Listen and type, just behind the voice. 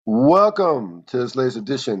Welcome to this latest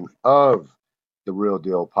edition of the Real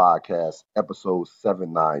Deal Podcast, episode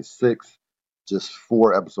 796, just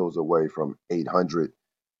 4 episodes away from 800.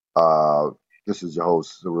 Uh, this is your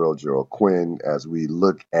host, Cyril Gerald-Quinn, as we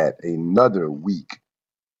look at another week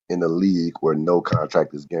in the league where no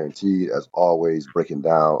contract is guaranteed. As always, breaking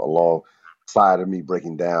down alongside of me,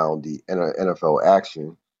 breaking down the NFL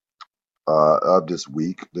action of this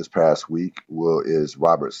past week, is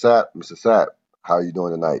Robert Sapp. Mr. Sapp, how are you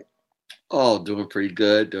doing tonight? Oh, doing pretty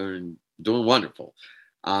good, doing wonderful.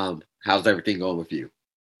 How's everything going with you?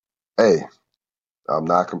 Hey, I'm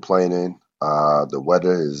not complaining. The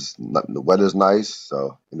weather's nice,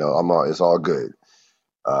 so it's all good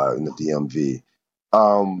in the DMV.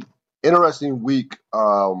 Um, Interesting week.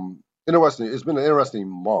 Interesting. It's been an interesting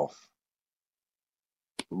month,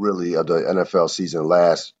 really, of the NFL season.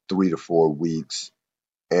 Last 3 to 4 weeks,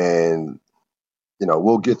 and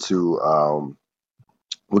we'll get to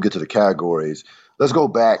the categories. Let's go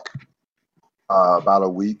back about a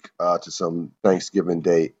week to some Thanksgiving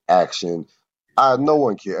Day action. No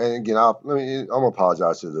one cared. And again, I'm gonna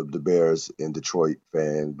apologize to the Bears and Detroit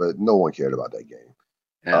fan, but no one cared about that game.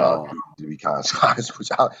 Oh, To be kind of honest,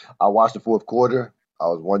 I watched the fourth quarter. I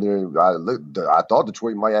was wondering. I thought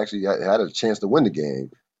Detroit might actually had a chance to win the game.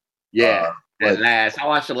 yeah. But I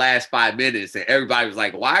watched the last 5 minutes, and everybody was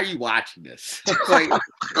like, "Why are you watching this?" It's like,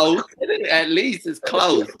 close. At least it's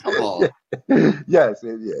close. Come on. yes,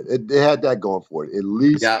 it had that going for it. At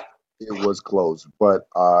least Yeah. it was close. But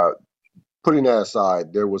putting that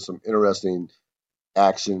aside, there was some interesting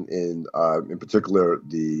action in particular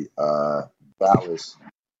the Dallas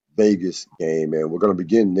Vegas game, and we're going to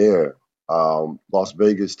begin there. Las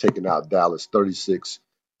Vegas taking out Dallas 36-33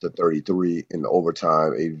 in the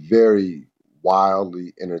overtime. A very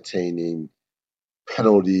wildly entertaining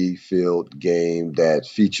penalty-filled game that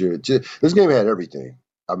featured. This game had everything.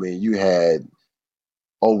 I mean, you had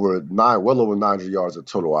well over 900 yards of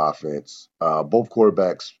total offense. Both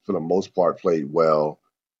quarterbacks, for the most part, played well.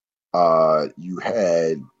 You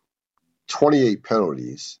had 28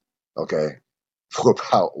 penalties, okay, for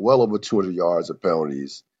about well over 200 yards of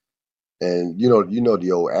penalties. And you know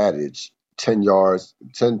the old adage, 10 yards,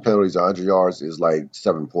 10 penalties, 100 yards is like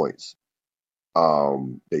 7 points.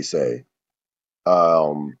 They say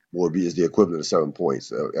is the equivalent of 7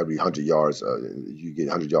 points. Every 100 yards, you get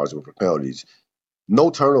 100 yards worth of penalties. No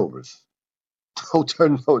turnovers.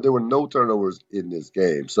 There were no turnovers in this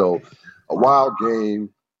game. So a wild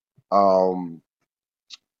game. Um,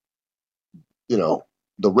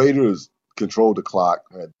 the Raiders controlled the clock,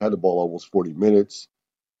 had the ball almost 40 minutes.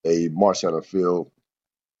 They marched down the field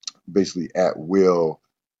basically at will.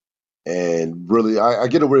 And really, I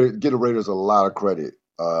get the Raiders a lot of credit.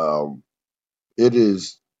 It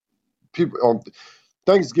is people on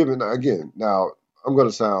Thanksgiving again. Now, I'm going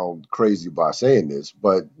to sound crazy by saying this,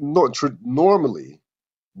 but normally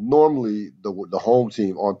the home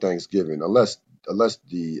team on Thanksgiving, unless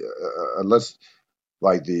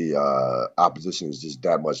like the opposition is just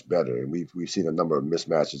that much better, and we've seen a number of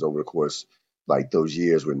mismatches over the course, like those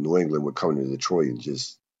years when New England would come to Detroit and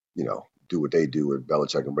just do what they do with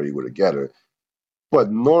Belichick and Brady were together. But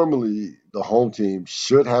normally the home team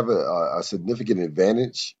should have a significant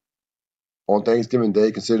advantage on Thanksgiving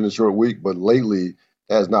Day, considering the short week. But lately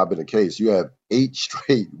that has not been the case. You have 8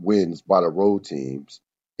 straight wins by the road teams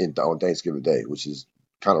on Thanksgiving Day, which is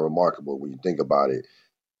kind of remarkable when you think about it.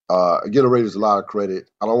 I give the Raiders a lot of credit.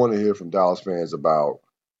 I don't want to hear from Dallas fans about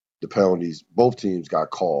the penalties. Both teams got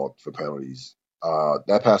called for penalties.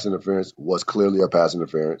 That pass interference was clearly a pass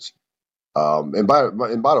interference. And by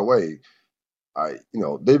the way,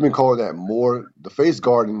 they've been calling that more. The face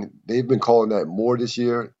guarding, they've been calling that more this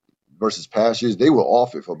year versus past years. They were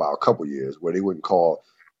off it for about a couple years where they wouldn't call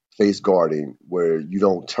face guarding where you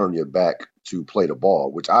don't turn your back to play the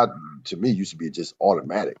ball, which to me used to be just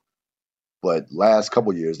automatic. But last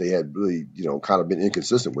couple years they had really, kind of been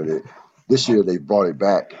inconsistent with it. This year they brought it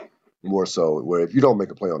back more so where if you don't make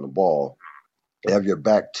a play on the ball, they have your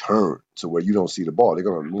back turned to where you don't see the ball. They're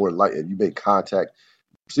going to more likely, if you make contact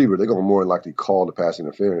receiver, they're going to more likely call a pass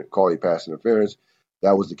interference.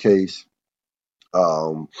 That was the case.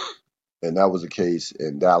 And that was the case.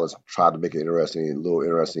 And Dallas tried to make it a little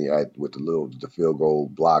interesting with the field goal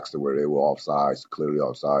blocks to where they were offsides, clearly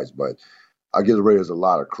offsides. But I give the Raiders a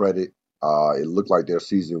lot of credit. It looked like their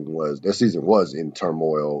season was in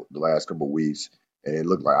turmoil the last couple of weeks, and it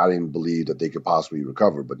looked like I didn't believe that they could possibly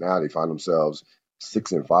recover. But now they find themselves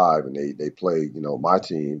 6-5, and they play my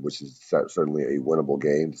team, which is certainly a winnable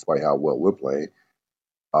game despite how well we're playing.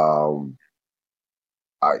 So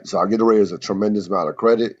I give the Raiders a tremendous amount of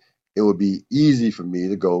credit. it would be easy for me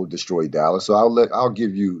to go destroy Dallas. So I'll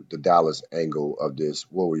give you the Dallas angle of this.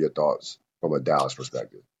 What were your thoughts from a Dallas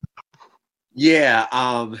perspective? Yeah,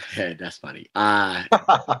 that's funny.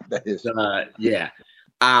 That is funny. Yeah.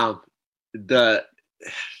 Um the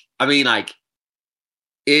I mean, like,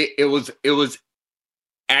 it was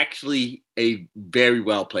actually a very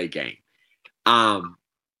well played game. Um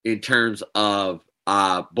in terms of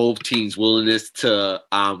both teams' willingness to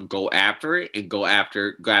go after it and go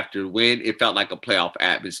after the win. It felt like a playoff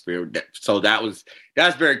atmosphere. So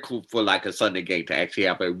that's very cool for like a Sunday game to actually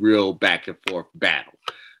have a real back and forth battle.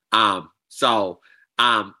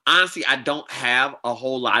 Honestly, I don't have a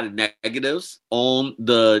whole lot of negatives on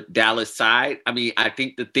the Dallas side. I mean, I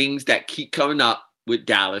think the things that keep coming up with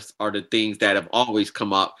Dallas are the things that have always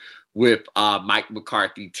come up with Mike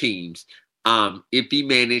McCarthy teams. Iffy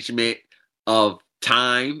management of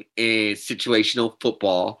time and situational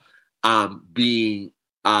football, being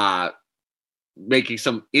making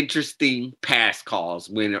some interesting pass calls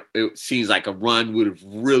when it seems like a run would have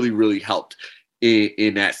really, really helped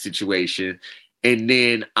in that situation. And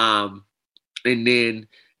then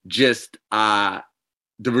just the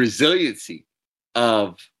resiliency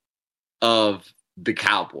of the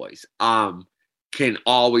Cowboys can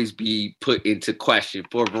always be put into question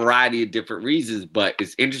for a variety of different reasons. But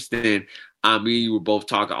it's interesting. Me and you were both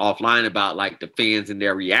talking offline about like the fans and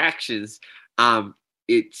their reactions.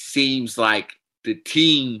 It seems like the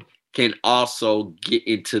team can also get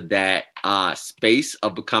into that space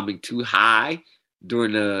of becoming too high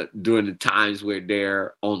during the times where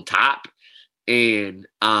they're on top, and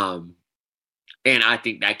I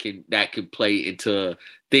think that can play into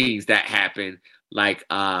things that happen like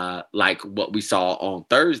what we saw on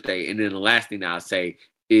Thursday. And then the last thing that I'll say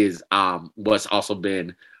is what's also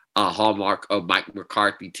been a hallmark of Mike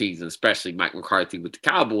McCarthy teams, and especially Mike McCarthy with the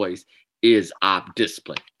Cowboys, is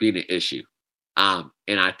discipline being an issue.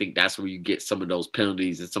 And I think that's where you get some of those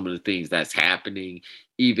penalties and some of the things that's happening,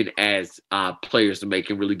 even as players are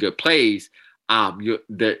making really good plays.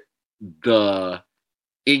 The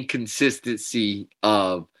inconsistency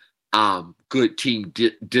of good team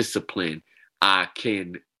discipline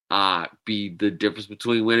can be the difference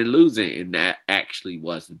between winning and losing, and that actually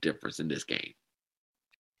was the difference in this game.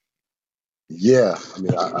 Yeah, I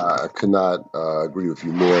mean, I could not agree with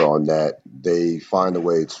you more on that. They find a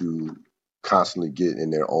way to constantly get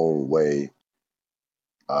in their own way,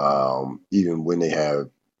 even when they have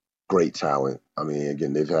great talent. I mean,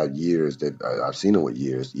 again, they've had years that I've seen them with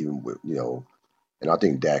years, even with and I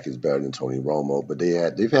think Dak is better than Tony Romo, but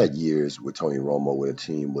they've had years with Tony Romo where the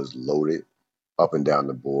team was loaded up and down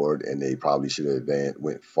the board, and they probably should have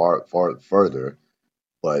went far further,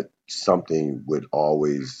 but something would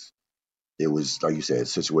always. It was like you said,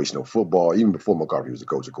 situational football. Even before McCarthy was a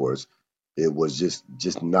coach, of course, it was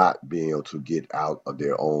just not being able to get out of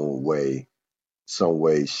their own way, some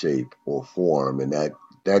way, shape, or form, and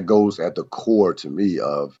that goes at the core to me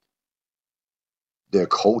of their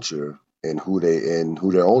culture and who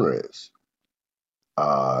their owner is.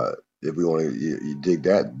 If we want to you dig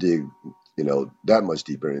that much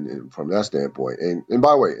deeper and from that standpoint. And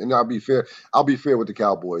by the way, and I'll be fair with the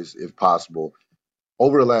Cowboys if possible.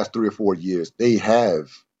 Over the last 3 or 4 years, they have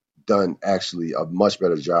done actually a much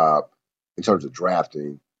better job in terms of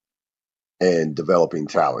drafting and developing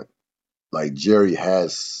talent. Like Jerry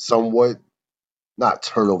has somewhat not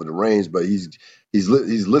turned over the reins, but he's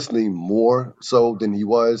listening more so than he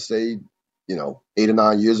was, say, 8 or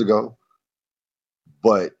 9 years ago.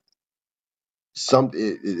 But it's just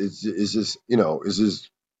it's just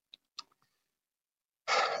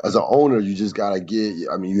as an owner, you just gotta get.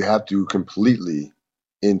 I mean, you have to completely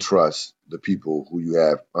entrust the people who you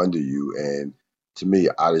have under you. And to me,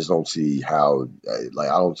 I just don't see how. Like,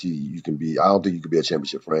 I don't see you can be. I don't think you could be a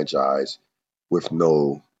championship franchise with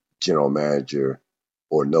no general manager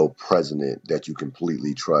or no president that you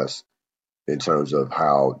completely trust in terms of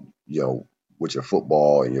how with your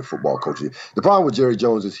football and your football coaching. The problem with Jerry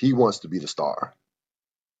Jones is he wants to be the star.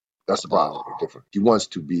 That's the problem. Different. He wants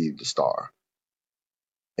to be the star.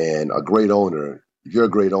 And a great owner, if you're a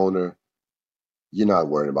great owner, you're not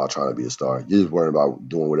worrying about trying to be a star. You're just worrying about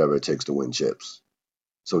doing whatever it takes to win chips.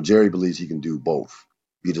 So Jerry believes he can do both,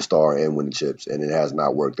 be the star and win the chips, and it has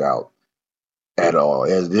not worked out at all.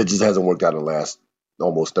 It just hasn't worked out in the last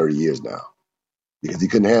almost 30 years now because he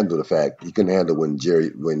couldn't handle when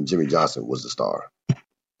Jimmy Johnson was the star.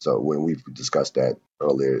 So when we discussed that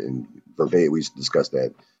earlier in verbatim, we discussed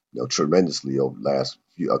that tremendously over the last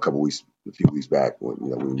a few weeks back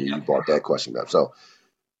when you brought that question up. So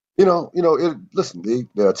listen,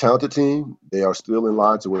 they're a talented team. They are still in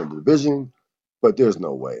line to win the division. but there's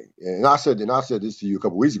no way. And I said this to you a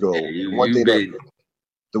couple weeks ago. The one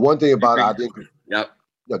thing you've about been I didn't yep.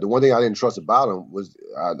 yeah, the one thing I didn't trust about them was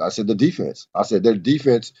I said the defense. I said their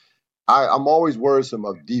defense. I'm always worrisome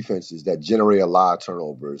of defenses that generate a lot of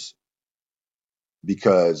turnovers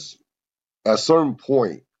because at a certain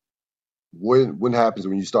point, what happens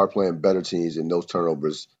when you start playing better teams and those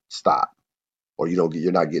turnovers stop or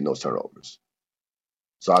you're not getting those turnovers.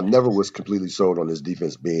 So I never was completely sold on this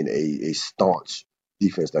defense being a staunch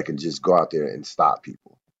defense that can just go out there and stop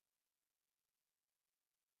people.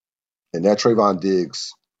 And that Trayvon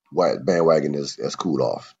Diggs bandwagon has cooled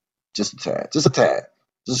off just a tad, just a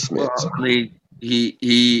smidge. Well, I mean,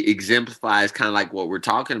 he exemplifies kind of like what we're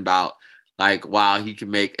talking about. Like while he can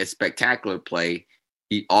make a spectacular play,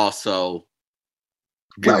 he also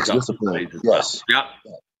gives Lacks up discipline. plays as well. Yes, Yep.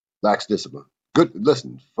 lacks discipline. Good.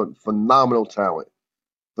 Listen, phenomenal talent,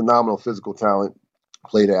 phenomenal physical talent.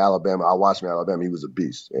 Played at Alabama. I watched him at Alabama. He was a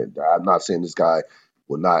beast. And I'm not saying this guy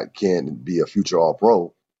can be a future All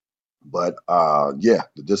Pro, but yeah,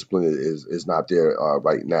 the discipline is not there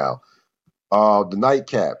right now. The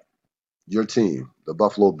nightcap, your team, the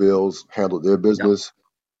Buffalo Bills handled their Yep. business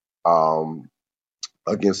um,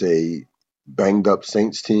 against a banged up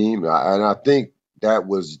Saints team, and I think that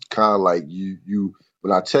was kind of like you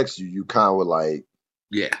when I text you, you kind of were like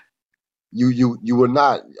Yeah. you were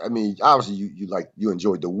not. I mean, obviously you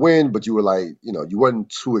enjoyed the win, but you were like you wasn't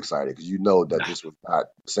too excited because you know that No. this was not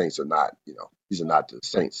Saints are not these are not the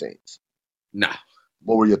Saints. No.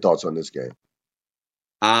 What were your thoughts on this game?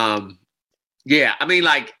 Yeah. I mean,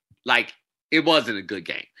 like it wasn't a good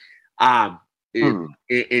game. Um. Hmm.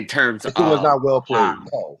 In terms It was of not well played.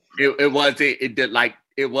 No, it wasn't it did like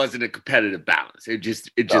it wasn't a competitive balance. It just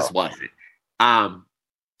no. wasn't. Um.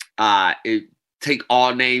 It take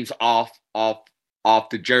all names off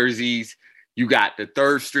the jerseys. You got the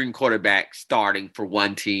third string quarterback starting for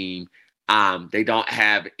one team. They don't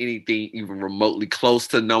have anything even remotely close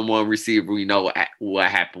to number one receiver. We know what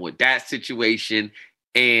happened with that situation,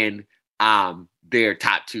 and their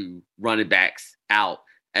top two running backs out,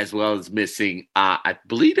 as well as missing. I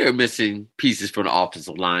believe they're missing pieces from the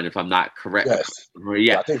offensive line, if I'm not correct. Yes.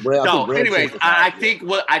 Yeah. I think Brad Anyways, Chase was I out.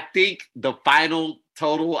 Yeah. think the final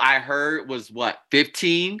total I heard was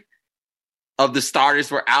 15 of the starters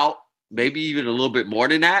were out, maybe even a little bit more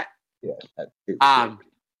than that. Yeah.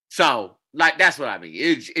 So like that's what I mean.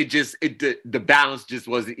 The balance just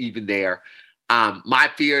wasn't even there. My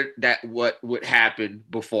fear that what would happen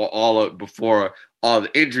before all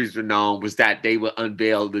the injuries were known was that they would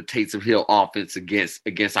unveil the Taysom Hill offense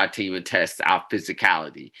against our team and test our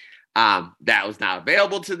physicality. That was not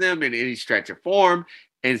available to them in any stretch or form,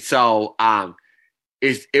 and so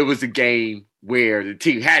it was a game where the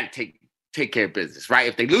team had to take care of business, right?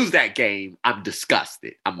 If they lose that game, I'm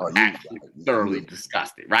disgusted. I'm actually thoroughly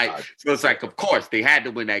disgusted, right? So it's like, of course, they had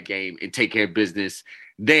to win that game and take care of business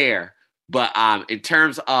there. But in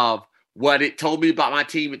terms of what it told me about my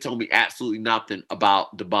team, it told me absolutely nothing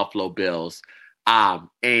about the Buffalo Bills.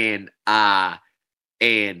 And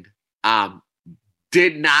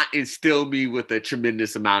did not instill me with a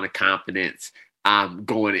tremendous amount of confidence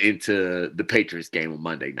going into the Patriots game on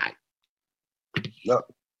Monday night. Yep.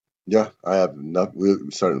 Yeah, I have enough.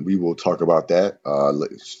 We will talk about that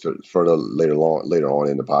further later on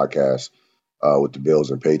in the podcast with the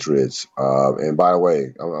Bills and Patriots. And by the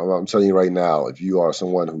way, I'm telling you right now, if you are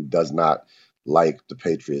someone who does not like the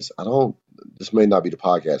Patriots, this may not be the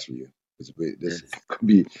podcast for you. This could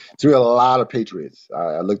be. It's a lot of Patriots.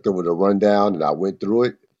 I looked over the rundown and I went through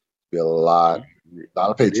it. Be a lot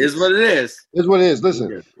of Patriots. It is what it is. It's what it is.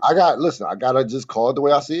 Listen, I gotta just call it the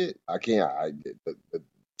way I see it. I can't. The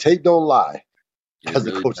tape don't lie, as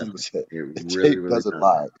the coaches would say. The tape doesn't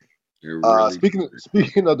lie.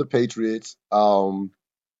 Speaking of the Patriots,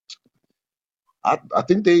 I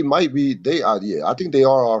think they might be. I think they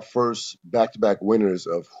are our first back-to-back winners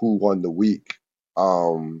of Who Won the Week.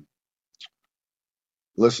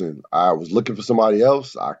 Listen, I was looking for somebody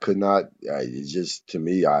else. I could not. It just to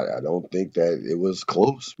me, I don't think that it was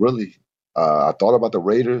close. Really, I thought about the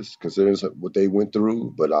Raiders considering what they went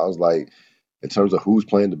through, but I was like, in terms of who's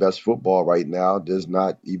playing the best football right now, it's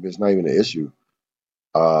not even an issue.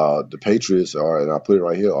 The Patriots are, and I put it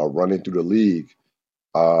right here, are running through the league.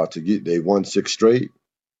 They won 6 straight.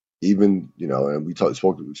 Even and we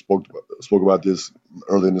spoke about this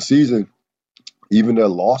early in the season. Even their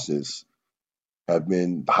losses have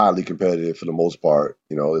been highly competitive for the most part.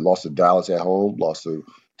 They lost to Dallas at home, lost to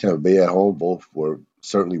Tampa Bay at home. Both were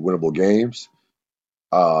certainly winnable games.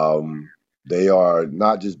 They are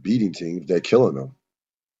not just beating teams; they're killing them.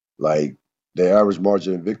 Like their average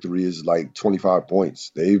margin of victory is like 25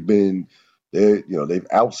 points. They've been they've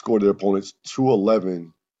outscored their opponents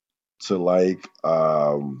 211 to I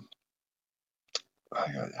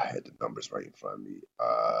had the numbers right in front of me.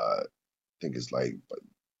 I think it's like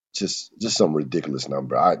just some ridiculous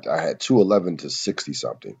number. I had 211 to 60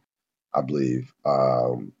 something, I believe.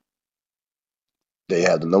 They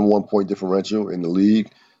had the number one point differential in the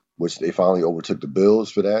league, which they finally overtook the Bills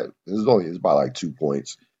for that. It's by like 2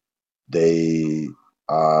 points. They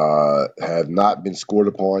have not been scored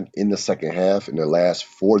upon in the second half in their last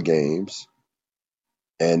 4 games.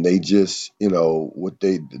 And they just,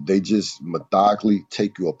 they just methodically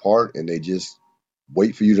take you apart and they just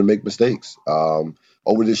wait for you to make mistakes.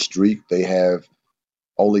 Over this streak, they have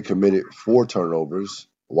only committed 4 turnovers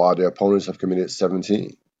while their opponents have committed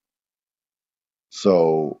 17.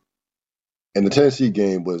 So, and the Tennessee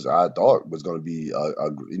game I thought was going to be, at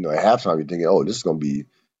halftime you're thinking, oh, this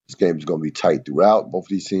game is going to be tight throughout. Both of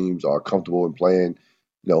these teams are comfortable in playing.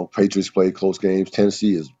 Patriots play close games.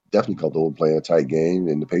 Tennessee is definitely comfortable in playing a tight game,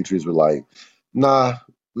 and the Patriots were like, nah,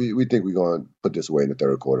 we think we're going to put this away in the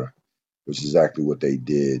third quarter, which is exactly what they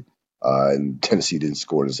did. And Tennessee didn't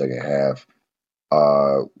score in the second half.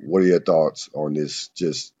 What are your thoughts on this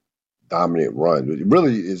just dominant run? It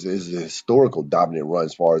really is a historical dominant run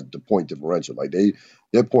as far as the point differential. Like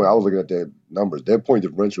their point, I was looking at their numbers. Their point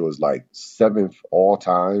differential is like 7th all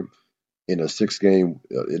time in a 6-game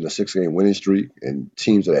winning streak, and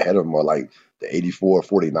teams that are ahead of them are like the 84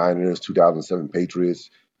 49ers, 2007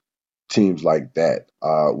 Patriots, teams like that.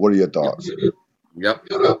 What are your thoughts? Yep.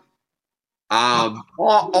 All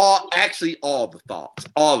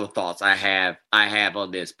the thoughts I have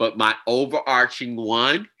on this, but my overarching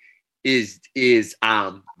one is this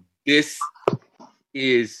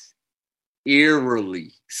is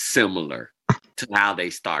eerily similar to how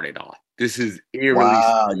they started off. This is eerily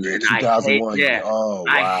similar. Yeah, 2001.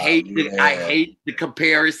 I hate the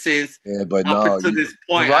comparisons. Yeah, but up until this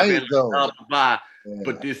point, right,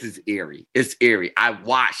 but this is eerie. It's eerie. I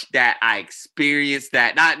watched that. I experienced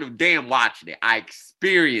that. Not damn watching it. I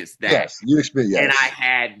experienced that. Yes, you experienced. Yes. And I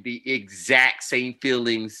had the exact same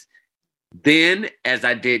feelings then as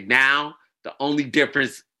I did now. The only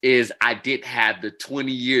difference is I didn't have the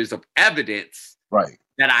 20 years of evidence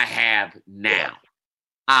that I have now.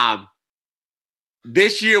 Yeah.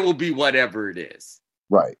 This year will be whatever it is.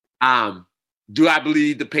 Right. Do I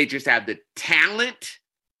believe the Patriots have the talent,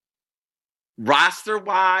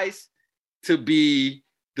 roster-wise, to be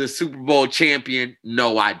the Super Bowl champion?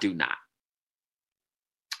 No, I do not.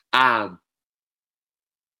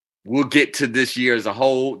 We'll get to this year as a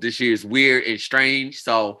whole. This year is weird and strange.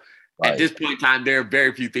 So at this point in time, there are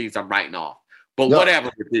very few things I'm writing off. But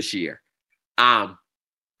whatever with this year. They're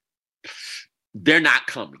not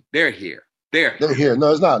coming. They're here. They're here.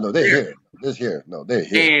 No, it's not. No, they're here. It's here. No, they're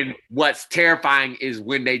here. And what's terrifying is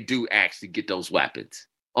when they do actually get those weapons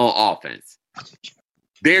on offense.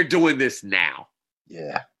 They're doing this now.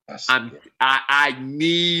 Yeah. I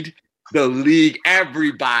need the league,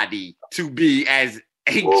 everybody, to be as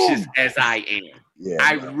anxious as I am. Yeah,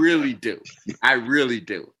 I really do. I really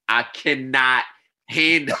do. I cannot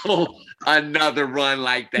handle another run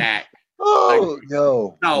like that.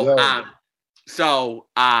 So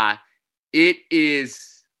it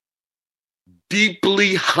is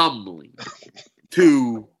deeply humbling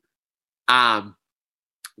to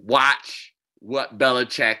watch what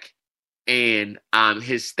Belichick and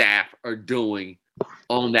his staff are doing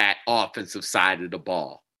on that offensive side of the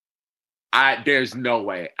ball. There's no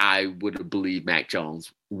way I would have believed Mac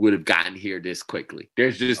Jones would have gotten here this quickly.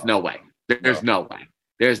 There's just no way. There's no way.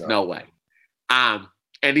 There's no way.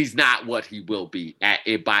 And he's not what he will be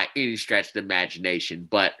by any stretch of the imagination.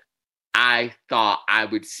 But I thought I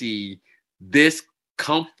would see this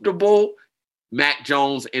comfortable Mac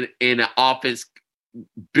Jones in an offense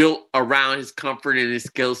built around his comfort and his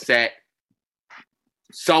skill set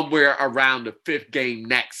somewhere around the 5th game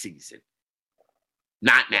next season.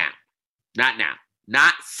 Not now. Not now.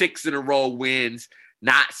 Not 6 in a row wins.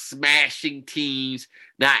 Not smashing teams.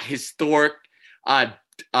 Not historic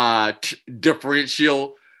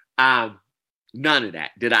differential. None of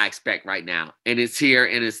that did I expect right now. And it's here,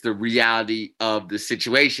 and it's the reality of the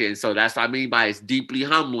situation. So that's what I mean by it's deeply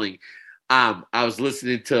humbling. I was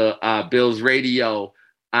listening to Bill's radio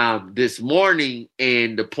this morning,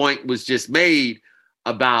 and the point was just made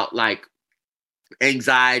about like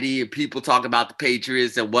anxiety and people talking about the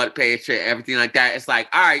Patriots and what Patriot, everything like that. It's like,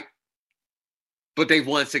 all right, but they've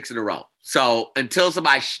won 6 in a row. So until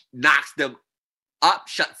somebody knocks them up,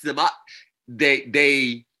 shuts them up,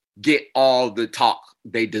 they get all the talk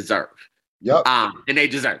they deserve. Yep. And they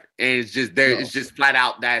deserve it. And it's just there. It's just flat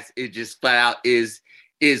out. It just flat out is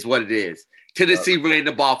what it is. Tennessee ran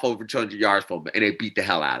the ball for over 200 yards for them, and they beat the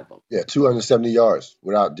hell out of them. Yeah, 270 yards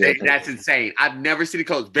without Derrick Henry. That's insane. I've never seen a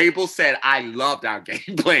coach. Babel said, I loved our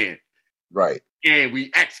game plan. Right. And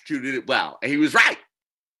we executed it well. And he was right.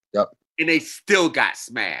 Yep. And they still got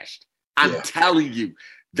smashed. I'm telling you,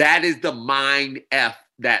 that is the mind F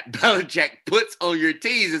that Belichick puts on your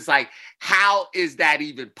teams. It's like, how is that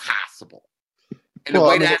even possible? And the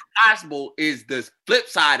way that's possible is the flip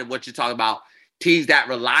side of what you're talking about. Teams that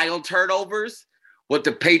rely on turnovers, what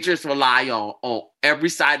the Patriots rely on every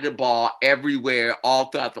side of the ball, everywhere, all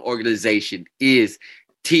throughout the organization, is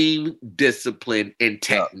team discipline and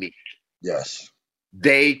technique. Yes.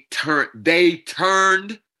 They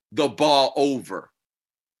turned the ball over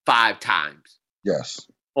 5 times. Yes.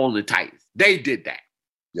 On the Titans. They did that.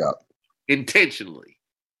 Yeah. Intentionally.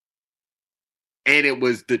 And it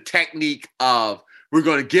was the technique of, we're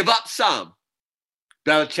going to give up some.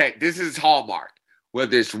 Belichick, this is hallmark.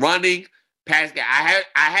 Whether it's running, passing, I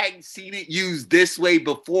hadn't seen it used this way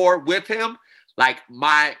before with him. Like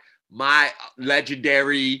my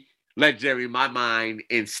legendary in my mind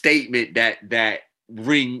and statement that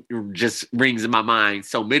rings in my mind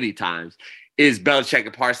so many times is Belichick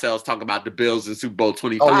and Parcells talking about the Bills in Super Bowl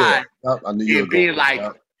 25. Oh, yeah. Yep. I knew you were being like,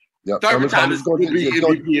 third time is going to be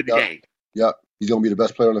MVP of the game. Yep. He's going to be the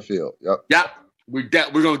best player on the field. Yep. We're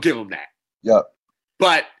going to give him that. Yep.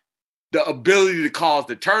 But the ability to cause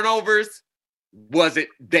the turnovers wasn't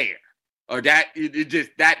there. Or that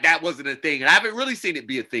wasn't a thing. And I haven't really seen it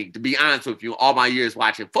be a thing, to be honest with you, all my years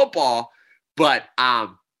watching football. But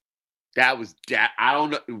that was that. I don't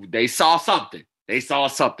know. They saw something. They saw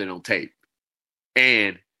something on tape.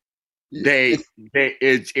 And it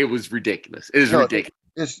was ridiculous. It was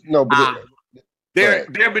ridiculous.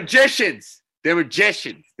 They're magicians. They're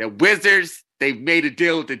magicians. They're wizards. They've made a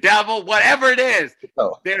deal with the devil. Whatever it is,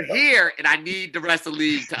 they're here, and I need the rest of the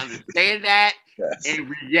league to understand that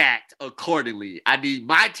and react accordingly. I need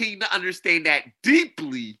my team to understand that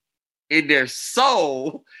deeply in their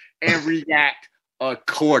soul and react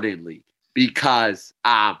accordingly. Because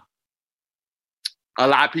a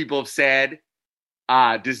lot of people have said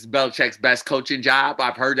this is Belichick's best coaching job.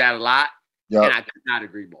 I've heard that a lot, and I could not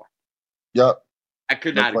agree more. Yep. I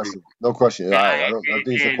could not agree. No question. I don't think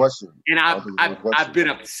it's a question. And I've been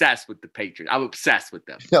obsessed with the Patriots. I'm obsessed with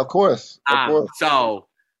them. Yeah, of course. So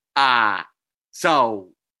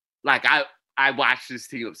like I watch this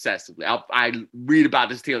team obsessively. I read about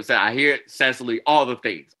this team obsessively. I hear it obsessively. All the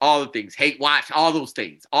things. Hate watch. All those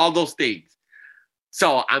things.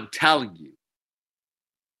 So I'm telling you,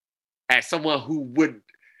 as someone who would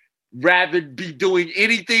rather be doing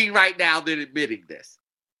anything right now than admitting this.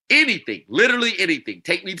 Anything, literally anything.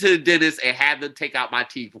 Take me to the dentist and have them take out my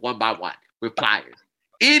teeth one by one with pliers.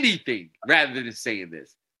 Anything rather than saying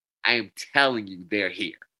this. I am telling you, they're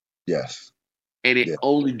here. Yes. And it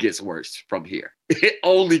only gets worse from here. It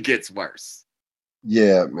only gets worse.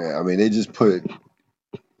 Yeah, man. I mean, they just put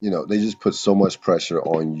so much pressure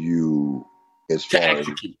on you as far as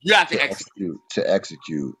you have to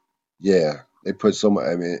execute. Yeah. They put so much.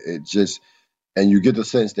 I mean, it just, and you get the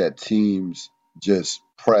sense that teams just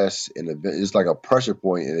press and it's like a pressure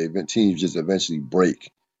point, and teams just eventually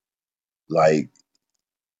break. Like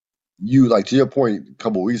to your point a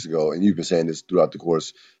couple of weeks ago, and you've been saying this throughout the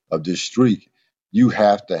course of this streak, you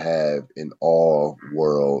have to have an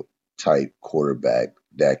all-world type quarterback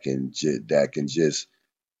that can just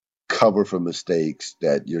cover for mistakes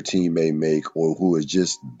that your team may make, or who is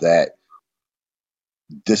just that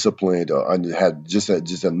disciplined or have just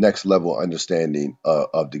a next level understanding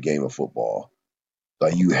of the game of football.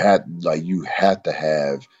 Like you had to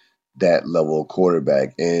have that level of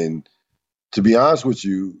quarterback. And to be honest with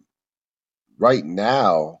you, right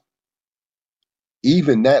now,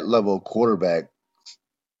 even that level of quarterback,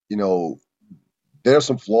 there are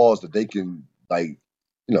some flaws that they can,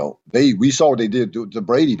 we saw what they did to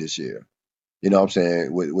Brady this year. You know what I'm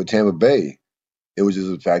saying? With Tampa Bay. It was just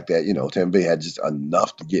the fact that, Tampa Bay had just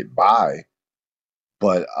enough to get by.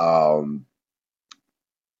 But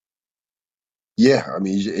yeah, I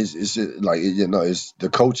mean, it's it's the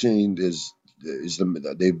coaching it's something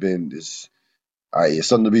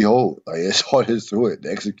to behold. Like, it's all there is to it.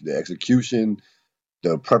 The execution,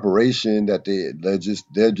 the preparation that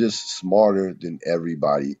they're just smarter than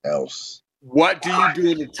everybody else. What do you do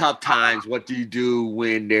in the tough times? What do you do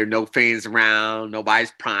when there are no fans around,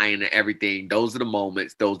 nobody's prying and everything? Those are the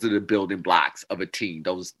moments. Those are the building blocks of a team.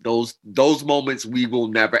 Those moments we will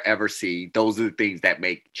never ever see. Those are the things that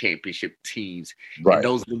make championship teams. Right. And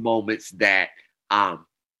those are the moments that,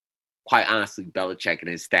 quite honestly, Belichick and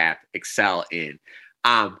his staff excel in.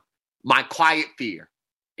 My quiet fear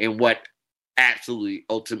and what absolutely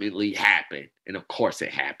ultimately happened, and of course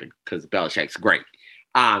it happened because Belichick's great,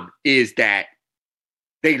 is that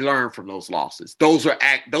they learn from those losses. Those are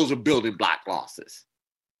building block losses.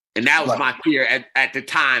 And that was my fear at the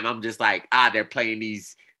time. I'm just like, they're playing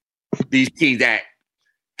these teams that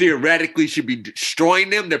theoretically should be destroying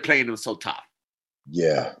them. They're playing them so tough.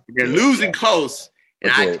 Yeah. They're losing close.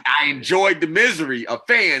 And I enjoyed the misery of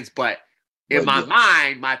fans, but in my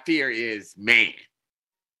mind, my fear is, man,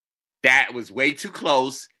 that was way too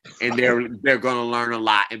close, and they're going to learn a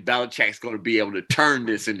lot, and Belichick's going to be able to turn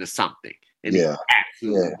this into something. And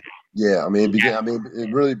absolutely. Yeah. I mean,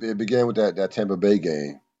 it began with that Tampa Bay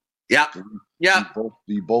game. Yep.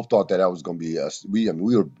 We both thought that was going to be us. We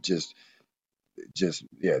were just this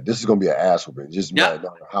is going to be an ass whooping. Just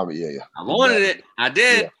how many? Yeah. I wanted it. I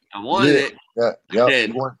did. Yeah. I wanted it. Yeah.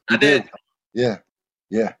 I did. Yeah.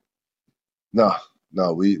 No.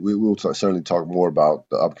 We will certainly talk more about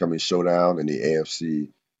the upcoming showdown in the AFC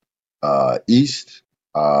East.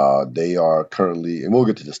 They are currently, and we'll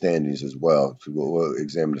get to the standings as well. So we'll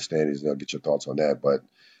examine the standings and I'll get your thoughts on that. But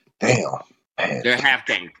damn. Man. They're half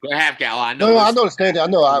game. Oh, I know. No, I know the standing. I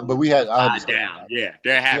know. But I understand. Down. Yeah,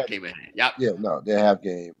 they're half game ahead. Yep. Yeah, no, they're half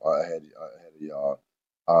game ahead of y'all.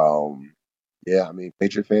 Yeah, I mean,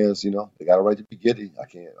 Patriot fans, they got a right to be giddy.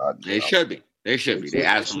 They should be. They should be. They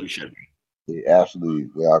absolutely should be. They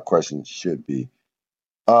absolutely, without question, should be.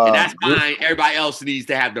 And that's fine. Everybody else needs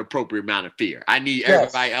to have the appropriate amount of fear. I need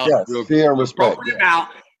everybody else to fear and respect.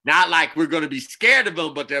 Not like we're going to be scared of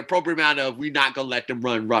them, but the appropriate amount of we're not going to let them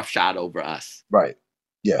run roughshod over us. Right.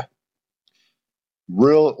 Yeah.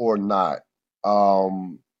 Real or not.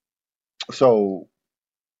 So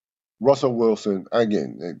Russell Wilson,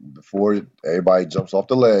 again, before everybody jumps off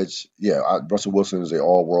the ledge, Russell Wilson is an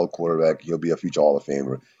all-world quarterback. He'll be a future Hall of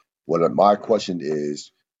Famer. My question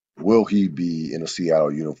is, will he be in a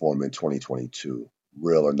Seattle uniform in 2022?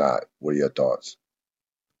 Real or not? What are your thoughts?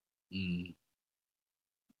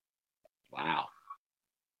 Wow.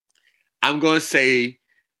 I'm going to say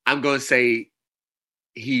I'm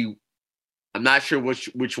not sure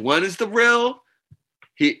which one is the real.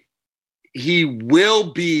 He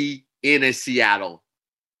will be in a Seattle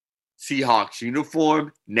Seahawks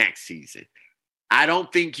uniform next season. I don't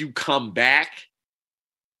think you come back.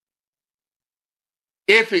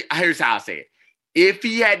 Here's how I say it. If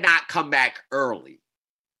he had not come back early,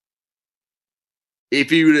 if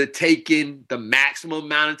he would have taken the maximum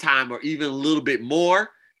amount of time or even a little bit more,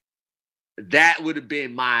 that would have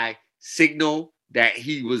been my signal that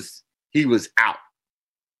he was out.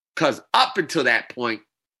 Because up until that point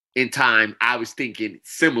in time, I was thinking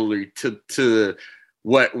similar to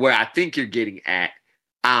where I think you're getting at.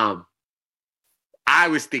 I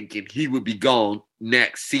was thinking he would be gone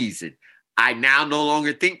next season. I now no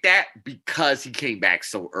longer think that because he came back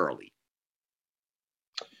so early.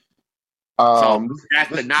 So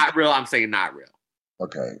that's not real. I'm saying not real.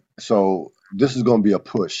 Okay. So this is going to be a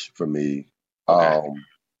push for me. Okay.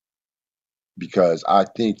 Because I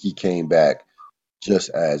think he came back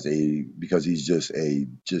because he's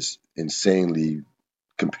just insanely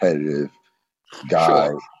competitive guy,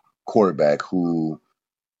 quarterback who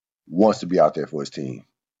wants to be out there for his team.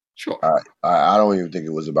 Sure. I don't even think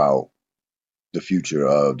it was about the future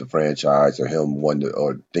of the franchise or him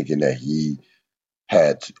or thinking that he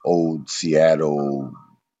had owed Seattle,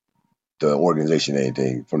 the organization,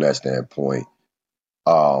 anything from that standpoint.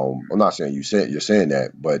 I'm not saying you're saying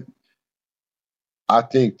that, but I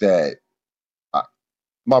think that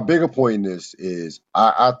my bigger point in this is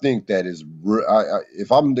I think that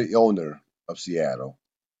if I'm the owner of Seattle,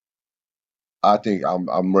 I think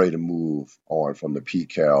I'm ready to move on from the Pete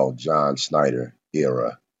Carroll, John Schneider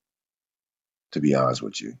era. To be honest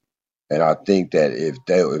with you, and I think that if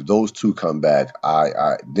those two come back,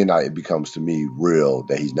 it becomes to me real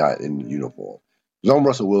that he's not in the uniform. Because I'm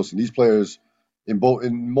Russell Wilson. These players in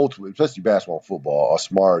multiple, especially basketball and football, are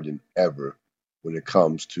smarter than ever when it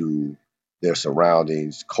comes to their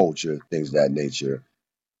surroundings, culture, things of that nature.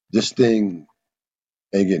 This thing,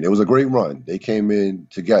 again, it was a great run. They came in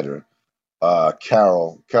together.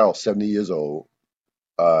 Carroll, 70 years old.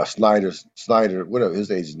 Snyder, whatever,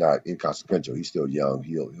 his age is not inconsequential. He's still young.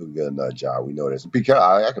 He'll get another job. We know this. And Pete Carroll,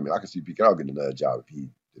 I can see Pete Carroll getting another job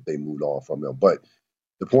if they moved on from him. But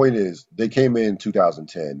the point is, they came in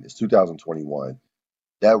 2010. It's 2021.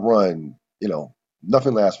 That run,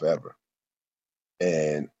 nothing lasts forever.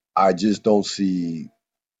 And I just don't see,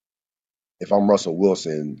 if I'm Russell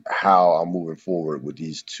Wilson, how I'm moving forward with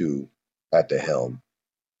these two at the helm.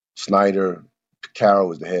 Snyder,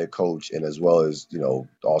 Carroll is the head coach, and as well as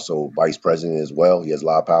also vice president as well. He has a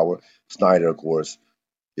lot of power. Snyder, of course,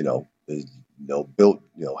 is built,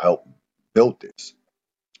 helped built this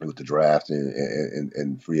with the draft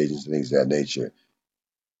and free agents and things of that nature.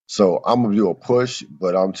 So I'm gonna do a push,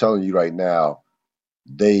 but I'm telling you right now,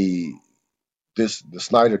 the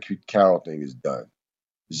Snyder Carroll thing is done.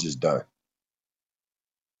 It's just done,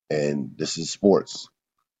 and this is sports,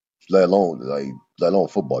 let alone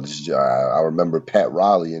football. This is I remember Pat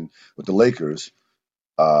Riley and with the Lakers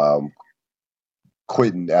um,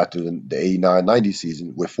 quitting after the 89-90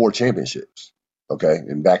 season with 4 championships, okay,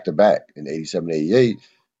 and back to back in 87, 88.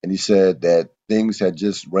 And he said that things had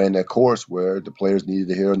just ran that course where the players needed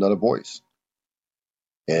to hear another voice.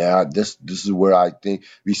 And this is where I think,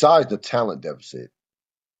 besides the talent deficit,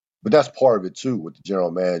 but that's part of it too with the general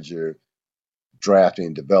manager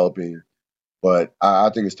drafting, developing. But I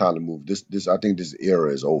think it's time to move. I think this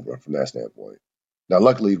era is over from that standpoint. Now,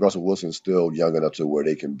 luckily, Russell Wilson's still young enough to where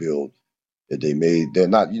they can build. That they're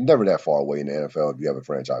not. You're never that far away in the NFL if you have a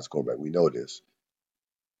franchise quarterback. We know this.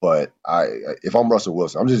 But if I'm Russell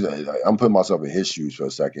Wilson, I'm putting myself in his shoes for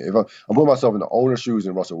a second. If I'm putting myself in the owner's shoes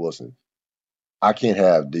and Russell Wilson, I can't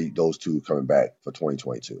have those two coming back for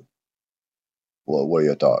 2022. Well, what are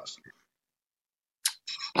your thoughts?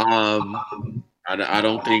 I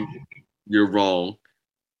don't think you're wrong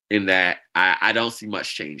in that. I don't see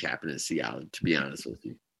much change happening in Seattle, to be honest with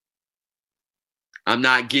you. I'm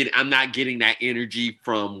not getting that energy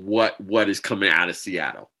from what is coming out of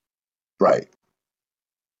Seattle. Right.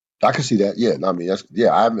 I can see that. Yeah. I mean,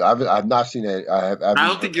 I've not seen that. I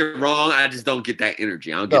don't think you're wrong. I just don't get that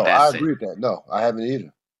energy. I don't get that. I agree with that. No, I haven't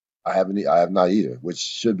either. I have not either, which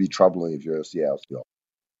should be troubling if you're a Seattle Seahawks.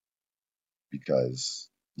 Because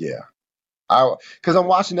because I'm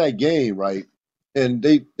watching that game, right? And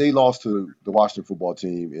they lost to the Washington football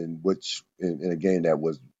team in a game that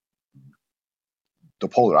was the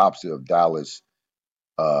polar opposite of Dallas.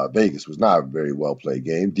 Vegas was not a very well played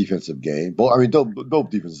game, defensive game. Both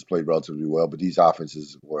defenses played relatively well, but these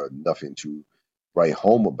offenses were nothing to write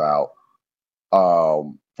home about.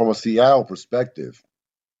 From a Seattle perspective,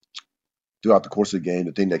 throughout the course of the game,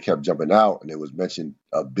 the thing that kept jumping out, and it was mentioned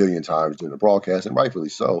a billion times during the broadcast, and rightfully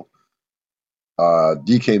so,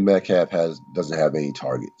 DK Metcalf doesn't have any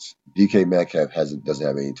targets. DK Metcalf doesn't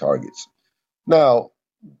have any targets. Now,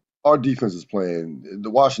 our defense is playing.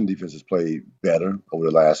 The Washington defense has played better over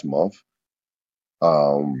the last month,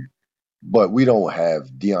 but we don't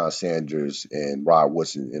have Deion Sanders and Rod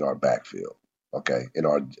Woodson in our backfield. Okay,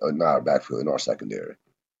 not our backfield, in our secondary,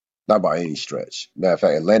 not by any stretch. Matter of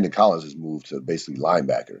fact, Landon Collins has moved to basically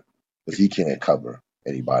linebacker because he can't cover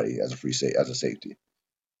anybody as a safety.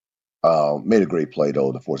 Made a great play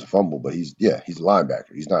though to force a fumble, but he's a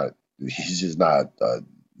linebacker. He's just not.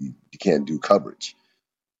 You can't do coverage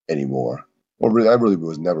anymore. Well, that really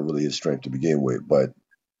was never really his strength to begin with. But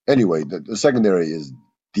anyway, the secondary is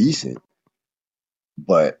decent,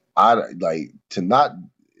 but I like to not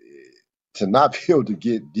be able to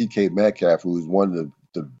get DK Metcalf, who is one of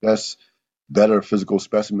the best, better physical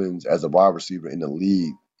specimens as a wide receiver in the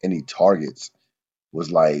league, any targets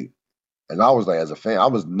was like. And I was like, as a fan, I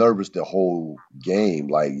was nervous the whole game.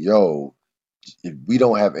 Like, yo, if we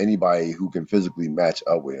don't have anybody who can physically match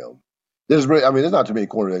up with him, there's not too many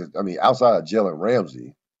quarterbacks. I mean, outside of Jalen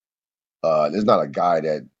Ramsey, there's not a guy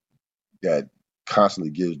that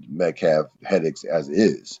constantly gives Metcalf headaches as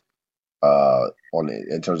is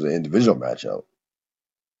in terms of the individual matchup.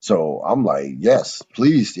 So I'm like, yes,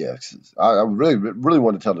 please, yes. I really, really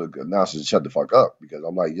want to tell the announcers to shut the fuck up because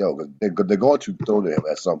I'm like, yo, they're going to throw to him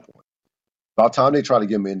at some point. By the time they tried to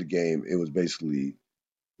get him in the game, it was basically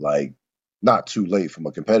like not too late from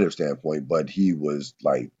a competitive standpoint, but he was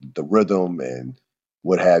like the rhythm and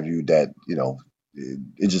what have you that,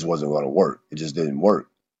 it just wasn't going to work. It just didn't work.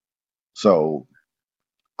 So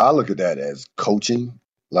I look at that as coaching.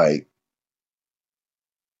 Like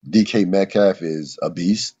DK Metcalf is a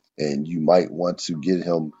beast, and you might want to get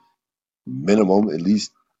him minimum at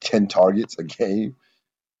least 10 targets a game.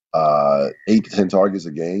 8 to 10 targets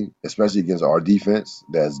a game, especially against our defense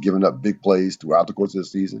that's given up big plays throughout the course of the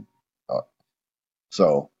season.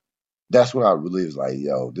 So that's when I really was like,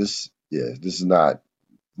 yo, this is not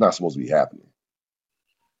supposed to be happening.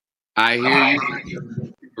 I hear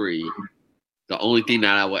you. Agree. The only thing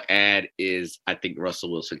that I would add is I think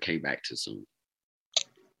Russell Wilson came back too soon.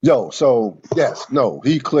 Yo, so yes, no,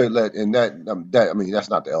 he cleared and that I mean that's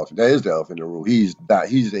not the elephant. That is the elephant in the room. He's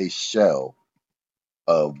a shell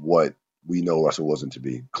of what we know Russell Wilson to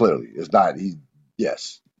be. Clearly, it's not.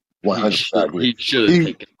 Yes, 100%. He should have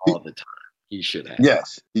taken all the time. He should have.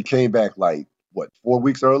 Yes, he came back like what 4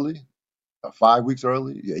 weeks early, 5 weeks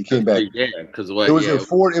early. Yeah, he came back. Yeah, because what? It was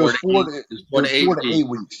 4 to 8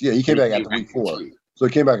 weeks. Yeah, he came back after week 4. So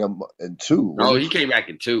he came back in 2. No, he came back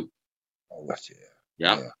in 2. Oh, that's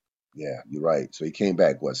Yep. yeah. You're right. So he came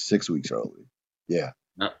back 6 weeks early. Yeah.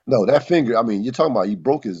 Yep. No, that finger. I mean, you're talking about he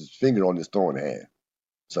broke his finger on his throwing hand.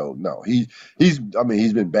 So no, he's. I mean,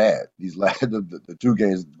 he's been bad. These last the two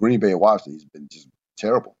games, Green Bay and Washington, he's been just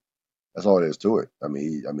terrible. That's all there is to it.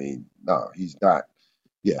 No, he's not.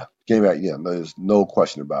 Yeah, came back. Yeah, no, there's no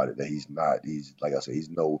question about it that he's not. He's like I said, he's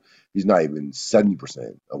not even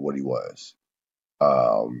 70% of what he was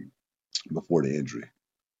um, before the injury.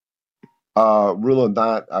 Real or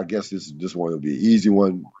not, I guess this one will be an easy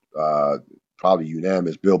one. Uh, Probably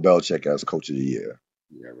unanimous. Bill Belichick as Coach of the Year.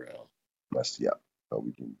 Yeah, real. That's yeah. So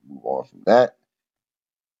we can move on from that.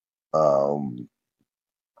 Um,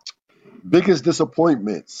 Biggest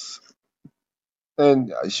disappointments,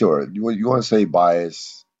 and sure, you want to say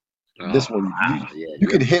bias. Oh, This one, wow. Yeah, you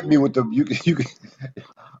you're can hit me with the you can.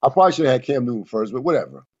 I probably should have had Cam Newton first, but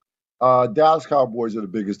whatever. Dallas Cowboys are the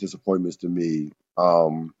biggest disappointments to me.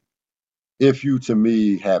 If you, to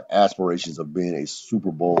me, have aspirations of being a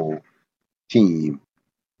Super Bowl team,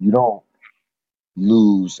 you don't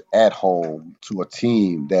lose at home to a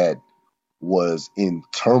team that was in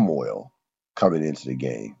turmoil coming into the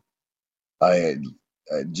game. I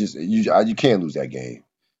just you can't lose that game.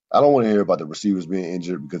 I don't want to hear about the receivers being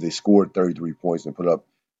injured because they scored 33 points and put up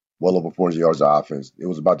well over 400 yards of offense. It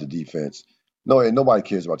was about the defense. No, and nobody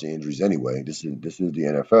cares about your injuries anyway. This is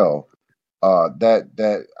the NFL.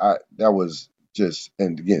 That was just,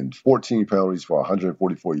 and again, 14 penalties for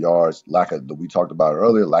 144 yards. We talked about it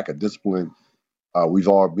earlier. Lack of discipline. We've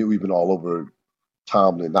been all over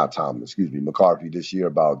not Tomlin, excuse me, McCarthy this year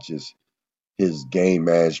about just his game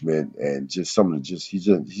management and just some of the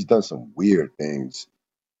he's done some weird things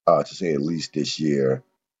to say at least this year.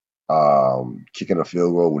 Kicking a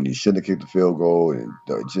field goal when he shouldn't have kicked the field goal, and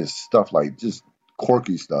just stuff like just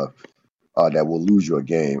quirky stuff that will lose you a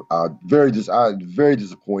game. Very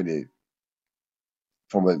disappointed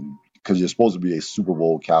from it because you're supposed to be a Super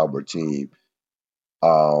Bowl caliber team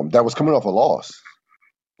that was coming off a loss.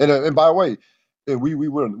 And by the way, we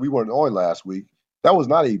weren't on last week. That was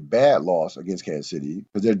not a bad loss against Kansas City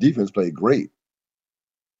because their defense played great.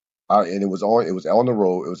 And it was on the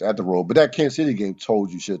road. It was at the road. But that Kansas City game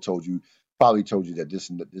probably told you that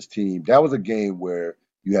this team, that was a game where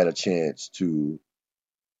you had a chance to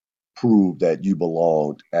prove that you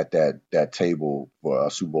belonged at that table for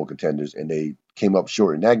Super Bowl contenders, and they came up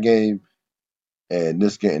short in that game. And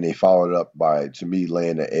this game, they followed up by, to me,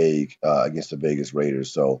 laying the egg against the Vegas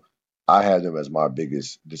Raiders. So I have them as my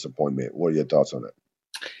biggest disappointment. What are your thoughts on that?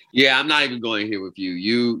 Yeah, I'm not even going here with you.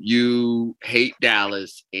 You hate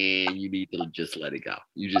Dallas, and you need to just let it go.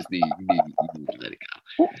 You need to let it go.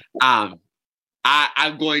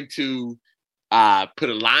 I'm going to put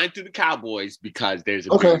a line through the Cowboys because there's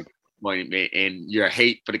a Okay. big disappointment, and your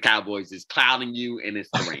hate for the Cowboys is clouding you, and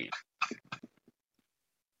it's the Rams.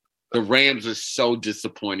 The Rams are so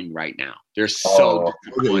disappointing right now. They're so Okay,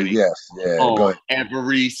 disappointing yes, yeah. Go on ahead.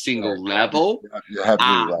 every single level. You're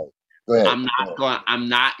absolutely right. Go ahead. I'm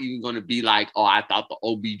not even going to be like, oh, I thought the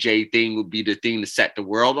OBJ thing would be the thing to set the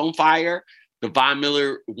world on fire. The Von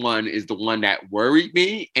Miller one is the one that worried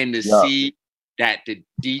me, and to Yeah. see that the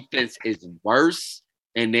defense is worse,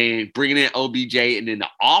 and then bringing in OBJ, and then the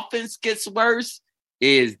offense gets worse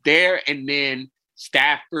is there, and then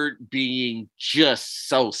Stafford being just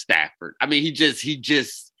so Stafford. I mean,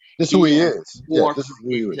 This is who he is. Yeah, morphed this is who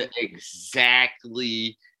he is. into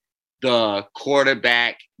exactly the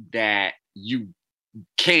quarterback that you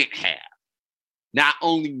can't have. Not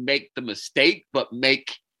only make the mistake, but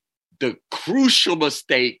make the crucial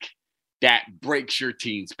mistake that breaks your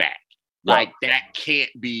team's back. Yeah. Like, that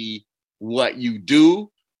can't be what you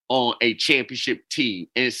do on a championship team.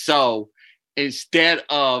 And so instead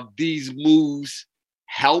of these moves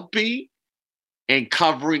helping and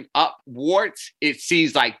covering up warts, it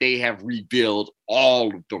seems like they have revealed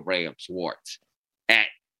all of the Rams' warts at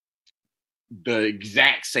the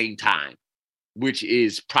exact same time, which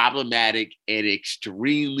is problematic and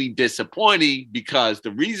extremely disappointing, because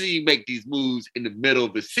the reason you make these moves in the middle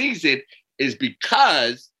of the season is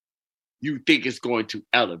because you think it's going to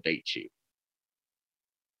elevate you.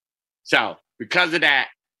 So because of that,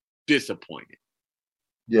 disappointed.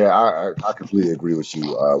 Yeah, I completely agree with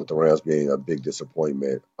you with the Rams being a big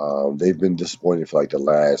disappointment. They've been disappointed for like the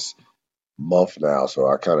last month now, so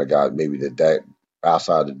I kind of got maybe that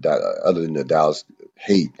outside of that, other than the Dallas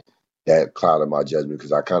hate, that clouded my judgment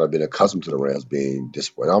because I kind of been accustomed to the Rams being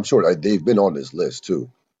disappointed. I'm sure they've been on this list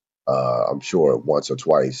too. I'm sure once or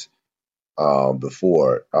twice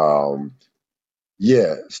before.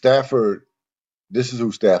 Yeah, Stafford. This is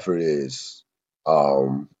who Stafford is.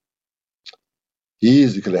 Um, he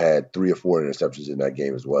easily could have had 3 or 4 interceptions in that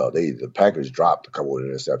game as well. The Packers dropped a couple of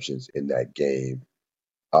interceptions in that game.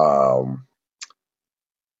 Um,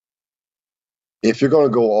 if you're going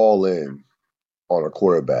to go all in on a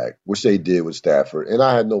quarterback, which they did with Stafford, and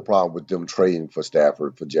I had no problem with them trading for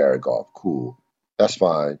Stafford for Jared Goff. Cool, that's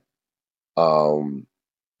fine. Um,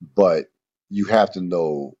 but you have to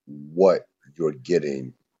know what you're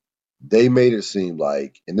getting. They made it seem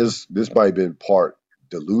like, and this might have been part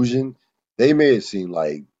delusion. They made it seem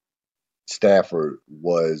like Stafford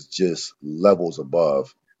was just levels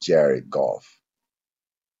above Jared Goff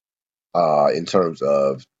in terms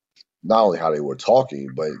of not only how they were talking,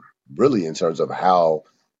 but really in terms of how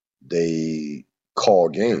they call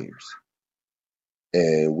games.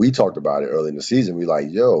 And we talked about it early in the season. We like,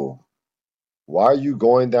 yo, why are you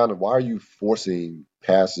going down? Why are you forcing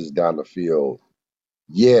passes down the field?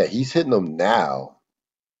 Yeah, he's hitting them now,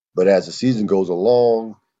 but as the season goes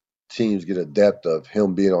along, teams get a depth of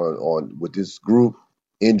him being on with this group.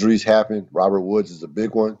 Injuries happen. Robert Woods is a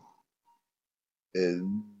big one.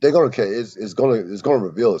 And they're gonna it's gonna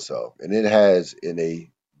reveal itself, and it has in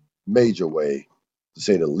a major way, to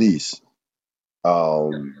say the least.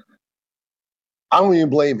 Um, I don't even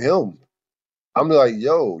blame him. I'm like,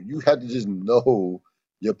 yo, you had to just know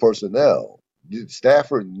your personnel.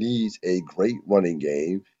 Stafford needs a great running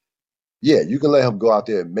game. Yeah, you can let him go out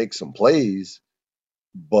there and make some plays,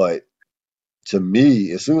 but to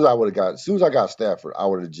me, as soon as I got Stafford, I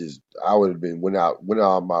would have been went out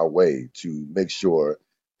of my way to make sure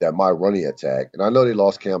that my running attack, and I know they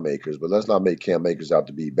lost Cam Akers, but let's not make Cam Akers out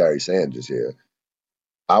to be Barry Sanders here.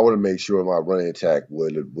 I would have made sure my running attack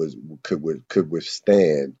could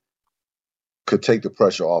withstand, could take the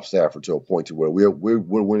pressure off Stafford to a point to where we're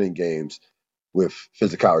winning games with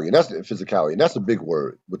physicality, and that's a big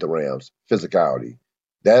word with the Rams. Physicality.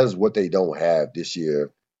 That is what they don't have this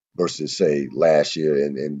year versus say last year,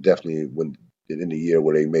 and definitely when in the year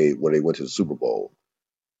where they went to the Super Bowl.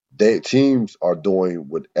 Teams are doing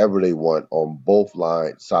whatever they want on both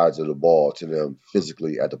sides of the ball to them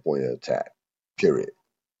physically at the point of attack. Period.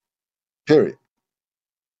 Period.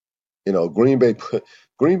 You know, Green Bay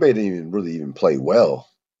didn't even really even play well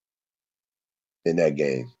in that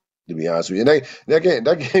game. To be honest with you, and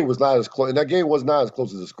that game was not as close. And that game was not as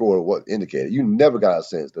close as the score what indicated. You never got a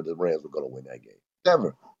sense that the Rams were going to win that game.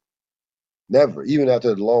 Never, never. Even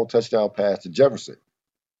after the long touchdown pass to Jefferson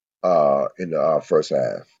in the first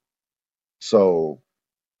half. So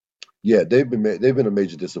yeah, they've been a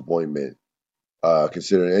major disappointment.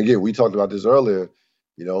 Considering, and again, we talked about this earlier.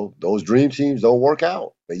 You know, those dream teams don't work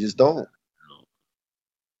out. They just don't.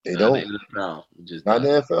 They Not don't. in the NFL. It just Not in the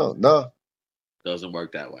doesn't. NFL. No. Doesn't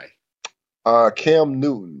work that way. Cam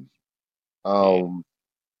Newton. Yeah. Um,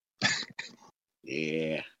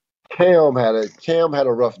 Yeah. Cam had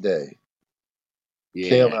a rough day.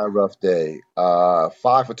 Cam Yeah. had a rough day. 5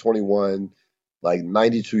 for 21, like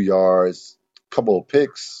 92 yards, couple of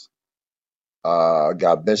picks.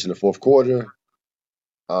 Got benched in the fourth quarter.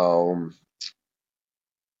 Um,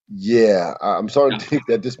 yeah, I'm starting to think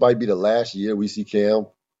that this might be the last year we see Cam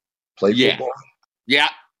play Yeah. football. Yeah.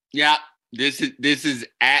 Yeah. This is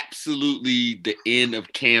absolutely the end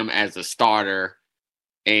of Cam as a starter.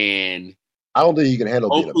 And I don't think he can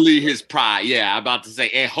handle being a hopefully his pride. Yeah, I'm about to say,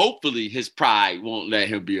 and hopefully his pride won't let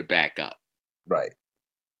him be a backup. right.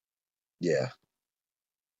 Yeah.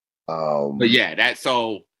 But yeah,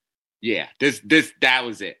 that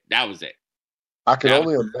was it. That was it. I can That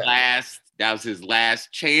only was his imagine. his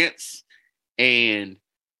last chance. And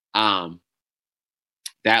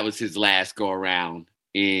that was his last go around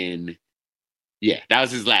that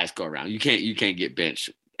was his last go around. You can't get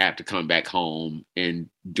benched after coming back home and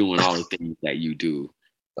doing all the things that you do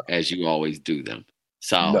as you always do them.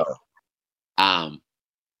 No, So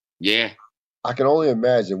yeah. I can only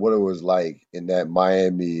imagine what it was like in that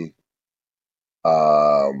Miami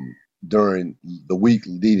during the week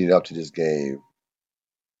leading up to this game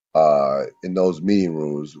in those meeting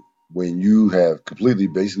rooms when you have completely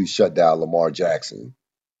basically shut down Lamar Jackson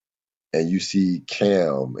and you see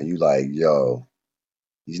Cam and you like, yo,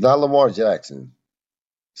 he's not Lamar Jackson.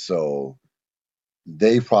 So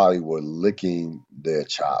they probably were licking their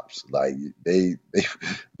chops. Like they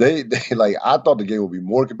like I thought the game would be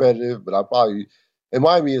more competitive, but I probably and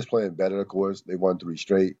Miami is playing better, of course. They won 3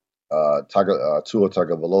 straight. Tua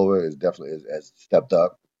Tagovailoa is definitely has stepped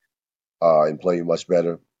up and playing much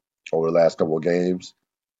better over the last couple of games.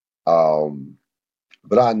 Um,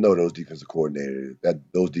 but I know those defensive coordinators, that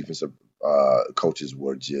those defensive coaches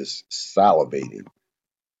were just salivating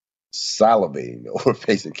over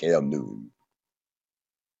facing Cam Newton.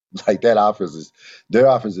 Like their offense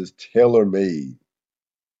is tailor made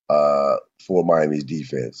for Miami's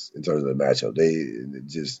defense in terms of the matchup. They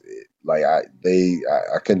just like I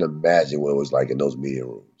couldn't imagine what it was like in those meeting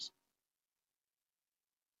rooms.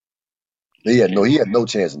 He had no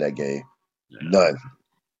chance in that game. None.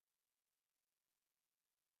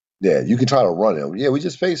 Yeah, you can try to run him. Yeah, we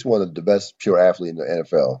just faced one of the best pure athlete in the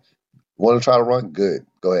NFL. Want to try to run? Good.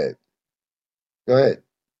 Go ahead. Go ahead.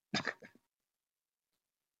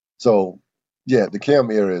 So, yeah, the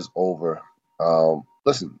Cam era is over.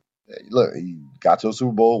 Listen, look, he got to a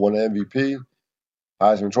Super Bowl, won an MVP,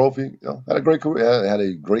 Heisman Trophy. Had a great career. Had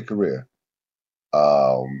a great career.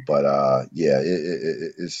 But yeah,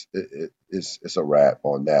 it's a wrap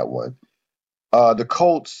on that one. The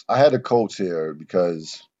Colts. I had the Colts here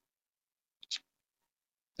because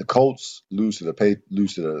the Colts lose to the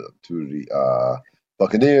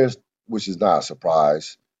Buccaneers, which is not a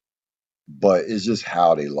surprise, but it's just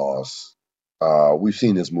how they lost. We've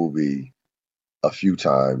seen this movie a few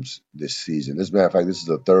times this season. As a matter of fact, this is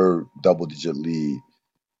the third double-digit lead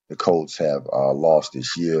the Colts have lost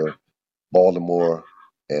this year. Baltimore,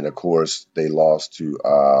 and of course they lost to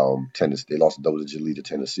Tennessee. They lost a double-digit lead to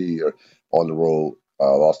Tennessee on the road.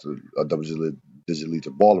 Lost a double-digit lead to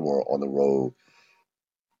Baltimore on the road.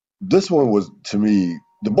 This one was, to me,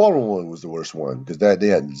 the Baltimore one was the worst one because they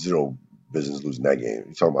had zero business losing that game.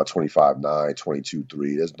 You're talking about 25-9,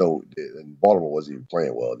 22-3. And Baltimore wasn't even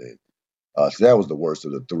playing well then. So that was the worst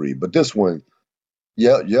of the three. But this one,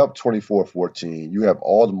 yeah, you're up 24-14. You have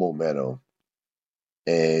all the momentum,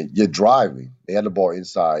 and you're driving. They had the ball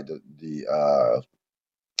inside the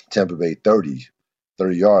Tampa Bay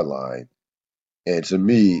 30-yard line. And to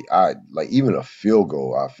me, I like even a field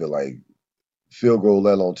goal. I feel like field goal,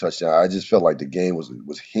 let alone touchdown. I just felt like the game was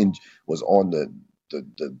on the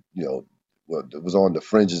it was on the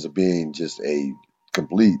fringes of being just a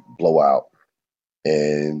complete blowout.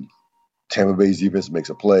 And Tampa Bay's defense makes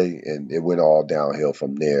a play, and it went all downhill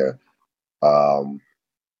from there. Um,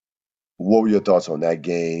 what were your thoughts on that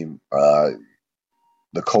game?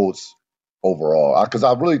 The Colts overall, because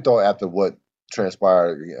I really thought after what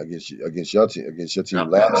transpired against your team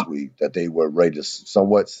last week that they were ready to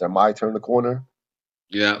somewhat semi turn the corner.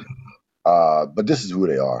 Yeah. But this is who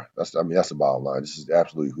they are. That's the bottom line. This is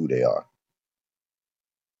absolutely who they are.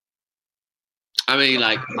 I mean,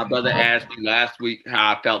 like my brother asked me last week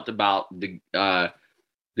how I felt about the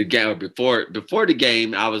game before the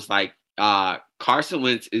game. I was like, Carson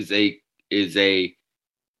Wentz is a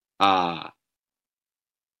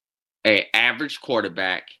average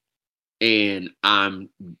quarterback, and I'm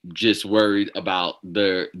just worried about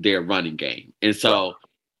their running game. And so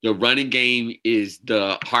the running game is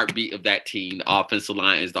the heartbeat of that team. The offensive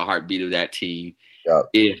line is the heartbeat of that team. Yeah.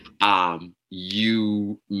 If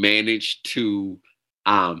you manage to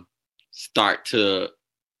start to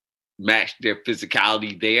match their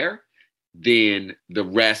physicality there, then the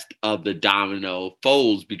rest of the domino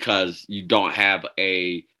folds because you don't have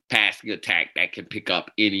a passing attack that can pick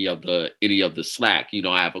up any of the slack. You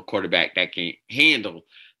don't have a quarterback that can handle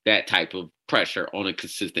that type of pressure on a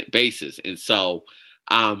consistent basis. And so,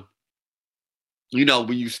 when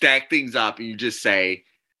you stack things up and you just say,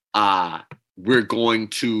 we're going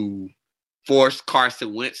to force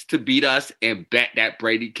Carson Wentz to beat us and bet that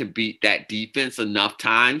Brady can beat that defense enough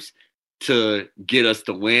times to get us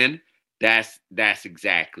the win. That's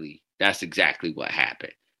exactly what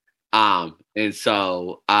happened. And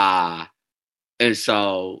so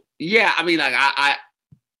yeah, I mean, like I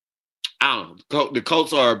don't know. The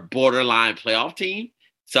Colts are a borderline playoff team,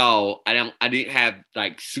 so I didn't have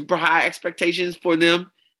like super high expectations for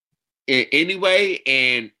them anyway.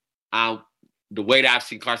 And the way that I've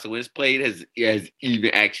seen Carson Wentz played has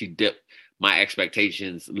even actually dipped my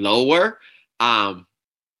expectations lower.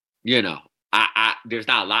 There's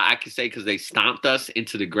not a lot I can say because they stomped us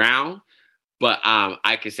into the ground, but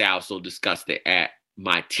I can say I was so disgusted at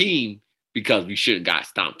my team because we shouldn't got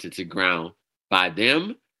stomped into the ground by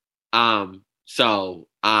them. Like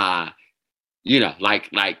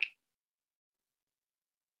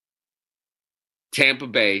Tampa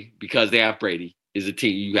Bay, because they have Brady, is a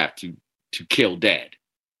team you have to kill dead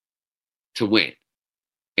to win.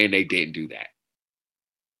 And they didn't do that.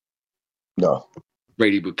 No.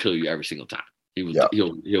 Brady will kill you every single time. He'll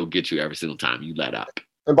get you every single time you let up.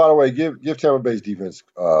 And by the way, give Tampa Bay's defense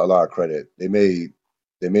a lot of credit. They made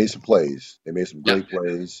some plays. They made some great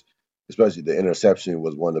plays. Especially the interception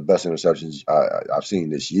was one of the best interceptions I've seen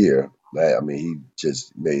this year. He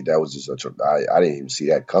just made that was just I didn't even see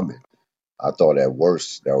that coming. I thought at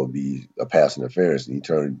worst that would be a pass interference, and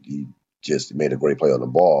he just made a great play on the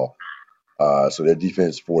ball. So their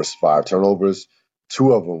defense forced 5 turnovers.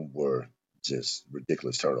 2 of them were just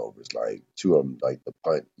ridiculous turnovers. Like two of them, like the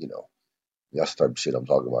punt, that's the type of shit I'm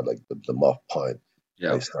talking about, like the muff punt.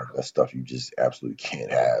 Yeah. Like stuff, that's stuff you just absolutely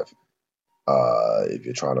can't have if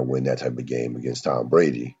you're trying to win that type of game against Tom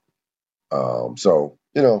Brady. So,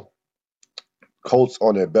 Colts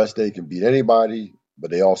on their best day can beat anybody, but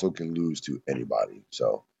they also can lose to anybody.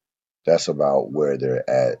 So that's about where they're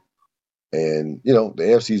at. And, the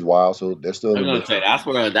AFC's wild, so they're still I'm in the gonna mix. say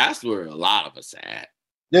that's where a lot of us at.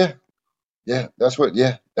 Yeah, yeah, that's true.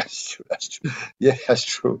 That's true. Yeah, that's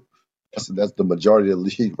true. That's the majority of the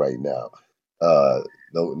league right now.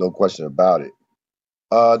 No question about it.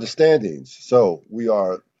 The standings. So we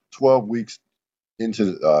are 12 weeks into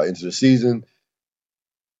the season,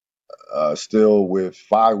 still with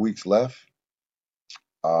 5 weeks left.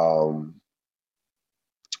 Um,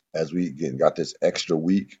 as we again got this extra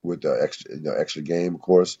week with the extra game, of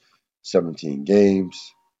course, 17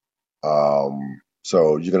 games.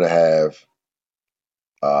 So you're gonna have,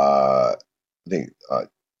 I think,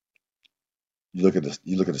 you look at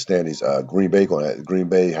the standings. Green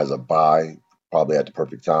Bay has a bye, probably at the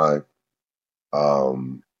perfect time.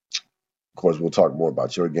 Of course, we'll talk more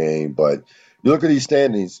about your game, but you look at these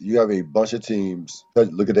standings. You have a bunch of teams.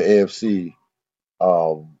 Look at the AFC.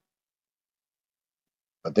 Um,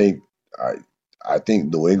 I think I I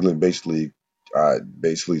think New England basically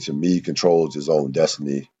to me controls his own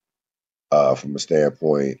destiny from a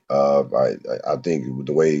standpoint of I think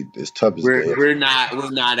the way as tough as the We're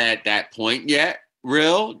not at that point yet,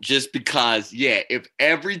 real. Just because, if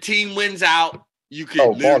every team wins out, you could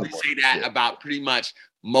literally Baltimore, say that yeah, about pretty much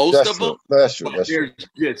most that's of them. true. No, that's true. But That's true.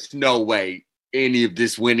 there's just no way any of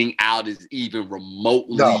this winning out is even No,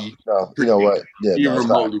 remotely no, you know what? predictable. Yeah, no, Even it's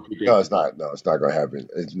not. remotely No, it's predictable. not. No, it's not going to happen.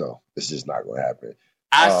 It's just not going to happen.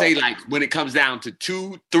 I Um, say, like, when it comes down to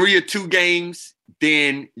 3 or 2 games,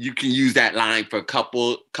 then you can use that line for a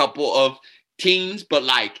couple of teams. But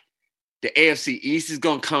like the AFC East is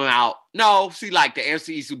gonna come out. No, see, like the AFC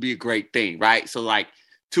East would be a great thing, right? So like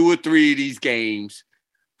 2 or 3 of these games,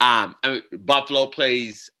 Buffalo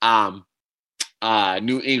plays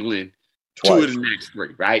New England 2 of twice. the next 3,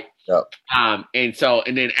 right? Yep.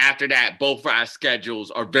 And then after that, both of our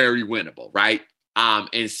schedules are very winnable, right?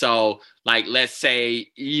 And so like let's say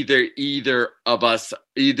either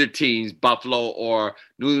teams, Buffalo or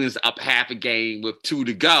New England's up half a game with 2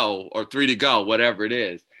 to go or 3 to go, whatever it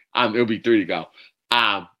is. It'll be 3 to go.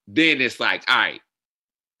 Then it's like, all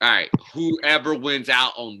right, whoever wins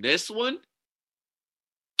out on this one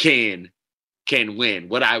can win.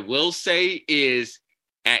 What I will say is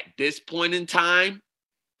at this point in time,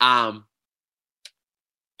 a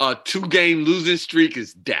 2-game losing streak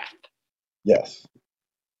is death. Yes.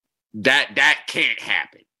 That can't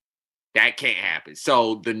happen. That can't happen.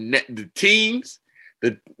 So the teams,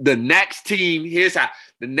 the next team, here's how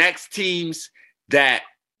the next teams that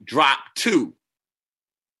drop 2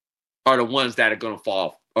 are the ones that are gonna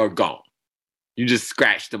fall or gone. You just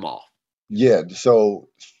scratch them off. Yeah. So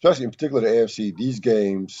especially in particular the AFC, these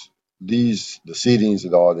games, the seedings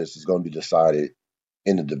and all this is going to be decided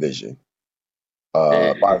in the division.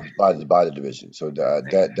 It, By the division. So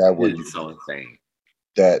that one it's so insane.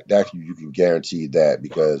 that you can guarantee that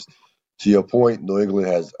because to your point, New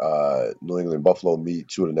England Buffalo meet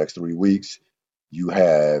 2 of the next 3 weeks. You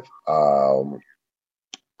have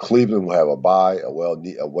Cleveland will have a bye, a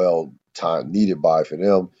well time needed bye for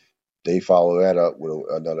them. They follow that up with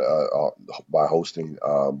another by hosting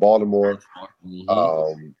Baltimore,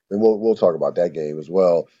 Mm-hmm. and we'll talk about that game as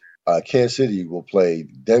well. Kansas City will play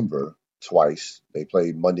Denver twice. They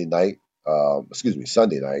play Sunday night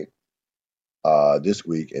this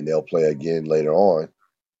week, and they'll play again later on.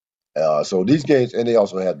 So these games, and they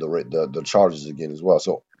also have the Chargers again as well.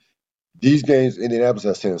 So these games, Indianapolis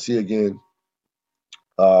has Tennessee again.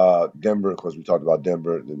 Denver, of course, we talked about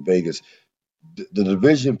Denver and Vegas. The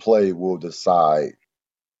division play will decide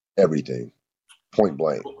everything, point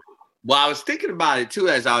blank. Well, I was thinking about it too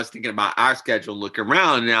as I was thinking about our schedule, looking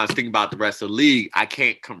around, and I was thinking about the rest of the league. I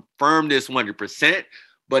can't confirm this 100%,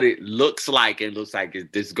 but it looks like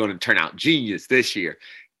this is going to turn out genius this year.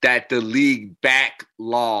 That the league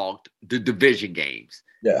backlogged the division games.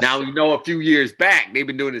 Yes. Now we know a few years back, they've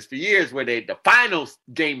been doing this for years, where the final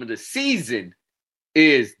game of the season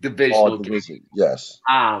is divisional All division, yes.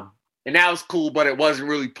 And that was cool, but it wasn't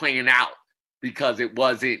really playing out because it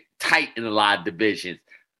wasn't tight in a lot of divisions.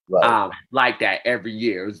 Right. Like that every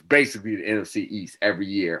year. It was basically the NFC East every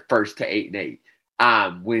year, first to 8-8.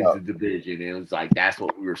 Wins the division. And it was like that's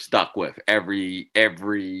what we were stuck with. Every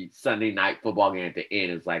Sunday night football game at the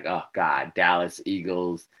end, it was like, oh God, Dallas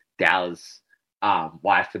Eagles, Dallas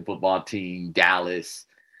Washington football team, Dallas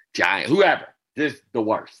Giants, whoever. Just the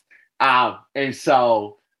worst. And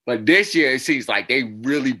so, but this year it seems like they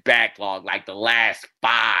really backlogged like the last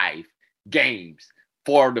 5 games.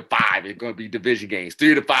 4 to 5 are going to be division games.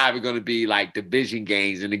 3 to 5 are going to be like division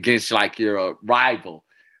games and against like your rival.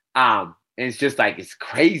 And it's just like it's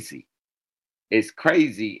crazy. It's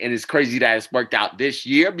crazy, and it's crazy that it's worked out this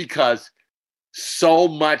year because so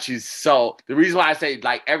much is so. The reason why I say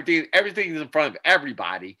like everything is in front of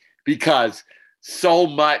everybody because so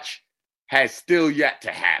much has still yet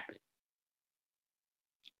to happen.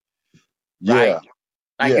 Yeah, right?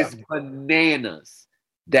 Like it's bananas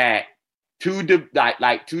that two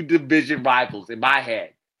division rivals in my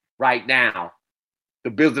head right now,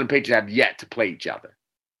 the Bills and the Patriots have yet to play each other.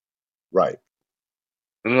 Right.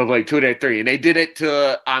 And they'll play 2 of their 3. And they did it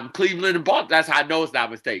to Cleveland and Baltimore. That's how I know it's not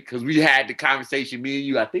a mistake. Because we had the conversation, me and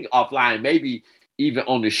you, I think offline, maybe even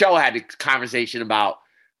on the show, had the conversation about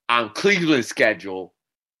Cleveland's schedule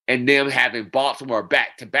and them having Baltimore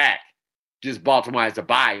back-to-back. Just Baltimore has a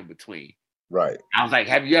bye in between. Right. I was like,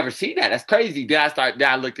 have you ever seen that? That's crazy. Then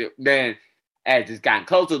I looked at, then as it's gotten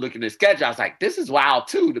closer looking at the schedule, I was like, this is wild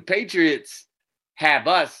too. The Patriots have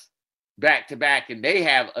us back-to-back and they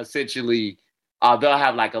have essentially they'll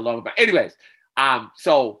have like a longer back. Anyways,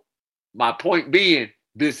 so my point being,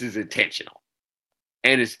 this is intentional.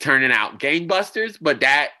 And it's turning out gangbusters, but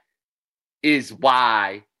that is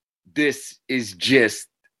why this is just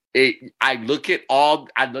it. I look at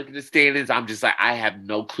the standings, I'm just like, I have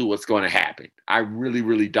no clue what's going to happen. I really,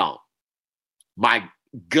 really don't. My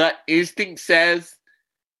gut instinct says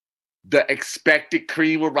the expected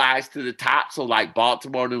cream will rise to the top. So like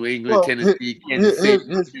Baltimore, New England, Tennessee, Kansas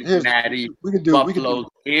City, Cincinnati, Buffalo's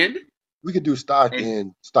in. We could do stock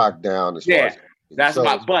in, stock down as far as that's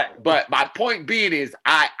but my point being is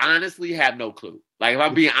I honestly have no clue. Like if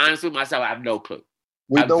I'm being honest with myself, I have no clue.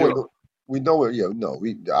 I'm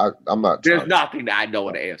not. There's nothing that I know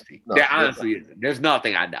in the AFC. There honestly isn't. There's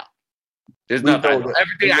nothing I know. There's nothing I know.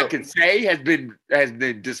 Everything I can say has been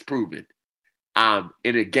disproven.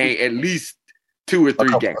 In a game, at least 2 or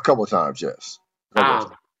 3 games. A couple of times, yes.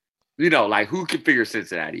 You know, like who can figure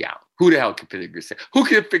Cincinnati out? Who the hell can figure who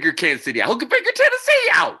can figure Kansas City out? Who can figure Tennessee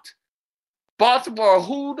out? Baltimore,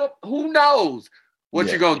 who knows what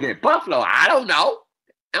you're gonna get? Buffalo, I don't know.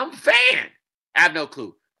 I'm a fan. I have no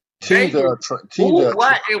clue.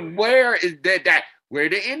 What and where is that? Where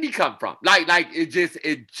did Indy come from? Like it just.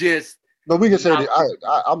 But we can say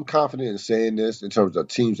that I'm confident in saying this in terms of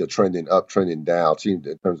teams that are trending up, trending down. Teams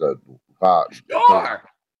in terms of how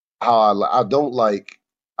I don't like.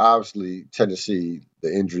 Obviously, Tennessee, the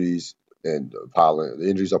injuries and the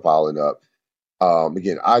injuries are piling up.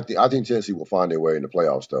 Again, I think Tennessee will find their way in the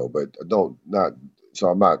playoffs, though. But I'm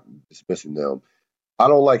not dismissing them. I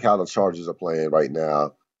don't like how the Chargers are playing right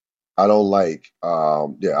now. I don't like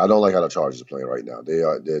how the Chargers are playing right now.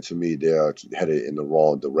 To me, they are headed in the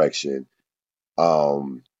wrong direction.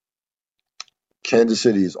 Kansas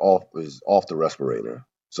City is off the respirator.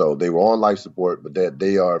 So they were on life support, but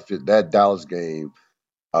that Dallas game.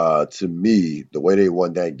 To me, the way they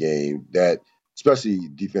won that game, that especially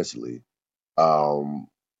defensively, and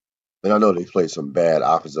I know they played some bad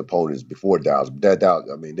offensive opponents before Dallas, but that Dallas,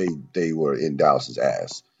 I mean, they were in Dallas's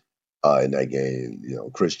ass in that game. You know,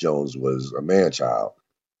 Chris Jones was a man child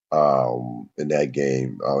in that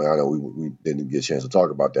game. I know we didn't get a chance to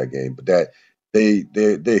talk about that game, but that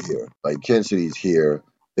they're here. Like Kansas City's here.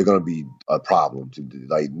 They're going to be a problem.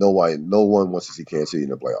 No one wants to see Kansas City in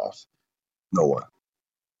the playoffs. No one.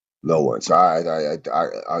 So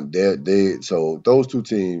so those two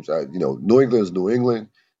teams, New England is New England.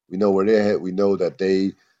 We know where they're headed. We know that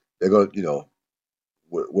they're going to,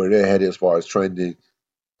 where they're headed as far as trending.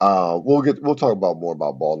 We'll talk about more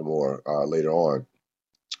about Baltimore later on,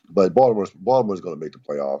 but Baltimore's going to make the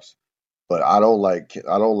playoffs. But I don't like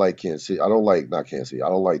Kansas City. I don't like not Kansas City. I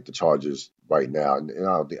don't like the Chargers right now, and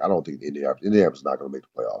I don't think Indianapolis is not going to make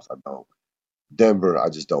the playoffs. I don't. Denver, I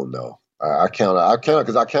just don't know. I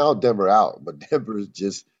count Denver out, but Denver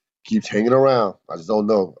just keeps hanging around. I just don't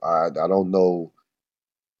know. I don't know.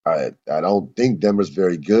 I don't think Denver's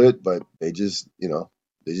very good, but they just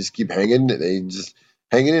keep hanging. They just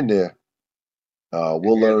hanging in there.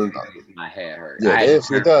 We'll learn. My head hurt. Yeah,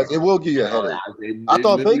 it does. It will give you a headache. I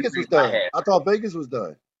thought Vegas was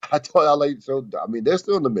done. I mean, they're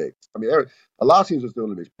still in the mix. I mean, a lot of teams are still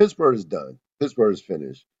in the mix. Pittsburgh is done. Pittsburgh is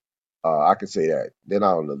finished. I can say that they're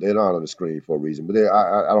not on the screen for a reason, but they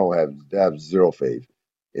have zero faith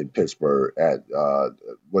in Pittsburgh at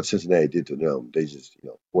what Cincinnati did to them. They just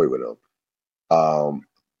toy with them.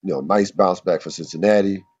 Nice bounce back for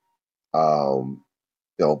Cincinnati. They're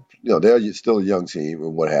still a young team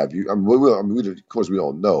and what have you. I mean, of course we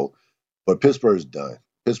don't know, but Pittsburgh's done.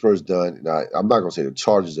 Pittsburgh's done. And I'm not gonna say the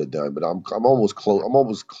Chargers are done, but I'm almost close. I'm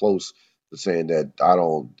almost close to saying that I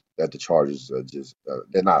don't that the Chargers are just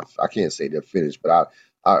they're not. I can't say they're finished, but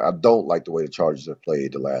I don't like the way the Chargers have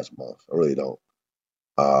played the last month. I really don't.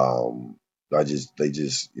 Um, they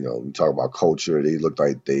just we talk about culture. They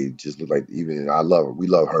just look like even I love we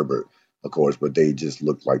love Herbert of course, but they just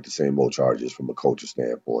look like the same old Chargers from a culture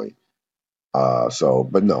standpoint.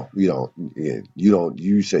 But no, you don't. Yeah, you don't.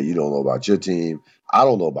 You say you don't know about your team. I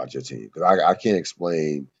don't know about your team because I can't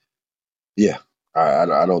explain. Yeah, I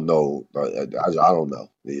don't know. I don't know.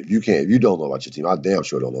 If you don't know about your team, I damn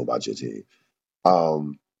sure don't know about your team.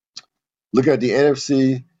 Um, look at the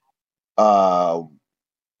NFC. Uh,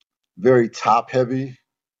 very top heavy,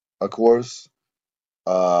 of course.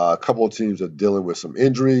 A couple of teams are dealing with some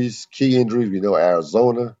injuries, key injuries. We know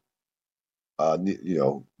Arizona.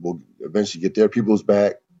 Will eventually get their peoples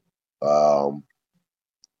back. Um,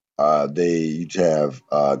 you have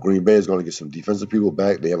Green Bay is going to get some defensive people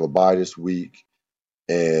back. They have a bye this week,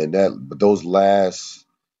 but those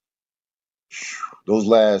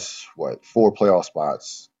last what 4 playoff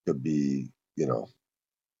spots could be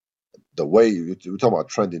the way you're talking about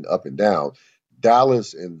trending up and down.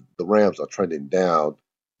 Dallas and the Rams are trending down.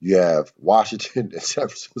 You have Washington and San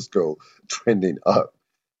Francisco trending up.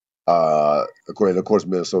 Of course,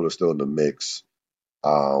 Minnesota's still in the mix.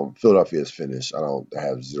 Philadelphia is finished. I don't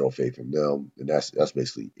have zero faith in them, and that's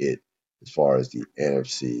basically it as far as the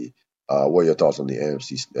NFC. What are your thoughts on the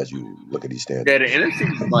NFC as you look at these Yeah, the standings?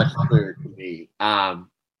 NFC is much clearer to me.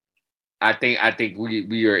 I think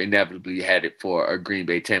we are inevitably headed for a Green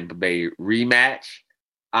Bay Tampa Bay rematch.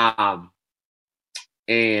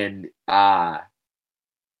 And I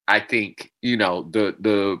think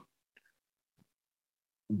the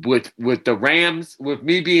with the Rams, with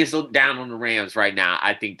me being so down on the Rams right now,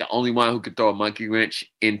 I think the only one who could throw a monkey wrench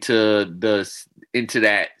into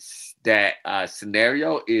that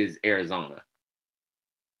scenario is Arizona,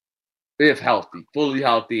 if healthy, fully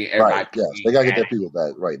healthy, Right. everybody Yes, they playing gotta get their people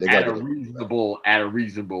back. Right. They gotta at a get their people back.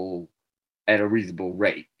 reasonable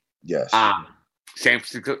rate. Yes. Um, San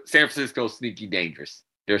Francisco, sneaky dangerous.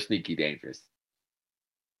 They're sneaky dangerous.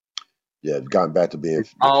 Yeah, they've gotten back to being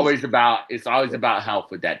It's the always about yeah,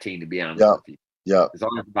 health with that team. To be honest yeah, with you, yeah, it's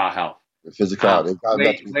always about health. the physical. They've gotten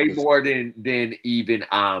back to being Way physical. more than even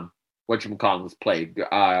what you call this play,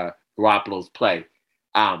 Garoppolo's play.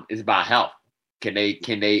 It's about health. Can they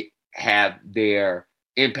have their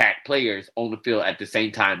impact players on the field at the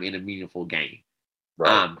same time in a meaningful game?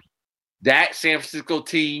 Right. Um, that San Francisco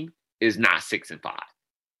team is not 6-5.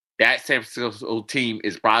 That San Francisco team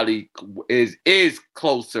is probably is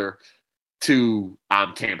closer to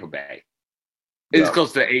Tampa Bay. It's Yeah.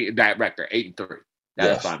 close to that record, 8-3.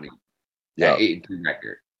 That's what Yes. I mean. That Yeah. 8-3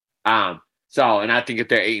 record. And I think if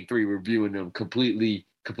they're 8-3, we're viewing them completely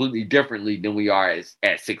differently than we are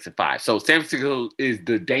at 6-5. So San Francisco is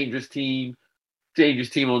the dangerous team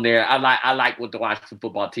on there. I like what the Washington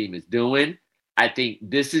football team is doing. I think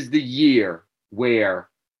this is the year where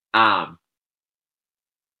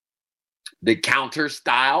the counter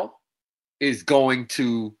style is going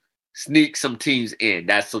to sneak some teams in.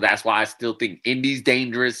 That's why I still think Indy's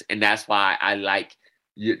dangerous, and that's why I like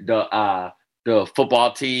the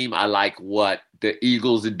football team. I like what the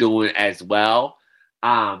Eagles are doing as well.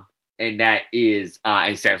 And that is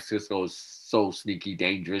and San Francisco is so sneaky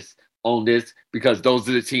dangerous on this because those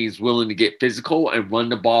are the teams willing to get physical and run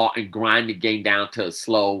the ball and grind the game down to a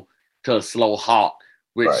slow halt,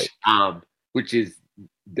 Right. which is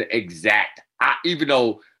the exact even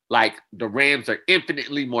though like the Rams are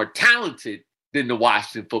infinitely more talented than the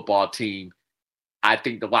Washington football team, I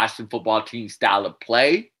think the Washington football team style of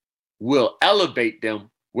play will elevate them,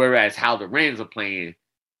 whereas how the Rams are playing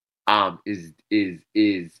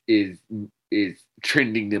is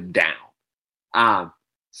trending them down.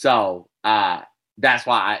 So that's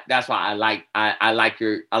why I like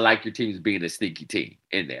your teams being a sneaky team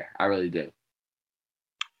in there. I really do.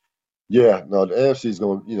 Yeah. No, the AFC is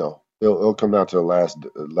going. It'll come down to the last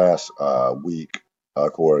week,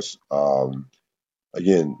 of course.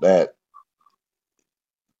 Again, that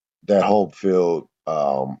home field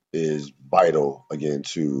is vital again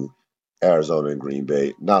to Arizona and Green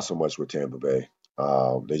Bay. Not so much with Tampa Bay.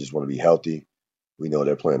 They just want to be healthy. We know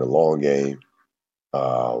they're playing a long game,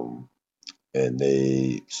 um, and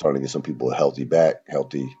they starting to get some people healthy back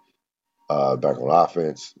on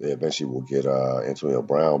offense. They eventually will get Antonio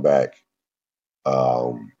Brown back,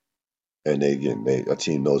 um, and a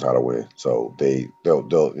team knows how to win. So they'll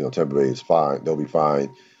Tampa Bay is fine. They'll be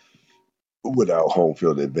fine without home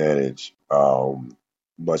field advantage.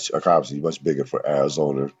 Obviously much bigger for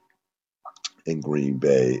Arizona and Green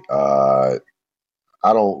Bay.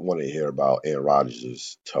 I don't want to hear about Aaron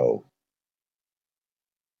Rodgers' toe.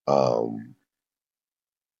 Um,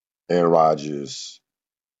 Aaron Rodgers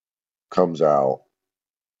comes out,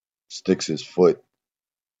 sticks his foot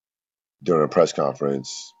during a press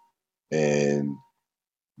conference, and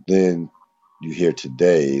then you hear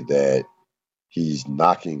today that he's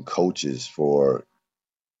knocking coaches for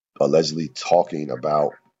allegedly talking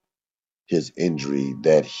about his injury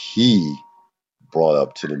that he brought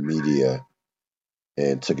up to the media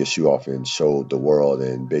and took his shoe off and showed the world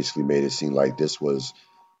and basically made it seem like this was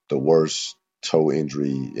the worst toe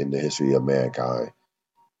injury in the history of mankind.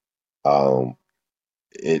 Um,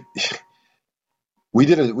 it we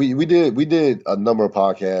did a number of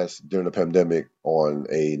podcasts during the pandemic on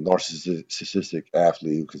a narcissistic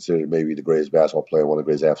athlete who considered maybe the greatest basketball player, one of the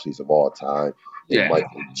greatest athletes of all time, in Yeah.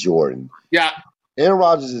 Michael Jordan. Yeah. Aaron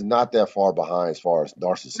Rodgers is not that far behind as far as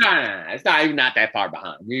narcissism. No. It's not even not that far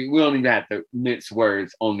behind. We don't even have to mince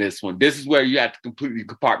words on this one. This is where you have to completely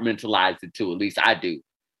compartmentalize it too. At least I do.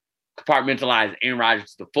 Compartmentalize Aaron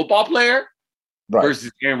Rodgers, the football player, Right.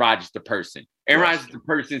 versus Aaron Rodgers, the person. Aaron Rodgers, the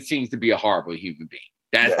person, seems to be a horrible human being.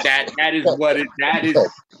 That is what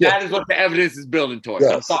the evidence is building towards.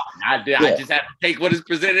 Yes. I'm sorry. I just have to take what is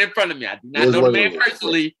presented in front of me. I do not know the man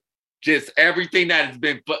personally. Just everything that has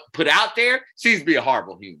been put out there seems to be a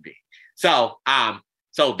horrible human being. So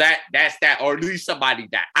that's that, or at least somebody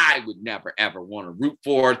that I would never ever want to root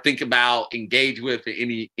for, think about, engage with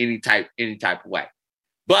in any type of way.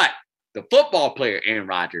 But the football player Aaron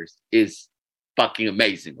Rodgers is fucking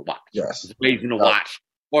amazing to watch. Yes. It's amazing to watch.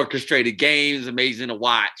 Orchestrated games, amazing to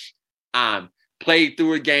watch. Played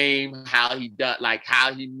through a game, how he does, like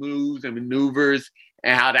how he moves and maneuvers,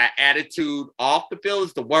 and how that attitude off the field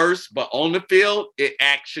is the worst, but on the field, it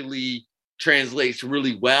actually translates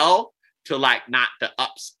really well to like not the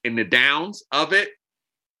ups and the downs of it.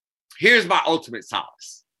 Here's my ultimate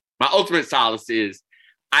solace. My ultimate solace is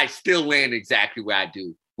I still land exactly where I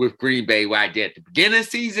do with Green Bay, where I did at the beginning of the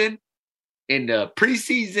season, in the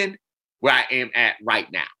preseason, where I am at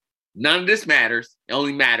right now. None of this matters. It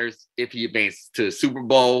only matters if he advances to the Super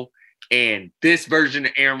Bowl. And this version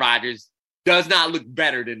of Aaron Rodgers does not look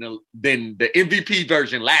better than the MVP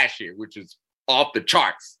version last year, which was off the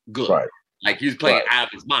charts good. Right. Like he was playing out of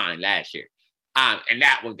his mind last year. And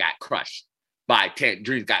that one got crushed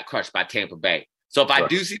Dreams got crushed by Tampa Bay. So if I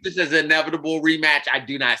do see this as an inevitable rematch, I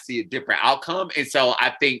do not see a different outcome. And so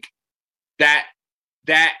I think that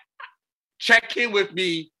check in with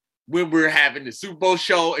me when we're having the Super Bowl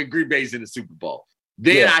show and Green Bay's in the Super Bowl.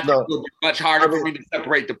 Then I think it'll be much harder for me to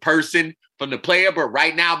separate the person from the player. But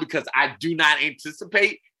right now, because I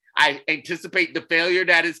anticipate the failure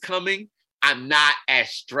that is coming, I'm not as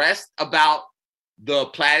stressed about the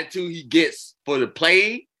platitude he gets for the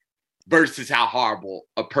play versus how horrible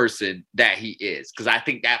a person that he is. Because I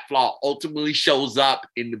think that flaw ultimately shows up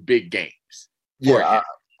in the big games. Yeah,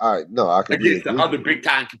 I completely against the other big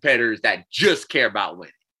time competitors that just care about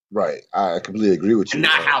winning. Right. I completely agree with you. And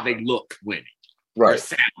not how they look winning. Right. Or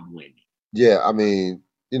sound winning. Yeah, I mean,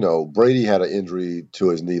 Brady had an injury to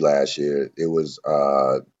his knee last year. It was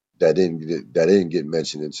that didn't get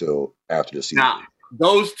mentioned until after the season. Now,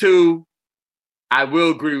 those two, I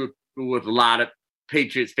will agree with a lot of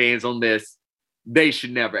Patriots fans on this. They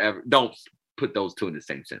should never ever don't put those two in the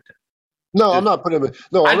same sentence. No, I'm not putting them.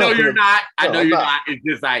 No, I know you're not. I know you're not.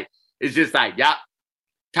 It's just like, yeah.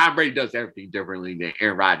 Tom Brady does everything differently than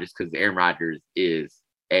Aaron Rodgers because Aaron Rodgers is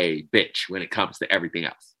a bitch when it comes to everything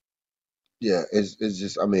else. Yeah, it's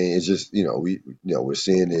just we're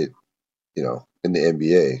seeing it, in the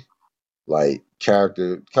NBA. Like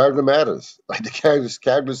character matters. Like the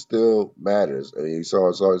character still matters. I mean, you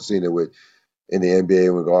saw seeing it in the NBA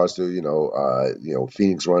in regards to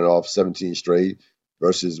Phoenix running off 17 straight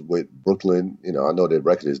versus with Brooklyn. I know their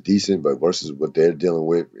record is decent, but versus what they're dealing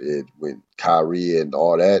with Kyrie and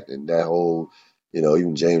all that, and that whole,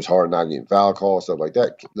 even James Harden not getting foul calls, stuff like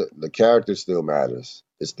that. The character still matters.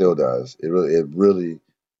 It still does. It really,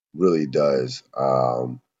 really does.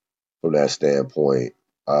 From that standpoint.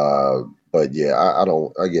 But yeah, I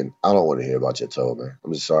don't want to hear about your toe, man.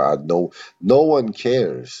 I'm just sorry. No one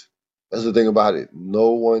cares. That's the thing about it.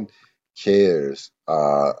 No one cares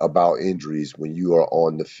about injuries when you are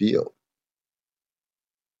on the field.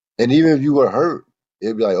 And even if you were hurt,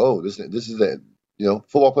 it'd be like, oh, this is that.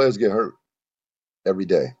 Football players get hurt every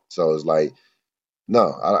day. So it's like,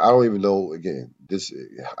 no, I don't even know. Again,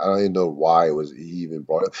 I don't even know why he even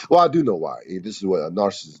brought up. Well, I do know why. This is what a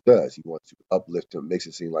narcissist does. He wants to uplift him, makes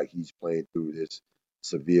it seem like he's playing through this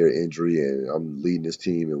severe injury, and I'm leading this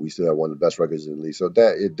team, and we still have one of the best records in the league. So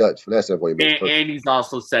that it does from that standpoint. And he's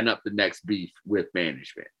also setting up the next beef with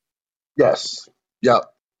management. Yes, Yeah,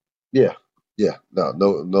 yeah, yeah.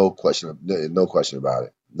 No question, no question about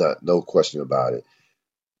it. No question about it.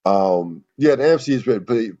 Yeah, the AFC is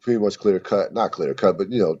pretty much clear cut, not clear cut, but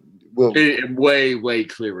well, Way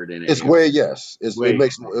clearer than the it's AFC. way yes, it Way,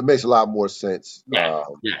 makes a lot more sense yes,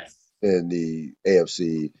 yes. in the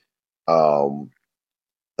AFC. Um,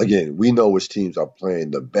 Again, we know which teams are playing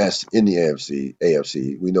the best in the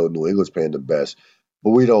AFC. We know New England's playing the best,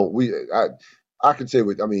 but we don't. I can say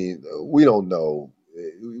with. I mean, we don't know.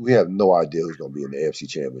 We have no idea who's going to be in the AFC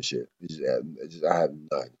Championship. I have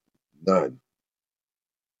none.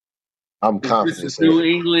 I'm If this confident is New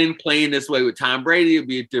saying England playing this way with Tom Brady, it'd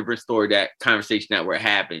be a different story. That conversation that we're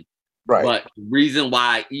having, right. but the reason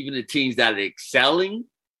why even the teams that are excelling,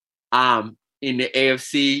 in the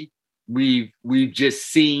AFC, we've just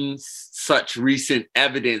seen such recent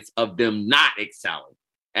evidence of them not excelling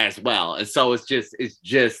as well, and so it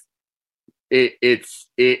is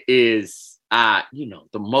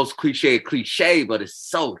the most cliche, but it's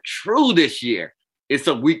so true this year. It's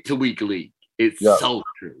a week to week league. It's Yeah. so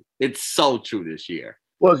true. It's so true this year.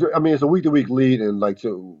 Well, I mean, it's a week to week lead, and like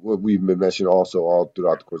what we've been mentioning also all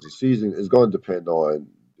throughout the course of the season is going to depend on.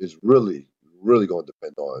 It's really going to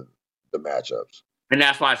depend on the matchups. And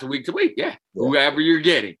that's why it's a week to week. Yeah. Yeah. Whoever you're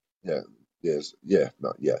getting. Yeah. Yes. Yeah.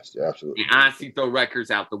 No. Yes. Absolutely. And honestly, throw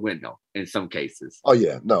records out the window in some cases. Oh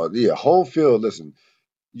yeah. No. Yeah. Home field. Listen,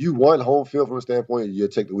 you want home field from a standpoint. You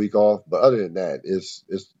take the week off, but other than that,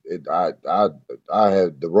 I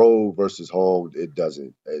had the road versus home. It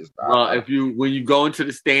doesn't. Well, when you go into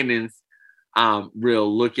the standings,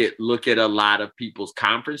 real look at a lot of people's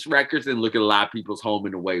conference records and look at a lot of people's home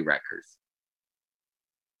and away records.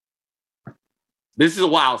 This is a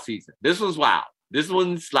wild season. This one's wild. This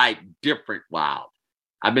one's like different wild.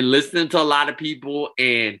 I've been listening to a lot of people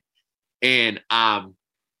and a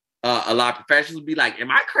lot of professionals be like,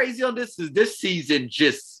 am I crazy on this? Is this season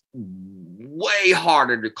just way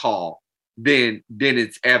harder to call than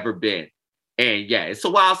it's ever been? And yeah, it's a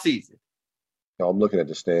wild season. I'm looking at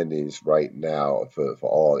the standings right now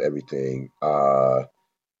for everything.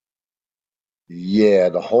 Yeah,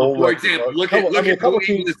 the home. For example, look at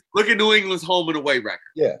New England's home and away record.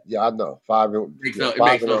 Yeah, I know. Five and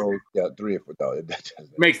oh. Yeah, 3 and 4. No, it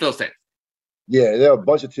makes no sense. Yeah, there are a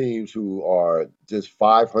bunch of teams who are just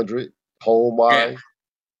 500 home wise.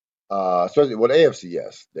 Yeah. Especially the AFC.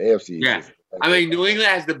 Yes, the AFC. Yeah, I mean, New England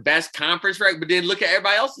has the best conference record, but then look at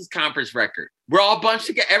everybody else's conference record. We're all bunched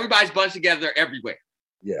together. Everybody's bunched together everywhere.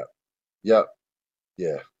 Yeah. Yep.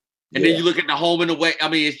 Yeah. And then you look at the home and away. I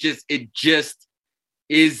mean, it just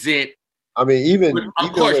isn't. I mean,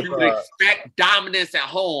 of course, you would expect dominance at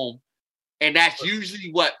home, and that's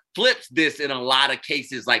usually what flips this in a lot of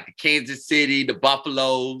cases, like the Kansas City, the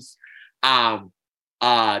Buffaloes,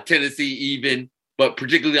 Tennessee, even, but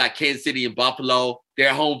particularly like Kansas City and Buffalo,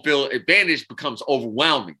 their home field advantage becomes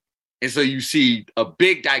overwhelming, and so you see a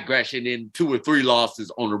big digression in 2 or 3 losses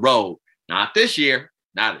on the road. Not this year,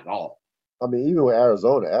 not at all. I mean, even with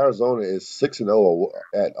Arizona is 6-0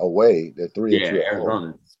 at away. They're 3-2 at home.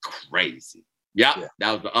 Arizona is crazy. Yep, yeah,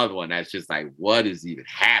 that was the other one. That's just like, what is even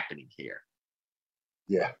happening here?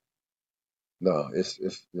 Yeah. No, it's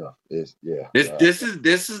yeah. This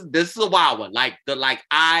is a wild one.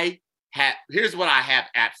 Here's what I have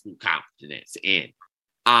absolute confidence in.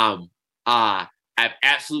 I have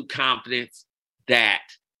absolute confidence that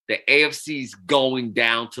the AFC's going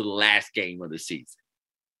down to the last game of the season.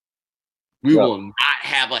 We will not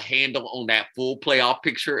have a handle on that full playoff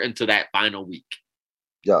picture until that final week.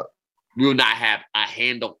 Yeah. We will not have a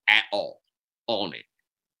handle at all on it.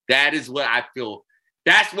 That is what I feel.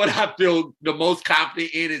 That's what I feel the most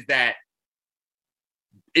confident in, is that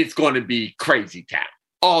it's going to be crazy town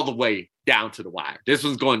all the way down to the wire. This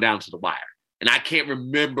one's going down to the wire. And I can't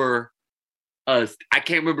remember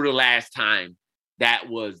the last time that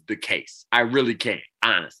was the case. I really can't,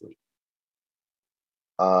 honestly.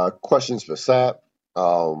 Questions for Sap.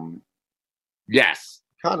 Yes.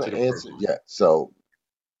 Kind of answered. Yeah. So,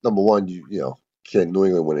 number one, can New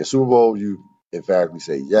England win a Super Bowl? You emphatically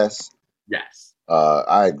say yes. Yes.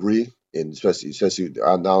 I agree, and especially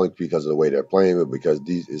not only because of the way they're playing, but because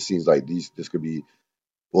it seems like this could be.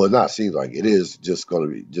 Well, it not seems like it is just going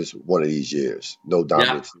to be just one of these years. No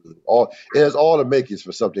dominance. Yeah. It has all the makings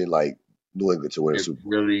for something like New England to win a Super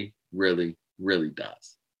Bowl. Really, really, really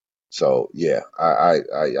does. So yeah, I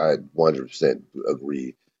 100%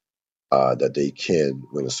 agree that they can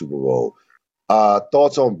win a Super Bowl.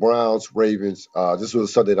 Thoughts on Browns Ravens? This was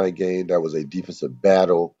a Sunday night game that was a defensive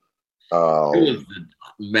battle. It was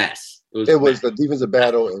a mess. It was the defensive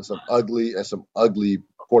battle and some ugly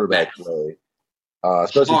quarterback play.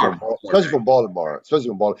 especially from Horrible quarterback. Baltimore. Especially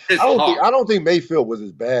from Baltimore. It's hard. I don't think Mayfield was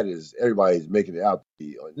as bad as everybody's making it out to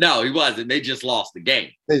be. No, he wasn't. They just lost the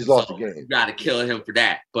game. They just So lost the game. you got to kill him for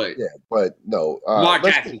that. But Yeah, but no. Lamar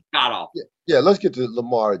Jackson's god awful. Let's get to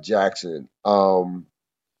Lamar Jackson.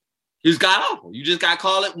 He's god awful. You just got to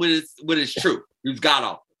call it when it's true. He's god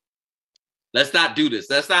awful. Let's not do this.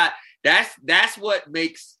 That's what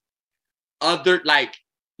makes other, like,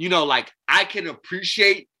 like, I can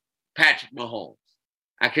appreciate Patrick Mahomes.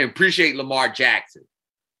 I can appreciate Lamar Jackson.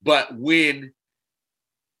 But when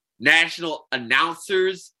national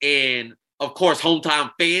announcers and, of course,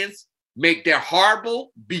 hometown fans make their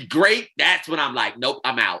horrible be great, that's when I'm like, nope,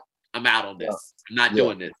 I'm out. I'm out on this. Yeah. I'm not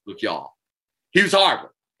doing this with y'all. He was horrible.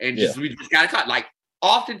 And we just got to cut. Like,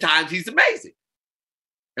 oftentimes he's amazing.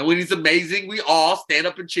 And when he's amazing, we all stand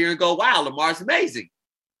up and cheer and go, wow, Lamar's amazing.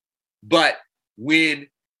 But when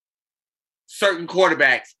certain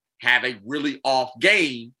quarterbacks have a really off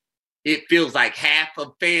game, it feels like half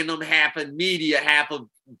of fandom, half of media, half of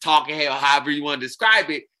talking head, however you want to describe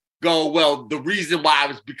it, go, well, the reason why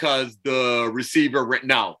was because the receiver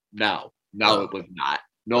no, it was not.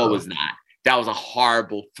 No, it was not. That was a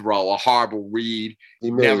horrible throw, a horrible read.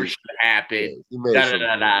 Never should have happened.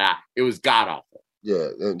 It was god awful. Yeah,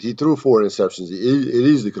 and he threw 4 interceptions. It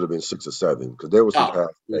easily could have been 6 or 7 because there was some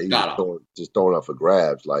passes that he was throwing up for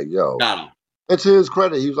grabs. Like, yo, and to his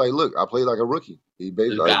credit, he was like, "Look, I played like a rookie." He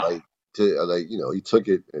basically he took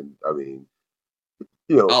it, and I mean,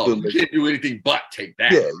 you can't do anything but take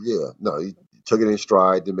that. Yeah. No, he took it in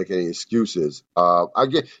stride. Didn't make any excuses. I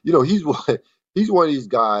get, he's one of these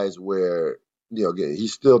guys where, again,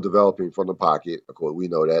 he's still developing from the pocket. Of course, we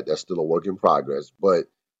know that that's still a work in progress, but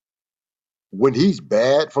when he's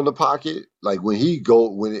bad from the pocket, like when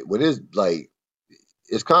it's like,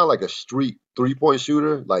 it's kind of like a street 3-point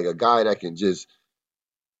shooter, like a guy that can just,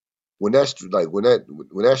 when that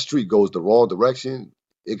streak goes the wrong direction,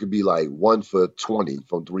 it could be like 1 for 20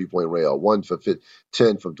 from 3-point range, or 1 for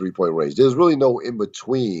 10 from 3-point range. There's really no in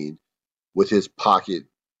between with his pocket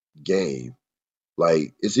game.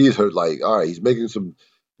 Like, it's either like, all right, he's either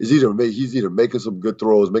making some good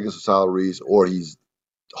throws, making some solid reads, or he's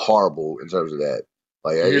horrible in terms of that.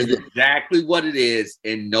 Like, here's exactly what it is,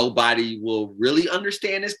 and nobody will really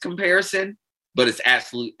understand this comparison, but it's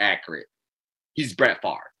absolutely accurate. He's Brett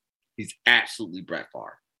Favre. He's absolutely Brett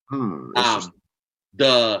Favre.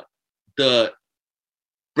 The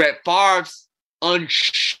Brett Favre's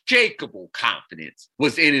unshakable confidence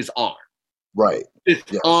was in his arm. Right. It's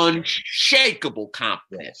unshakable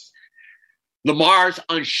confidence. Yes. Lamar's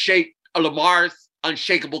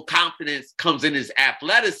unshakable confidence comes in his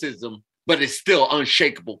athleticism, but it's still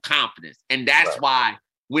unshakable confidence. And that's why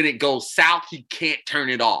when it goes south, he can't turn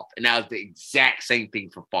it off. And that was the exact same thing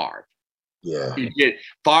for Favre. Yeah.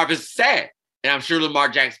 Favre is sad. And I'm sure Lamar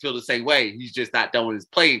Jackson feels the same way. He's just not done with his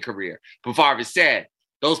playing career. But Favre is sad.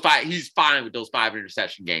 He's fine with those 5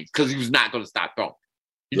 interception games because he was not going to stop throwing.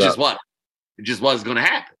 He just wasn't. It just wasn't going to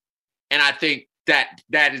happen. And I think that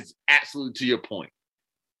is absolutely to your point.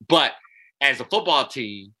 But as a football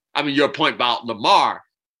team, I mean, your point about Lamar,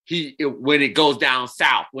 when it goes down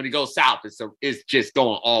south, it's just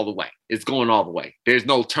going all the way. It's going all the way. There's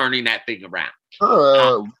no turning that thing around.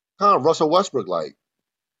 Kind of Russell Westbrook like.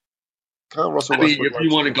 If you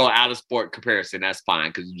want to go out of sport comparison, that's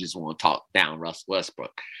fine because you just want to talk down Russell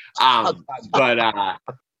Westbrook. But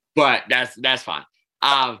that's fine.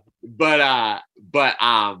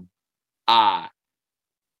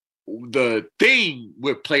 The thing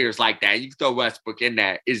with players like that, you can throw Westbrook in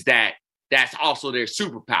there, is that that's also their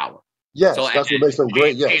superpower. Yes, so that's what makes them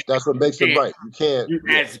great. Yes, that's what makes them right. You can't,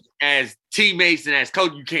 as teammates and as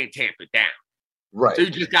coach, you can't tamp it down. Right. So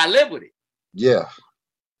you just got to live with it. Yeah.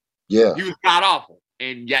 He was god awful,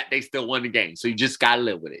 and yet they still won the game. So you just got to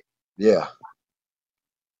live with it. Yeah.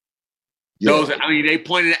 They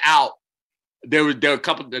pointed out, there were a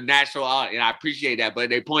couple of the national, and I appreciate that, but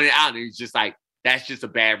they pointed out, and he's just like, that's just a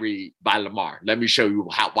bad read by Lamar. Let me show you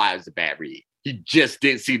why it's a bad read. He just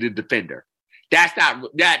didn't see the defender.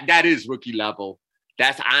 That is rookie level.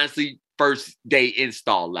 That's honestly first day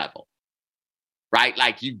install level, right?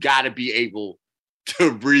 Like, you got to be able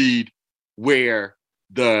to read where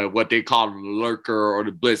what they call the lurker or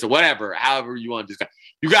the blitz or whatever, however you want to describe.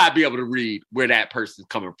 You got to be able to read where that person's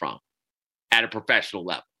coming from at a professional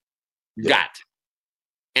level. You got to.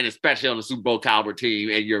 And especially on a Super Bowl caliber team,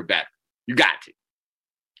 and you're better. You got to.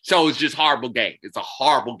 So it's just horrible game. It's a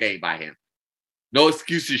horrible game by him. No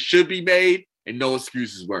excuses should be made, and no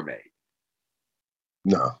excuses were made.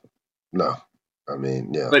 No. I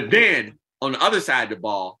mean, yeah. But then, on the other side of the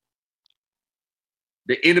ball,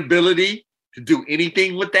 the inability to do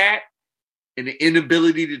anything with that and the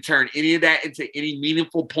inability to turn any of that into any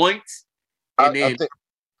meaningful points. And I then think,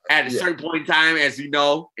 at a yeah, certain point in time, as you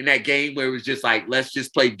know, in that game where it was just like, let's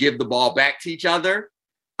just give the ball back to each other.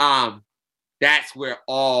 That's where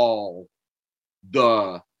all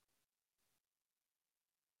the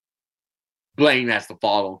blame has to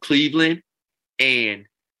fall on Cleveland. And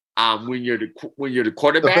when you're the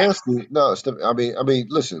quarterback, Stefanski. No, I mean,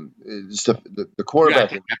 listen, the you gotta quarterback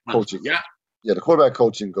take and that coaching. punishment. Yeah, Yeah, the quarterback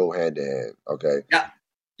coaching go hand in hand. Okay, yeah,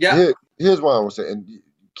 yeah, here's what I was saying. And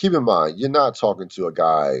keep in mind, you're not talking to a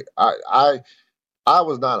guy. I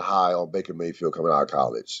was not high on Baker Mayfield coming out of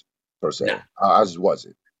college per no, se. I just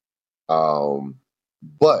wasn't.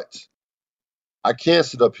 But I can't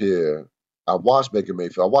sit up here. I watched Baker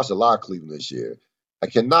Mayfield. I watched a lot of Cleveland this year. I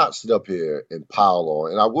cannot sit up here and pile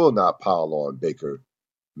on, and I will not pile on Baker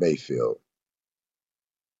Mayfield.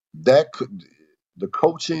 That could the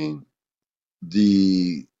coaching,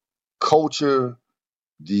 the culture,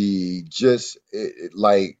 the just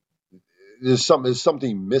like there's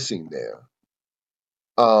something missing there.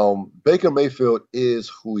 Baker Mayfield is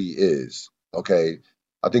who he is. Okay,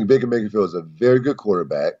 I think Baker Mayfield is a very good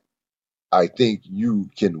quarterback. I think you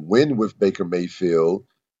can win with Baker Mayfield,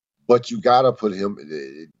 but you got to put him.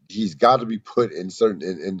 He's got to be put in certain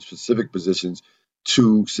in specific positions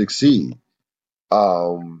to succeed.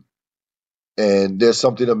 Um, and there's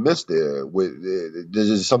something amiss there. There's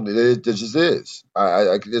just something. There just is.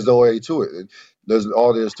 There's no way to it. There's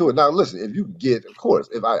all there is to it. Now, listen. If you get, of course,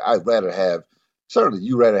 if I'd rather have, certainly,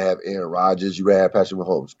 you rather have Aaron Rodgers. You rather have Patrick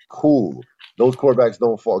Mahomes. Cool. Those quarterbacks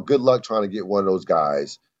don't fall. Good luck trying to get one of those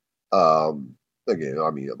guys. Again, I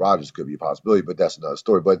mean, Rodgers could be a possibility, but that's another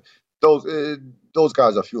story. But those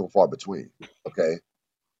guys are few and far between. Okay,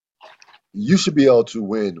 you should be able to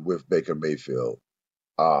win with Baker Mayfield,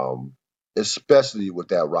 um, especially with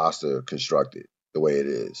that roster constructed the way it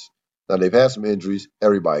is. Now they've had some injuries,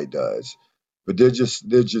 everybody does, but there's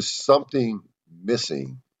just something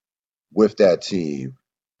missing with that team.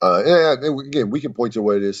 And again, we can point to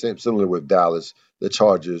what it is, similar with Dallas, the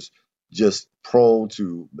Chargers, just prone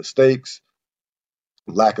to mistakes,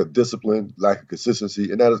 lack of discipline, lack of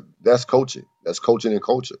consistency, and that's coaching. That's coaching and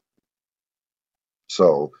culture.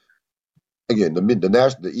 So again,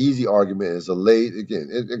 the easy argument is a late again.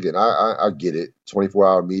 I get it.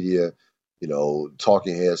 24-hour media,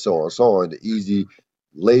 talking heads, so on and so on. The easy,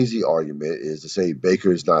 lazy argument is to say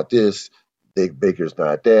Baker's not this, Baker's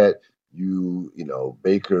not that.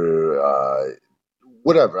 Baker,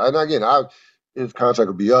 whatever. And again, his contract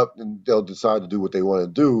will be up, and they'll decide to do what they want to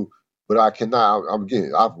do. But I cannot.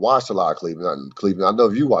 I've watched a lot of Cleveland. I know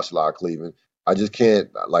if you watched a lot of Cleveland. I just can't.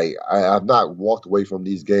 Like, I've not walked away from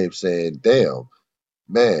these games saying, "Damn,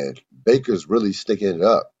 man, Baker's really sticking it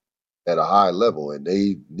up at a high level, and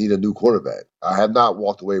they need a new quarterback." I have not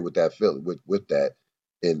walked away with that feeling with that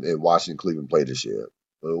in watching Cleveland play this year.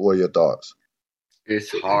 What are your thoughts?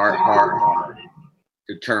 it's hard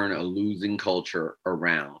to turn a losing culture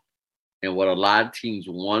around. And what a lot of teams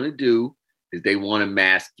want to do is they want to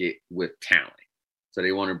mask it with talent. So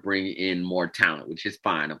they want to bring in more talent, which is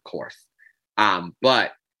fine, of course.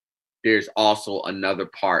 But there's also another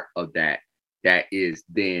part of that is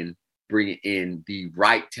then bringing in the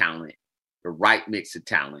right talent, the right mix of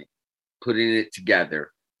talent, putting it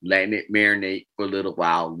together, letting it marinate for a little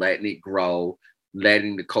while, letting it grow,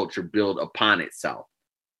 letting the culture build upon itself.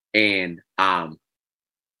 And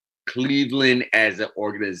Cleveland as an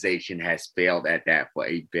organization has failed at that for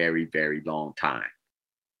a very, very long time.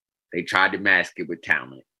 They tried to mask it with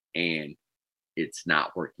talent, and it's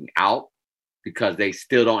not working out because they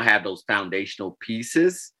still don't have those foundational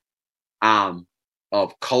pieces of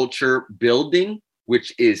culture building,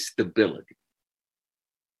 which is stability.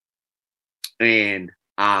 And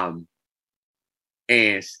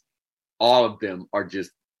all of them are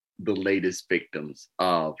just the latest victims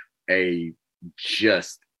of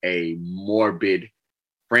just a morbid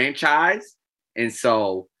franchise. And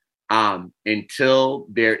so until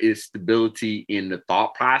there is stability in the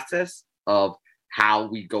thought process of how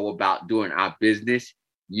we go about doing our business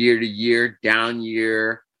year to year, down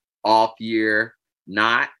year, off year,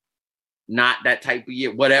 not that type of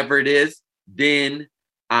year, whatever it is, then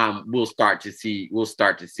we'll start to see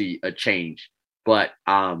a change. But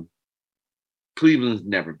Cleveland's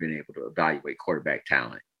never been able to evaluate quarterback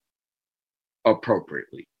talent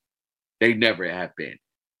appropriately. They never have been.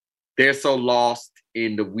 They're so lost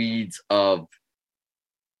in the weeds of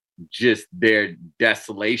just their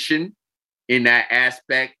desolation in that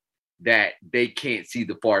aspect that they can't see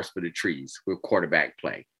the forest for the trees with quarterback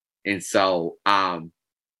play. And so,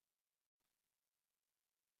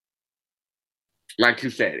 like you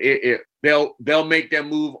said, they'll make their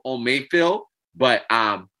move on Mayfield, but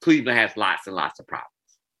Cleveland has lots and lots of problems.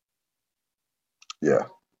 Yeah.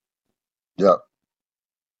 Yep.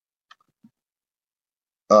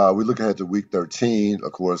 We look ahead to week 13,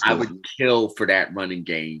 of course. I would kill for that running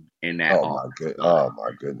game in that. Oh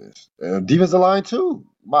my goodness! And defensive line too.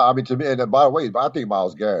 I mean, to me, and by the way, I think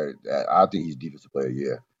Myles Garrett. I think he's defensive player of the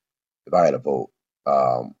year. If I had a vote,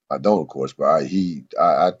 I don't, of course, but I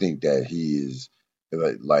think that he is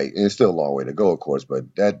like, and it's still a long way to go, of course,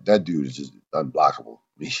 but that dude is just unblockable.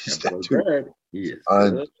 He's that dude. Good. He is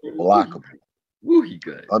unblockable. Woo, he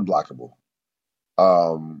good. Unblockable.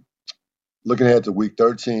 Looking ahead to week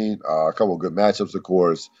 13, a couple of good matchups, of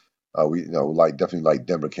course. We definitely like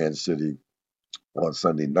Denver, Kansas City on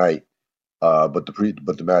Sunday night. But the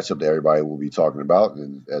matchup that everybody will be talking about,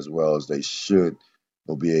 and as well as they should,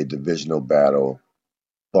 will be a divisional battle.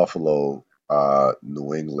 Buffalo,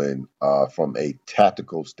 New England. From a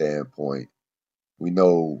tactical standpoint, we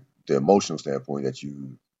know the emotional standpoint that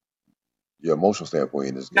your emotional standpoint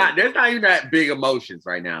in this game. There's not even that big emotions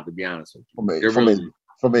right now, to be honest with you.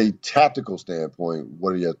 From a tactical standpoint,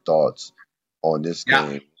 what are your thoughts on this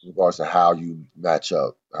game in regards to how you match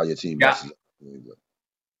up, how your team matches up?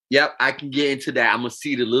 Yep, I can get into that. I'm going to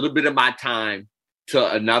cede a little bit of my time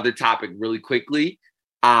to another topic really quickly.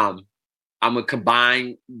 I'm going to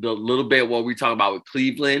combine the little bit what we talking about with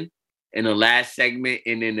Cleveland in the last segment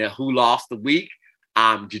and then the who lost the week,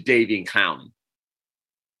 Jadeveon Clowney.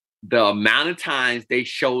 The amount of times they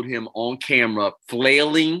showed him on camera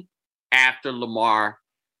flailing after Lamar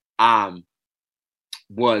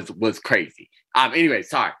was crazy. Anyway,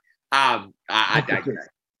 sorry. I digress.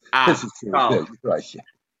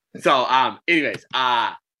 Anyways,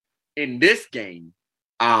 in this game,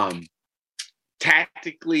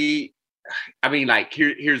 tactically, I mean, like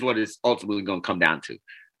here's what it's ultimately going to come down to.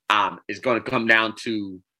 It's going to come down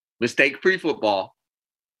to mistake-free football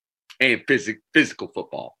and physical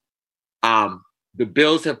football. The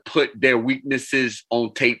Bills have put their weaknesses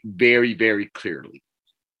on tape very, very clearly.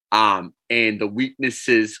 And the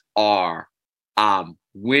weaknesses are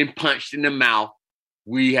when punched in the mouth,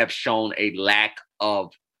 we have shown a lack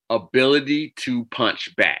of ability to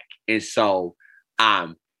punch back. And so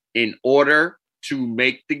in order to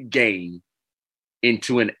make the game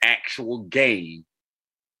into an actual game,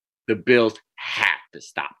 the Bills have to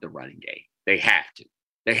stop the running game. They have to.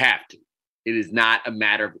 They have to. It is not a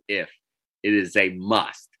matter of if. It is a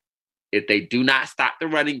must. If they do not stop the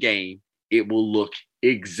running game, it will look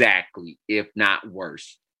exactly, if not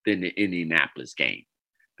worse, than the Indianapolis game.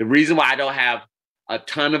 The reason why I don't have a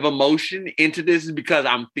ton of emotion into this is because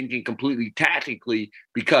I'm thinking completely tactically,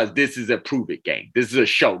 because this is a prove-it game. This is a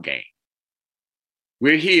show game.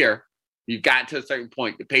 We're here. You've gotten to a certain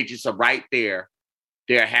point. The Patriots are right there.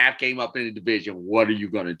 They're half game up in the division. What are you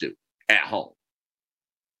going to do at home?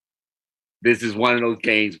 This is one of those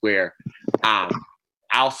games where I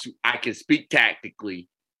can speak tactically,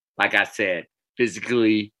 like I said,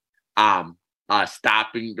 physically,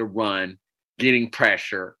 stopping the run, getting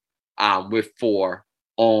pressure with 4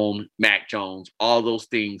 on Mac Jones. All those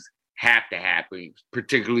things have to happen,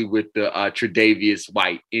 particularly with the Tre'Davious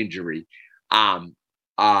White injury.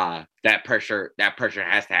 That pressure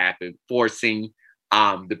has to happen, forcing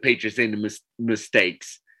the Patriots into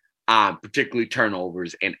mistakes. Particularly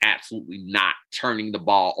turnovers, and absolutely not turning the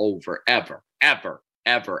ball over ever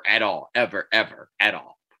at all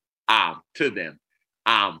to them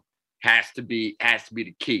has to be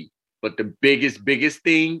the key. But the biggest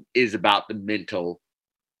thing is about the mental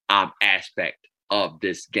aspect of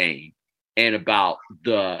this game, and about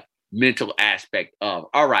the mental aspect of,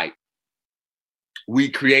 all right, we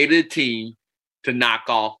created a team to knock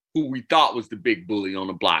off who we thought was the big bully on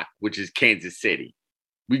the block, which is Kansas City.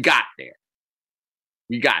 We got there.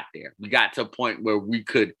 We got to a point where we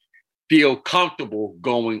could feel comfortable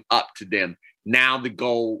going up to them. Now the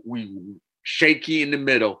goal, we shaky in the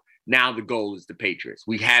middle. Now the goal is the Patriots.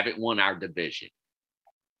 We haven't won our division.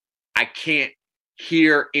 I can't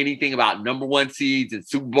hear anything about number 1 seeds and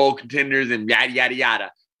Super Bowl contenders and yada, yada,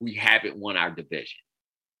 yada. We haven't won our division.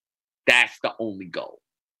 That's the only goal.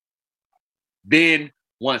 Then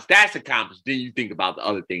once that's accomplished, then you think about the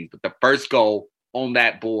other things. But the first goal on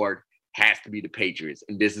that board has to be the Patriots.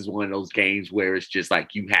 And this is one of those games where it's just like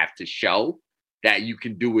you have to show that you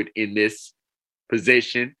can do it in this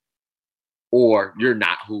position, or you're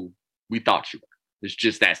not who we thought you were. It's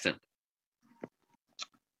just that simple.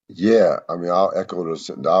 Yeah, I mean, I'll echo those.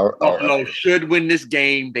 Buffalo should win this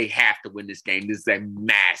game. They have to win this game. This is a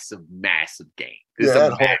massive, massive game. This is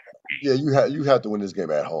at home. Game. Yeah, you have to win this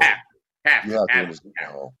game at home. You have to win this game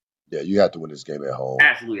at home. Yeah, you have to win this game at home.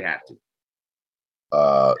 Absolutely have to.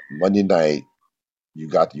 Monday night, you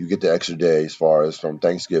get the extra day as far as from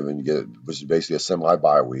Thanksgiving. You get which is basically a semi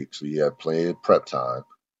bye week, so you have plenty of prep time.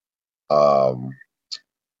 Um,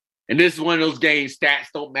 And this is one of those games. Stats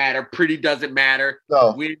don't matter. Pretty doesn't matter.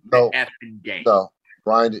 no, Win the no, effing game. no.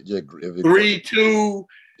 Grind it. Yeah, 3-2.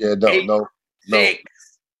 yeah, no, 8, no, no, 6.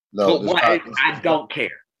 no. This not, I don't care.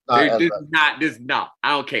 not, This is not. This no. I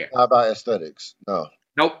don't care. not about aesthetics. No,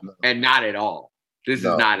 Nope. no, And not at all. This is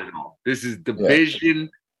no. not at all. This is Yeah, division,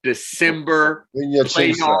 December, bring your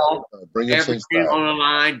chin strap. playoff, Bring your chin everything strap. on the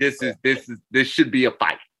line. This should be a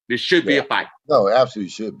fight. This should be a fight. No, it absolutely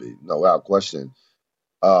should be. No, without question.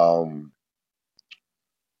 Um,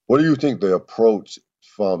 what do you think the approach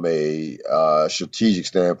from a strategic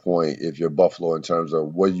standpoint, if you're Buffalo, in terms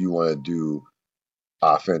of what you want to do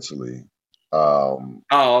offensively? Oh,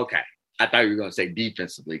 okay. I thought you were going to say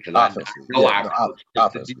defensively because I know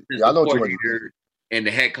offensively. Yeah, I know what you want to do. And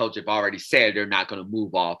the head coach have already said they're not going to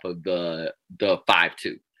move off of the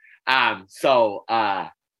 5-2. So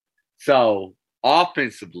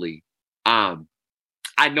offensively, I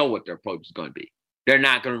know what their approach is going to be. They're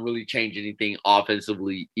not going to really change anything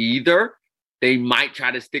offensively either. They might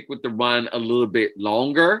try to stick with the run a little bit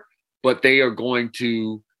longer, but they are going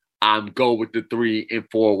to go with the 3 and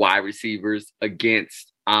 4 wide receivers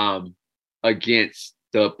against the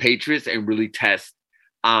Patriots and really test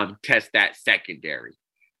that secondary.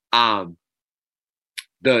 The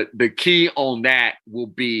key on that will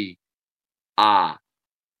be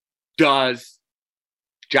does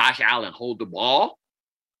Josh Allen hold the ball,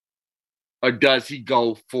 or does he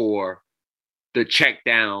go for the check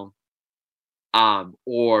down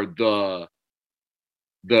or the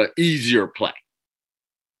easier play?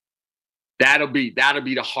 That'll be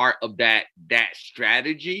the heart of that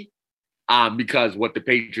strategy, because what the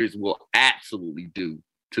Patriots will absolutely do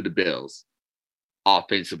to the Bills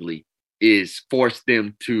offensively is force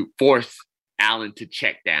Allen to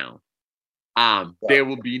check down. There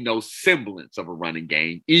will be no semblance of a running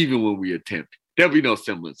game, even when we attempt. There'll be no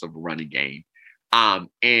semblance of a running game.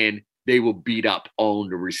 And they will beat up on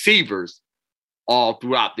the receivers all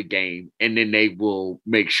throughout the game, and then they will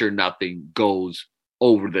make sure nothing goes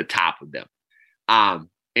over the top of them.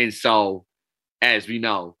 And so, as we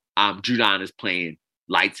know, Judon is playing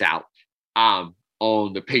lights out on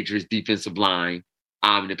the Patriots defensive line.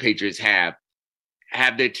 The Patriots have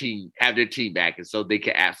their team back, and so they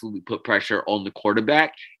can absolutely put pressure on the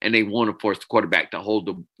quarterback, and they want to force the quarterback to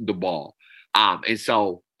hold the ball. And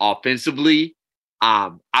so offensively,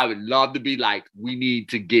 I would love to be like, we need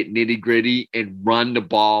to get nitty gritty and run the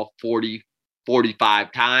ball 40,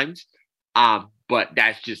 45 times. But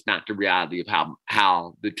that's just not the reality of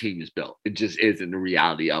how the team is built. It just isn't the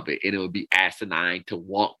reality of it. And it would be asinine to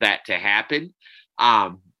want that to happen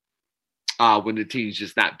when the team's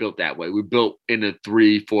just not built that way. We're built in a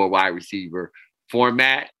 3-4 wide receiver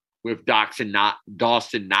format with Dawson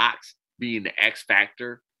Knox being the X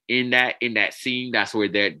factor in that scene. That's where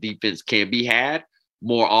their defense can be had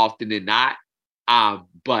more often than not.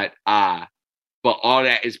 But all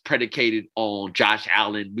that is predicated on Josh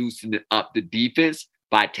Allen loosening up the defense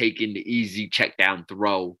by taking the easy check down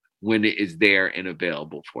throw when it is there and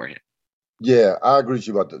available for him. Yeah, I agree with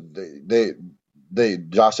you about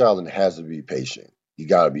Josh Allen has to be patient. He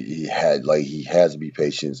has to be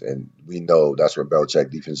patient, and we know that's what Belichick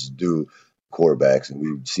defenses do, quarterbacks, and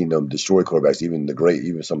we've seen them destroy quarterbacks, even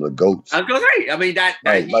some of the GOATs. I was gonna say, I mean that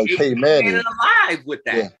he Peyton Manning alive with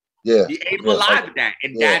that. Yeah. He ate him alive with that,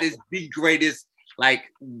 and that is the greatest. Like,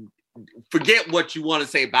 forget what you want to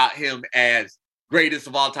say about him as greatest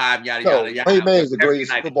of all time. Yada yada yada. Peyton Manning is the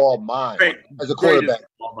greatest football mind as a quarterback.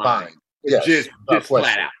 Mind. Yes, just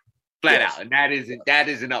flat out, and that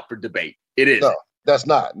isn't up for debate. It is. No, that's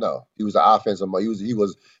not. No, he was an offensive.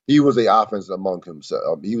 He was a offensive among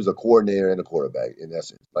himself. He was a coordinator and a quarterback in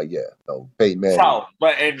essence. Peyton Manning. So,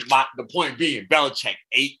 the point being, Belichick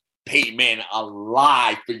ate Peyton Manning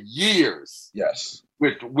alive for years. Yes,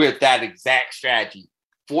 with that exact strategy,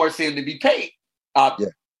 force him to be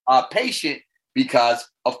patient, because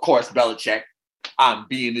of course Belichick,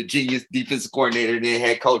 being the genius defensive coordinator and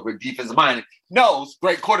head coach with defensive mind, knows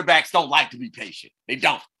great quarterbacks don't like to be patient. They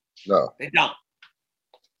don't. No, they don't.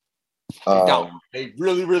 They don't. They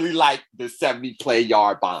really, really like the 70 play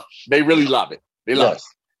yard bomb. They really love it. They love it.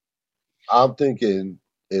 I'm thinking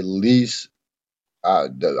at least. I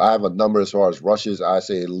have a number as far as rushes. I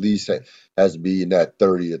say at least has to be in that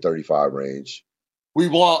 30 to 35 range. We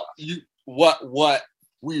want you. What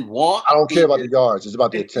we want. I don't care about the yards. It's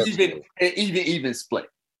about the attempts. Even split.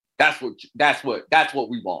 That's what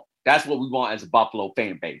we want. That's what we want as a Buffalo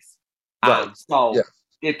fan base. Right.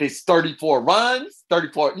 it's 34 runs,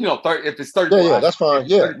 34, if it's 34 Yeah, that's fine.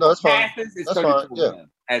 Yeah, no, that's fine. passes, it's That's 34 fine. Yeah. runs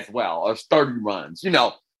as well, or 30 runs.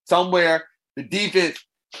 Somewhere the defense.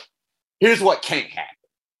 Here's what can't happen.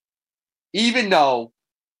 Even though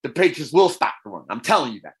the Patriots will stop the run, I'm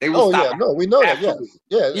telling you that they will stop. Yeah, no, we know Absolutely. that.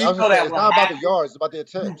 Yes, yeah. Even though that It's not about the yards; it's about the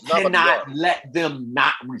attempts. You It's not about the cannot yards. let them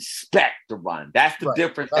not respect the run. That's the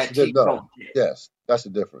difference That's that teams don't get. Yes, that's the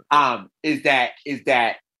difference. Is that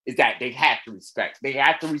they have to respect. They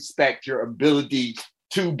have to respect your ability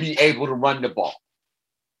to be able to run the ball.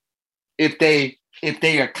 If they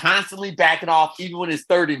are constantly backing off, even when it's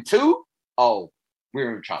 3rd and 2,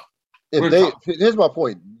 we're in trouble. Here's my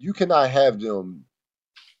point: you cannot have them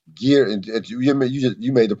gear, and you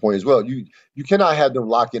made the point as well. You cannot have them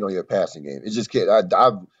lock in on your passing game. It just can't.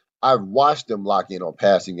 I've watched them lock in on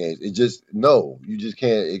passing games. It just you just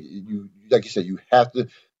can't. You like you said, you have to.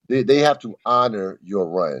 They have to honor your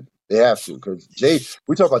run. They have to, because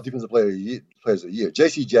we talk about defensive players of the year.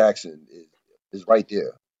 J.C. Jackson is right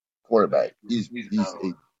there, quarterback. He's a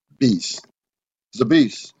beast. He's a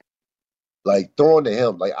beast. Like, throwing to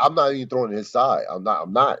him, like, I'm not even throwing to his side. I'm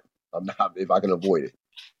not if I can avoid it.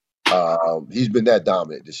 He's been that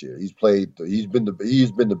dominant this year. He's been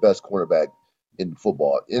the best cornerback in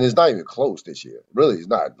football, and it's not even close this year. Really, it's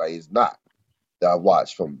not. Like, it's not, that I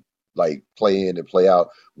watched from, like, play in and play out,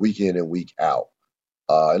 week in and week out.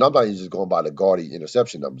 And I'm not even just going by the gaudy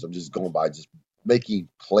interception numbers. I'm just going by just making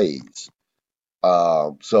plays.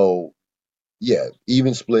 So yeah,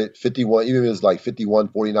 even split 51, even if it's like 51,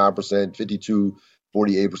 49%, 52,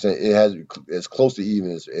 48%, it has as close to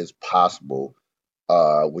even as possible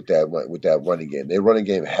with that running game. Their running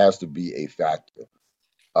game has to be a factor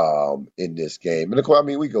in this game. And of course, I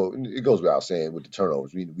mean, it goes without saying with the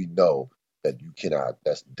turnovers. We know that you cannot,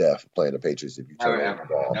 that's death playing the Patriots if you turn over the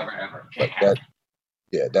ball. Never ever.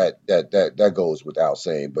 That goes without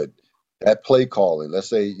saying. But that play calling, let's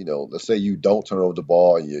say you don't turn over the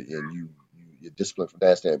ball and you're disciplined from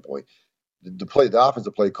that standpoint. The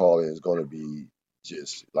offensive play calling is going to be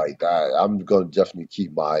just like that. I'm going to definitely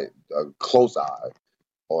keep my close eye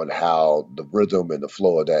on how the rhythm and the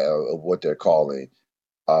flow of what they're calling,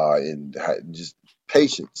 and just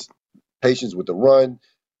patience with the run,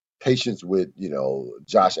 patience with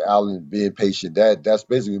Josh Allen being patient. That's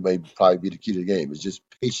basically may probably be the key to the game. It's just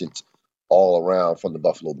patience all around from the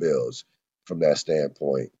Buffalo Bills from that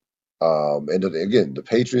standpoint. And again, the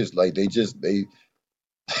Patriots, like, they just. And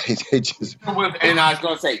I was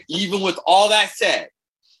going to say, even with all that said,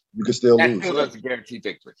 you can still lose. That still doesn't guarantee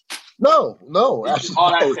victory. No, actually,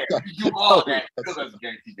 all that said, you do all that, it still doesn't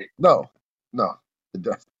guarantee victory. No, it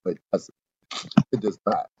doesn't. It does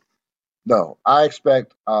not. No, I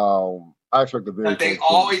expect the very. But they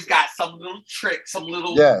always got some little trick, some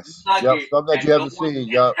little nugget, something that you haven't seen.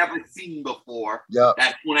 Never seen before.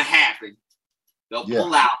 That's going to happen. They'll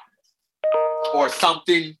pull out, or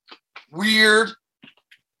something weird,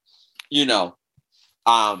 will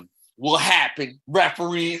happen.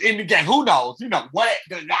 Referees in the game, who knows? What?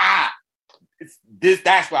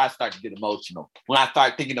 That's where I start to get emotional when I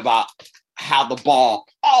start thinking about how the ball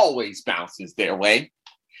always bounces their way.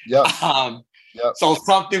 So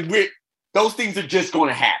something weird. Those things are just going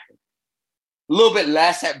to happen. A little bit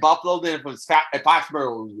less at Buffalo than if it's at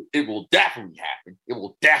Foxborough. It will definitely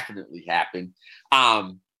happen.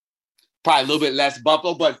 Probably a little bit less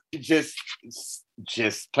Buffalo, but just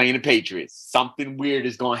playing the Patriots. Something weird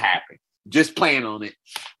is going to happen. Just plan on it.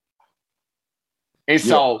 And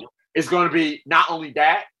so it's going to be not only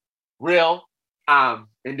that, real, and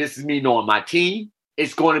this is me knowing my team,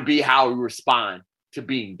 it's going to be how we respond to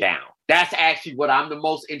being down. That's actually what I'm the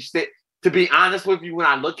most interested. To be honest with you, when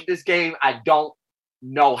I look at this game, I don't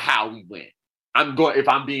know how we win. If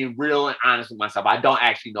I'm being real and honest with myself, I don't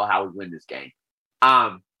actually know how we win this game.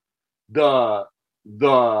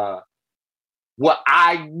 What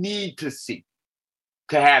I need to see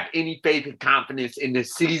to have any faith and confidence in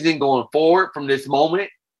this season going forward from this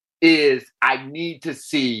moment is I need to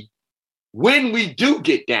see when we do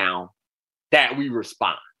get down that we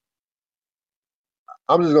respond.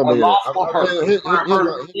 I'm just going to here's what I'm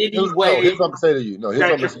going to say to you. No, here's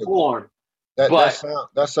what I'm going to say to you.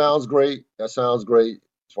 That sounds great. That sounds great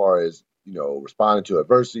as far as, responding to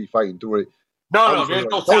adversity, fighting through it. No, there's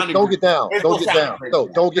no sounding. Don't get down. Don't get down. No,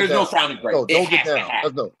 don't get down. There's no sounding great. No, don't get down.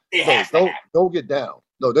 Don't get down.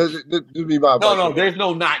 No, there's be my advice. No, there's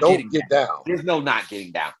no not getting down. There's no not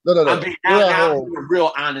getting down. No. I'm being a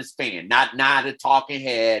real honest fan, not a talking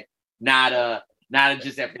head, not a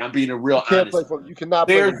just everything. I'm being a real honest. You cannot.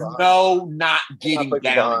 There's no not getting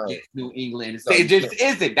down against New England. It just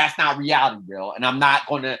isn't. That's not reality, real. And I'm not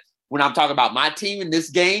going to when I'm talking about my team in this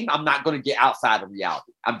game, I'm not going to get outside of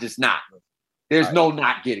reality. I'm just not. There's no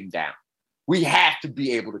not getting down. We have to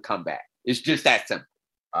be able to come back. It's just that simple.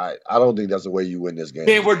 I don't think that's the way you win this game.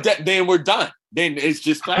 Then we're done. Then it's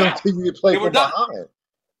just I don't think you play from behind.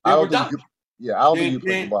 I don't think you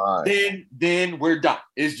play from behind. Then we're done.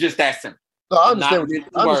 It's just that simple. No, I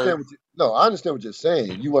understand what you're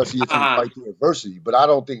saying. You want to see your team fight through adversity, but I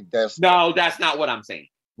don't think that's not what I'm saying.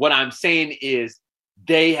 What I'm saying is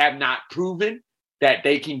they have not proven that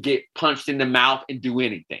they can get punched in the mouth and do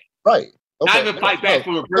anything. Right. Okay. Not even fight back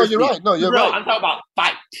from adversity. No, you're right. No, you're right. I'm talking about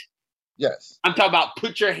fight. Yes. I'm talking about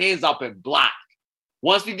put your hands up and block.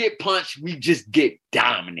 Once we get punched, we just get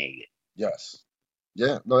dominated. Yes.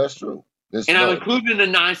 Yeah. No, that's true. I'm including the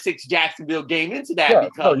 9-6 Jacksonville game into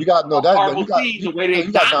that because you got the way they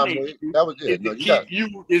dominated that was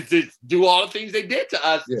it. Is to do all the things they did to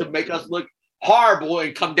us to make us look horrible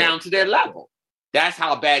and come down to their level. That's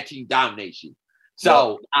how a bad team dominates you.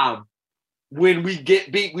 So when we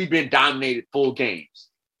get beat, we've been dominated full games.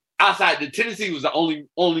 Outside, the Tennessee was the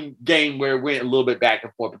only game where it went a little bit back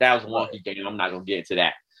and forth, but that was a wonky game. I'm not going to get into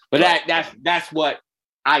that. But that's what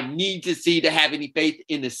I need to see to have any faith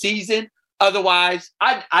in the season. Otherwise,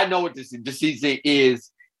 I know what the season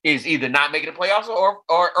is either not making the playoffs or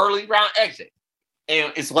early round exit.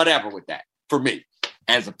 And it's whatever with that for me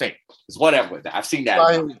as a fan. It's whatever with that. I've seen that.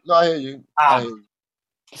 I hear you.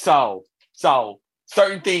 So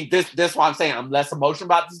certain things, that's why I'm saying I'm less emotional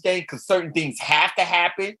about this game because certain things have to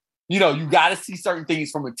happen. You got to see certain things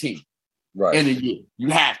from a team in a year. You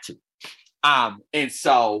have to. And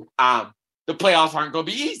so the playoffs aren't going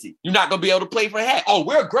to be easy. You're not going to be able to play for head. Oh,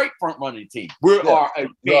 we're a great front running team. We are a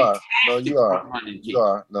fantastic front running team.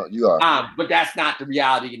 You are. But that's not the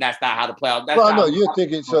reality, and that's not how the playoffs. You're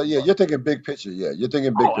thinking. So you're thinking big picture. Yeah, you're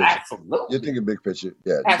thinking big picture. Absolutely. You're thinking big picture.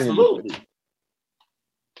 Yeah, absolutely.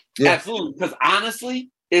 Yeah. Absolutely. Because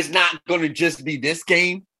honestly, it's not going to just be this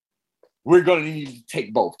game. We're going to need to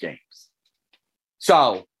take both games.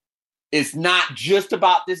 So it's not just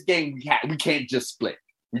about this game. We can't just split.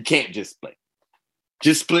 We can't just split.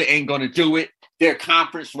 Just split ain't going to do it. Their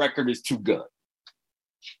conference record is too good.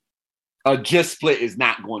 A just split is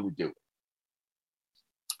not going to do it.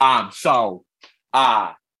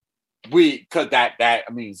 Because that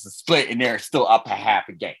means a split and they're still up a half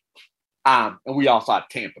a game. And we also have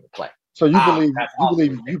Tampa to play. So you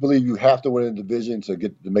believe you have to win a division to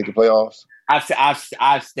make the playoffs?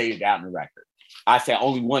 I've stated that in the record. I said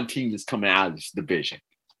only one team is coming out of this division.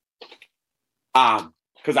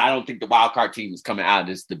 Because I don't think the wild card team is coming out of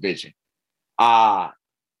this division. I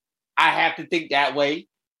have to think that way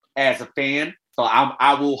as a fan. So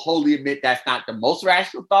I will wholly admit that's not the most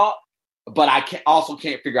rational thought, but I also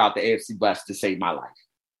can't figure out the AFC West to save my life.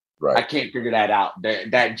 Right. I can't figure that out.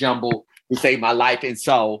 That jumble to save my life. And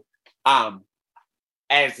so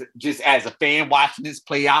as a fan watching this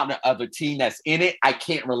play out and the other team that's in it, I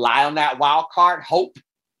can't rely on that wild card hope,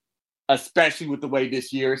 especially with the way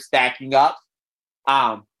this year is stacking up.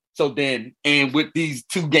 So then, and with these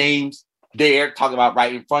two games there, talking about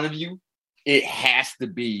right in front of you, it has to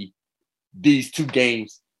be, these two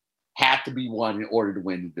games have to be won in order to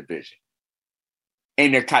win the division.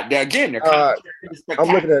 And they're kind of I'm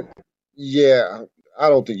looking at, I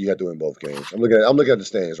don't think you have to win both games. I'm looking at the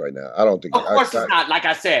standings right now. I don't think. Of course, it's not. Like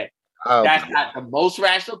I said, that's not the most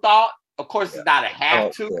rational thought. Of course, it's not a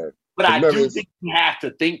have to, but I do think you have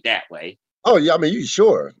to think that way. Oh yeah, I mean, you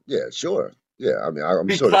sure? Yeah, sure. Yeah, I mean, I'm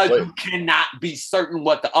sure because you cannot be certain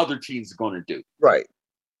what the other teams are going to do. Right.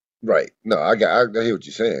 No, I hear what you're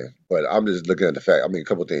saying, but I'm just looking at the fact. I mean, a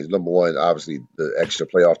couple of things. Number one, obviously, the extra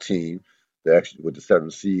playoff team, the extra with the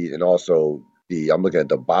 7th seed, and also I'm looking at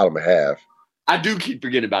the bottom half. I do keep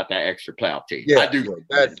forgetting about that extra playoff team. Yeah, I do.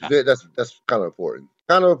 That's kind of important.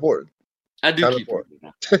 I do keep forgetting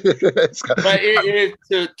that. But it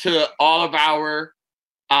is to all of our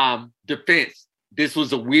defense. This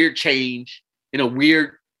was a weird change in a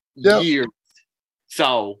weird year.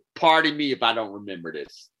 So pardon me if I don't remember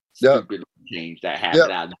this stupid change that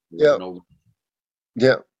happened out of nowhere.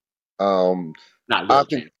 Not really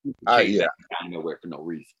change out of nowhere for no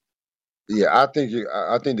reason. Yeah, I think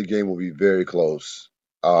the game will be very close.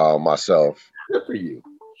 Myself. Good for you.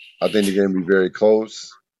 I think the game will be very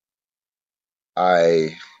close.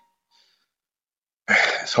 It's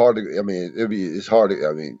hard to. I mean, it's hard to.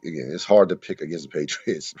 I mean, again, it's hard to pick against the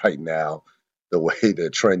Patriots right now. The way they're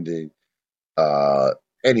trending,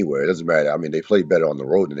 anywhere, it doesn't matter. I mean, they play better on the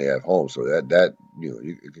road than they have home, so that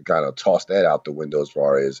you can kind of toss that out the window as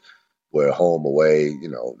far as where home away.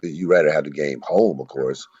 You rather have the game home, of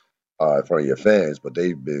course, in front of your fans, but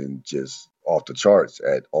they've been just off the charts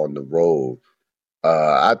on the road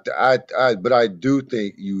But I do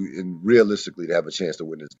think and realistically, to have a chance to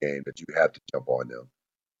win this game, that you have to jump on them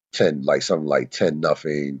 10, like something like 10-0,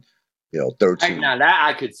 13. Now that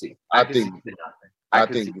I could see. I I could see think, 10-0. I I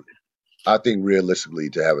could see. think, I think realistically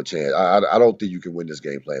to have a chance, I don't think you can win this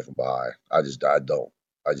game playing from behind. I don't.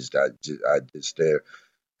 I just there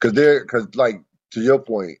because like to your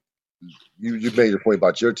point, you made a point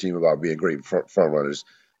about your team about being great front runners.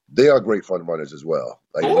 They are great front runners as well.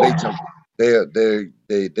 Like when they jump,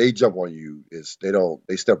 they jump on you. They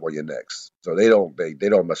step on your necks. So they don't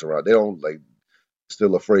mess around. They don't like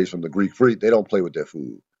still a phrase from the Greek freak. They don't play with their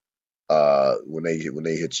food. When they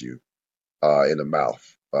hit you in the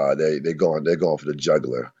mouth, they're going for the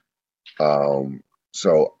jugular. Um,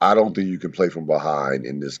 so I don't think you can play from behind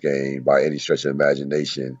in this game by any stretch of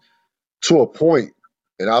imagination to a point,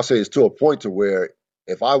 and I'll say it's to a point to where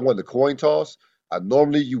if I won the coin toss,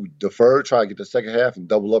 normally you defer, try to get the second half and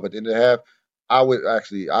double up at the end of the half. I would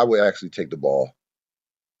actually take the ball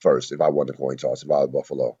first if I won the coin toss. If I was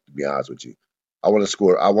Buffalo, to be honest with you, I want to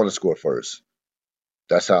score. I want to score first.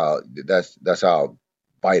 That's how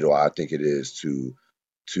vital I think it is to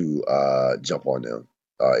jump on them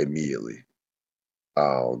immediately.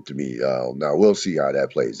 To me. Now we'll see how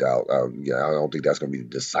that plays out. I don't think that's going to be the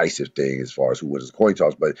decisive thing as far as who wins the coin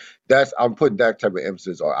toss, but I'm putting that type of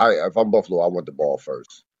emphasis on. If I'm Buffalo, I want the ball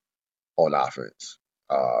first on offense,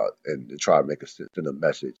 and to try to make send a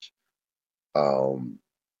message um,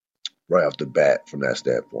 right off the bat from that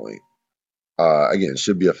standpoint. Again, it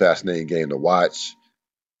should be a fascinating game to watch.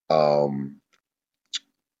 Um,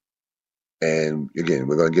 and again,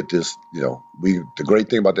 we're going to get this. The great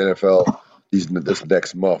thing about the NFL this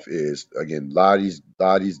next month is again a lot of these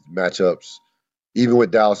matchups even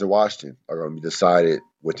with Dallas and Washington, are going to be decided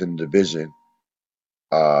within the division.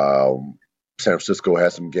 San Francisco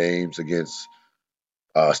has some games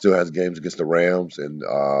still has games against the Rams and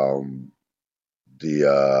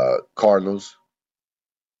the Cardinals.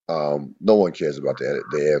 No one cares about the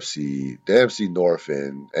AFC. The AFC North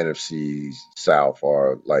and NFC South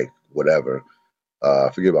are like whatever.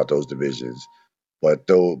 Forget about those divisions. But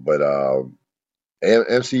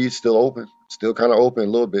NFC is still open, still kind of open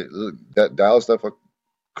a little bit. That Dallas stuff are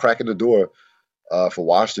cracking the door for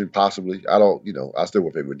Washington, possibly. I don't, I still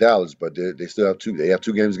would favor Dallas, but they still have two. They have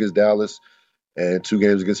two games against Dallas and two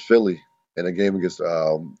games against Philly, and a game against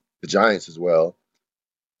the Giants as well.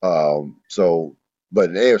 So, but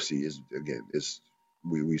in the AFC is again,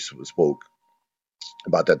 we spoke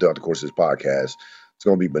about that throughout the course of this podcast. It's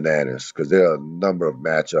going to be bananas because there are a number of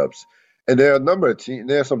matchups, and there are a number of teams.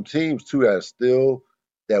 There are some teams too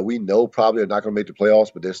that we know probably are not going to make the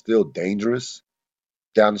playoffs, but they're still dangerous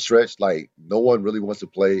down the stretch. Like no one really wants to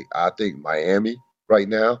play. I think Miami right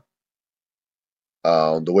now,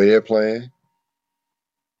 the way they're playing,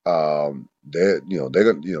 they're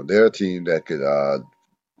a team that could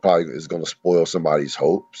probably is going to spoil somebody's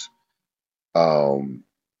hopes.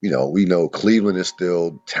 We know Cleveland is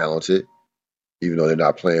still talented, even though they're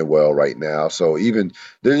not playing well right now. So even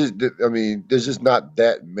there's just not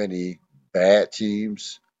that many bad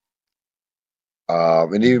teams.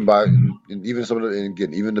 And even some of the and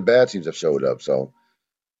again, even the bad teams have showed up. So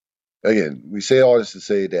again, we say all this to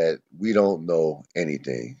say that we don't know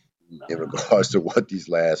anything in regards to what these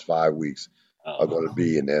last 5 weeks are going to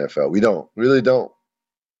be in the NFL. We don't really don't,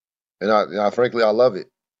 and frankly I love it.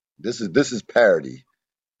 This is parody.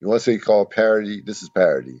 You want to say called parody? This is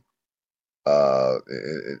parody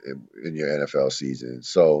in your NFL season.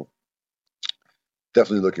 So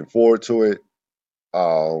definitely looking forward to it.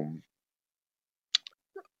 Um,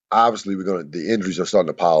 Obviously, the injuries are starting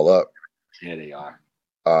to pile up. Yeah, they are.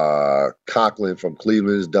 Conklin from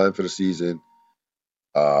Cleveland is done for the season.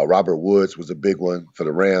 Robert Woods was a big one for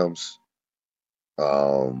the Rams.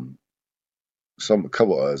 A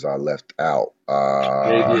couple of others I left out.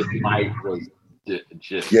 Mike was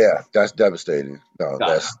just that's devastating.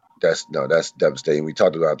 That's devastating. We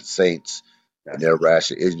talked about the Saints and their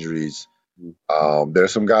rash of injuries. There are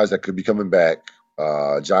some guys that could be coming back.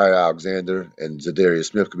 Jair Alexander and Zadarius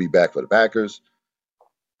Smith could be back for the Packers.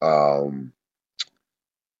 You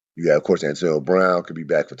got, of course, Antonio Brown could be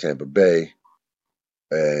back for Tampa Bay.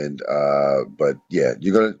 And but yeah,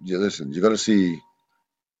 you're gonna see,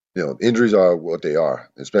 injuries are what they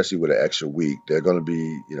are, especially with an extra week. They're gonna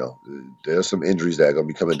be, there's some injuries that are gonna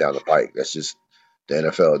be coming down the pike. That's just the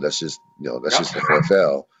NFL. That's just just the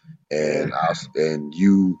NFL. And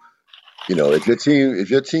if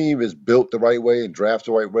your team is built the right way and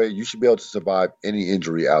drafted the right way, you should be able to survive any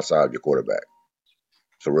injury outside of your quarterback.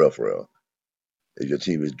 For real, for real. If your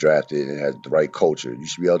team is drafted and has the right culture, you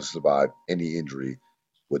should be able to survive any injury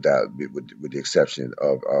with the exception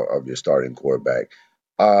of your starting quarterback.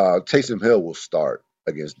 Taysom Hill will start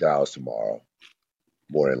against Dallas tomorrow,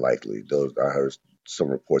 more than likely. Those I heard some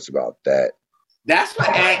reports about that. That's what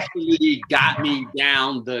actually got me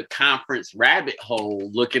down the conference rabbit hole,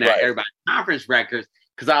 looking at Right. everybody's conference records,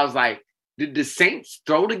 because I was like, did the Saints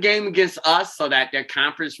throw the game against us so that their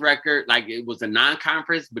conference record, like it was a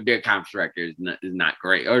non-conference, but their conference record is not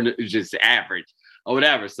great, or it's just average or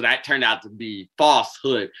whatever. So that turned out to be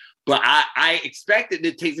falsehood. But I expected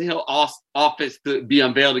the Taysom Hill offense to be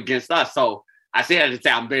unveiled against us. So I say that to say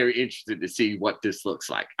I'm very interested to see what this looks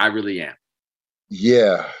like. I really am.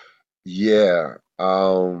 Yeah. Yeah.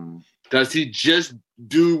 Does he just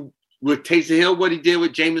do with Taysom Hill what he did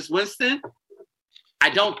with Jameis Winston? I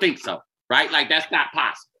don't think so. Right? Like that's not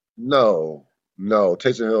possible. No.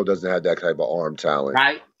 Taysom Hill doesn't have that type of arm talent.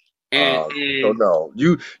 Right? And So no, I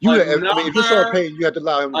mean, if you're Sean Payton, you have to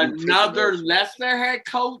allow him to do Taysom another Hill's. lesser head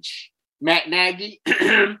coach, Matt Nagy,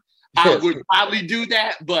 I would probably do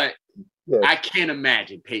that, but I can't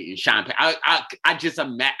imagine Peyton, Sean Payton.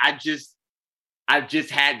 I've just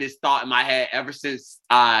had this thought in my head ever since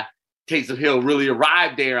Taysom Hill really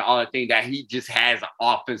arrived there and all the thing that he just has an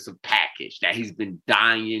offensive package that he's been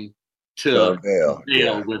dying to unveil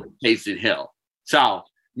with Taysom Hill. So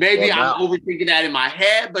maybe I'm overthinking that in my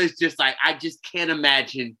head, but it's just like I just can't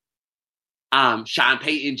imagine Sean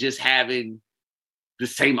Payton just having the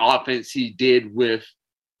same offense he did with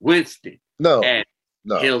Winston. And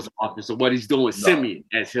Hill's offense, or what he's doing with Simeon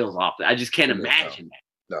as Hill's offense. I just can't imagine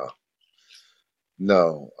that.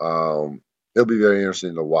 No. It'll be very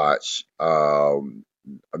interesting to watch. I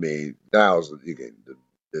mean, there's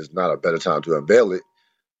not a better time to unveil it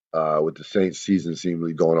with the Saints season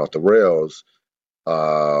seemingly going off the rails.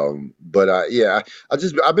 But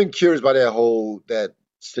I've been curious by that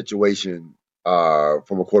situation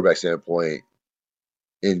from a quarterback standpoint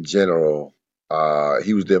in general.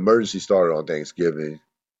 He was the emergency starter on Thanksgiving.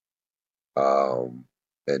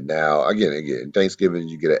 And now again, Thanksgiving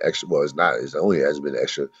you get an extra. Well, it only hasn't been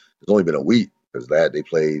extra. It's only been a week because they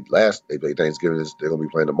played Thanksgiving. They're gonna be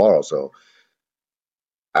playing tomorrow. So,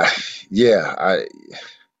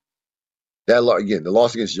 the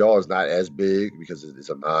loss against y'all is not as big because it's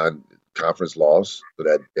a non-conference loss, so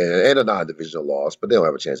that and a non-divisional loss, but they don't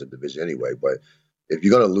have a chance at division anyway. But if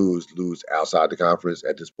you're gonna lose outside the conference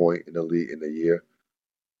at this point in the league in the year,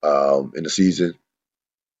 in the season.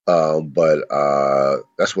 But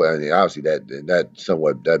that's what I mean. Obviously,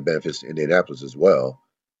 that benefits Indianapolis as well.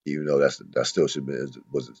 Even though that still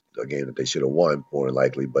was a game that they should have won more than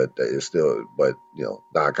likely, but it's still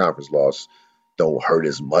non-conference loss don't hurt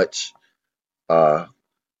as much. But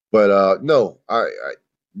no,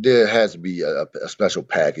 there has to be a special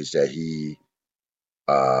package that he's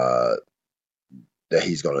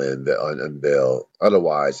going to unveil.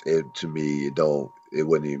 Otherwise, it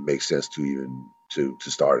wouldn't even make sense to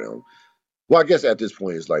start him. Well, I guess at this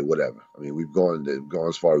point it's like whatever. I mean, we've gone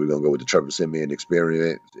as far as we're gonna go with the Trevor Siemian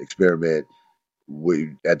experiment.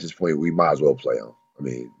 At this point we might as well play him. I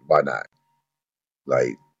mean, why not?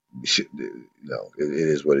 Like, it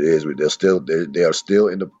is what it is. They are still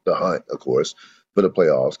in the hunt, of course, for the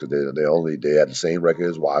playoffs because they had the same record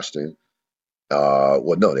as Washington.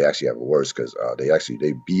 Well, no, they actually have a worse because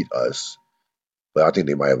they beat us, but I think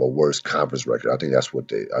they might have a worse conference record. I think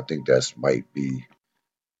that might be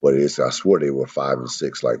what it is. I swore they were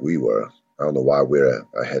 5-6 like we were. I don't know why we're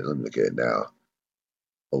ahead. Let me look at it now.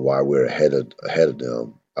 Or why we're ahead of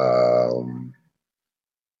them.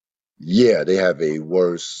 Yeah, they have a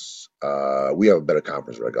worse. We have a better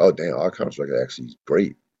conference record. Oh damn, our conference record actually is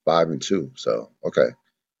great, 5-2. So okay,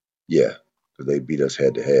 yeah, because they beat us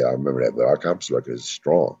head to head. I remember that, but our conference record is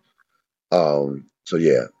strong. So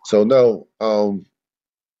yeah, so no,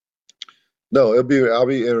 no, I'll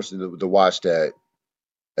be interested to watch that.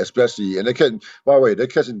 Especially, and by the way, they're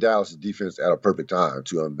catching Dallas' defense at a perfect time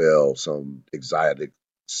to unveil some exotic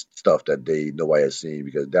stuff that nobody has seen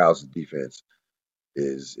because Dallas' defense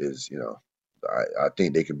is I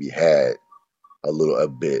think they can be had a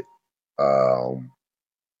bit,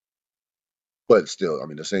 but still, I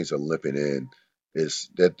mean, the Saints are limping in.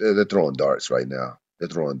 They're throwing darts right now. They're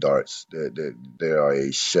throwing darts. They are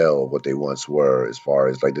a shell of what they once were as far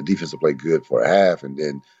as like the defense will play good for a half and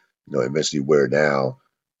then eventually wear down.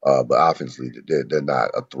 But offensively, they're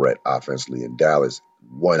not a threat offensively. And Dallas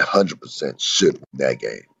 100% should win that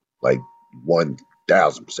game. Like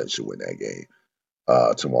 1,000% should win that game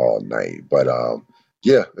tomorrow night. But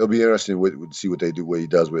yeah, it'll be interesting to see what they do, what he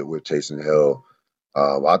does with Taysom Hill.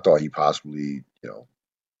 I thought he possibly,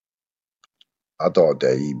 I thought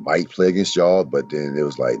that he might play against y'all, but then it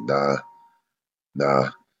was like, nah.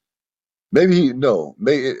 maybe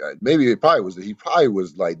he probably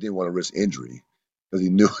was like didn't want to risk injury because he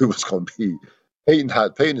knew it was going to be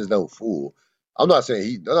Peyton is no fool. I'm not saying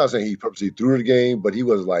he purposely threw the game, but he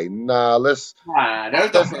was like, nah, Nah,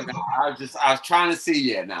 there's no let's point. Nah, I was trying to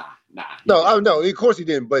see. Yeah, nah. He no, did. no, of course he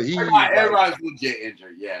didn't, but he like Everybody's legit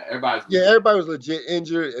injured. Yeah, everybody's yeah, legit. everybody was legit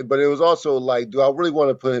injured, but it was also like, do I really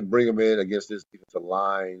want to bring him in against this defensive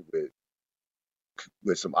line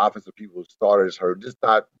with some offensive people starters hurt? Just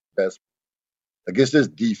not best against this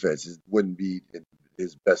defense. It wouldn't be in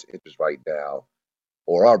his best interest right now,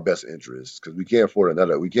 or our best interest, because we can't afford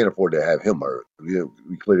another. We can't afford to have him hurt.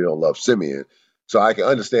 We clearly don't love Simeon, so I can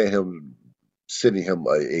understand him sending him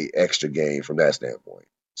a extra game from that standpoint.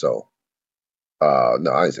 So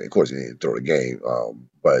no, I didn't say. Of course, he didn't throw the game,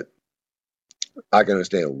 but I can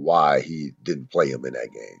understand why he didn't play him in that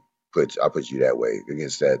game. I put you that way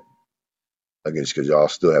against because y'all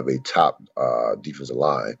still have a top defensive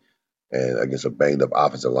line and against a banged up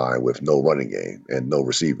offensive line with no running game and no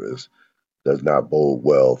receivers does not bode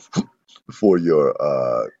well for your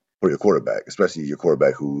quarterback, especially your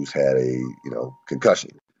quarterback who's had a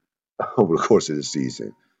concussion over the course of the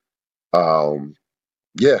season. Um,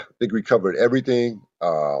 yeah, I think we covered everything.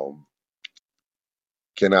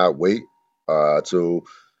 Cannot wait till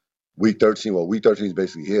week 13. Well, week 13 is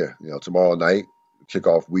basically here. Tomorrow night, kick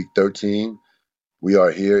off week 13. We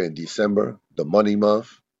are here in December, the money month.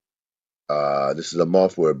 This is a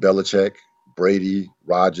month where Belichick, Brady,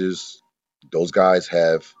 Rodgers, those guys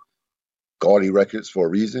have gaudy records for a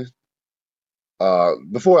reason.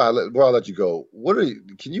 Before I let you go,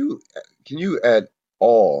 can you at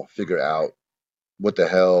all figure out what the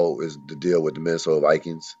hell is the deal with the Minnesota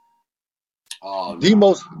Vikings? Oh The no.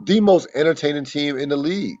 most entertaining team in the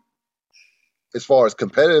league as far as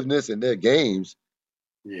competitiveness in their games.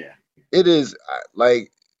 Yeah. It is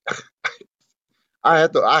like I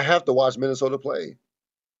have to watch Minnesota play.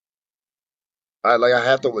 I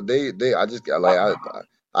have to they I just like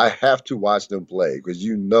I have to watch them play because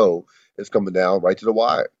it's coming down right to the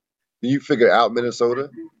wire. Can you figure out Minnesota?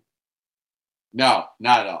 No,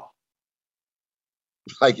 not at all.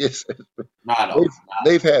 Like it's Not at all. they've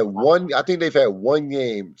they've had one. I think they've had one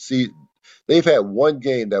game. See, they've had one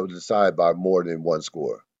game that was decided by more than one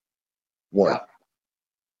score. One. Yep.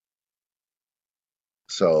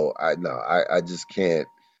 So I just can't.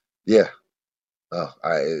 Yeah.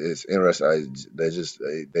 It's interesting.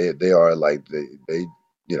 They are like they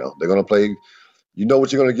they're gonna play. You know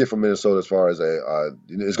what you're gonna get from Minnesota as far as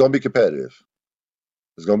it's gonna be competitive.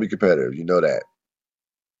 It's gonna be competitive. You know that.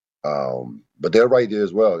 But they're right there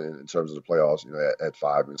as well in terms of the playoffs. At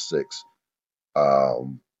 5 and 6.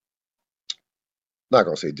 Um, Not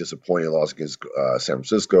gonna say disappointing loss against San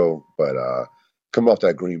Francisco, but coming off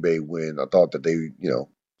that Green Bay win, I thought that they,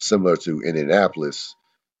 similar to Indianapolis,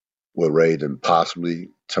 were ready to possibly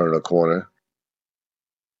turn a corner.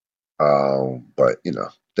 But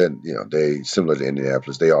then they similar to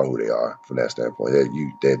Indianapolis, they are who they are from that standpoint.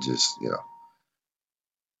 They're just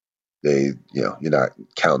you're not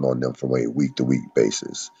counting on them from a week to week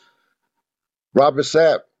basis. Robert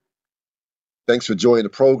Sapp, thanks for joining the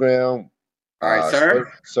program. All right,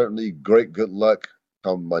 sir. Certainly great good luck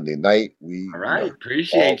come Monday night. All right.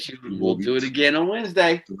 Appreciate you. We will We'll be do it again on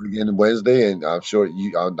Wednesday. doing it again Wednesday, and I'm sure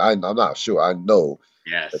I'm not sure. I know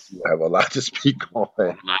that Yes. you have a lot to speak on A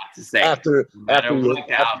lot to say. after No after matter your what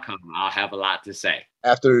the outcome, I'll have a lot to say.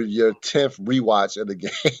 after your 10th rewatch of the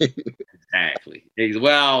game. Exactly.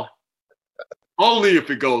 Well, only if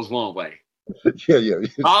it goes one way. yeah.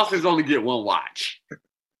 Bosses only get one watch.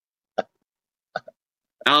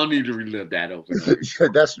 I don't need to relive that over and over. Yeah,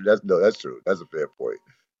 that's true. That's a fair point.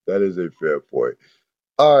 That is a fair point.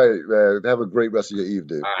 All right, man. Have a great rest of your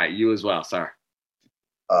evening. All right, you as well, sir.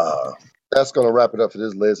 Uh, that's gonna wrap it up for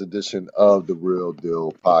this latest edition of the Real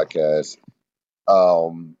Deal podcast.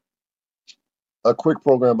 Um, a quick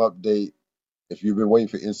program update. If you've been waiting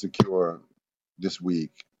for Insecure this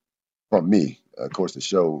week from me, of course, the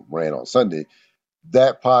show ran on Sunday.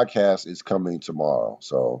 That podcast is coming tomorrow.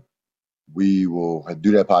 So we will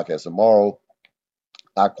do that podcast tomorrow.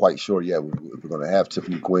 Not quite sure yet if we're going to have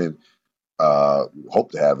Tiffany Quinn.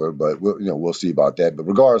 Hope to have her, but we'll see about that. But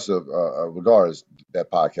regardless,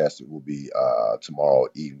 that podcast will be tomorrow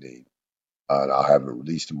evening, and I'll have it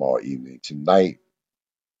released tomorrow evening. Tonight,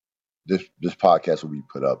 this podcast will be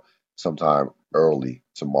put up sometime early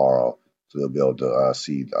tomorrow, so they'll be able to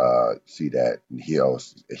see that and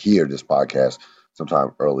hear this podcast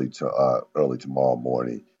sometime early tomorrow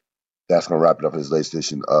morning. That's going to wrap it up for this latest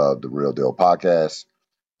edition of the Real Deal podcast.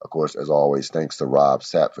 Of course, as always, thanks to Rob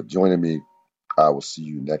Sapp for joining me. I will see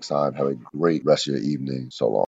you next time. Have a great rest of your evening. So long.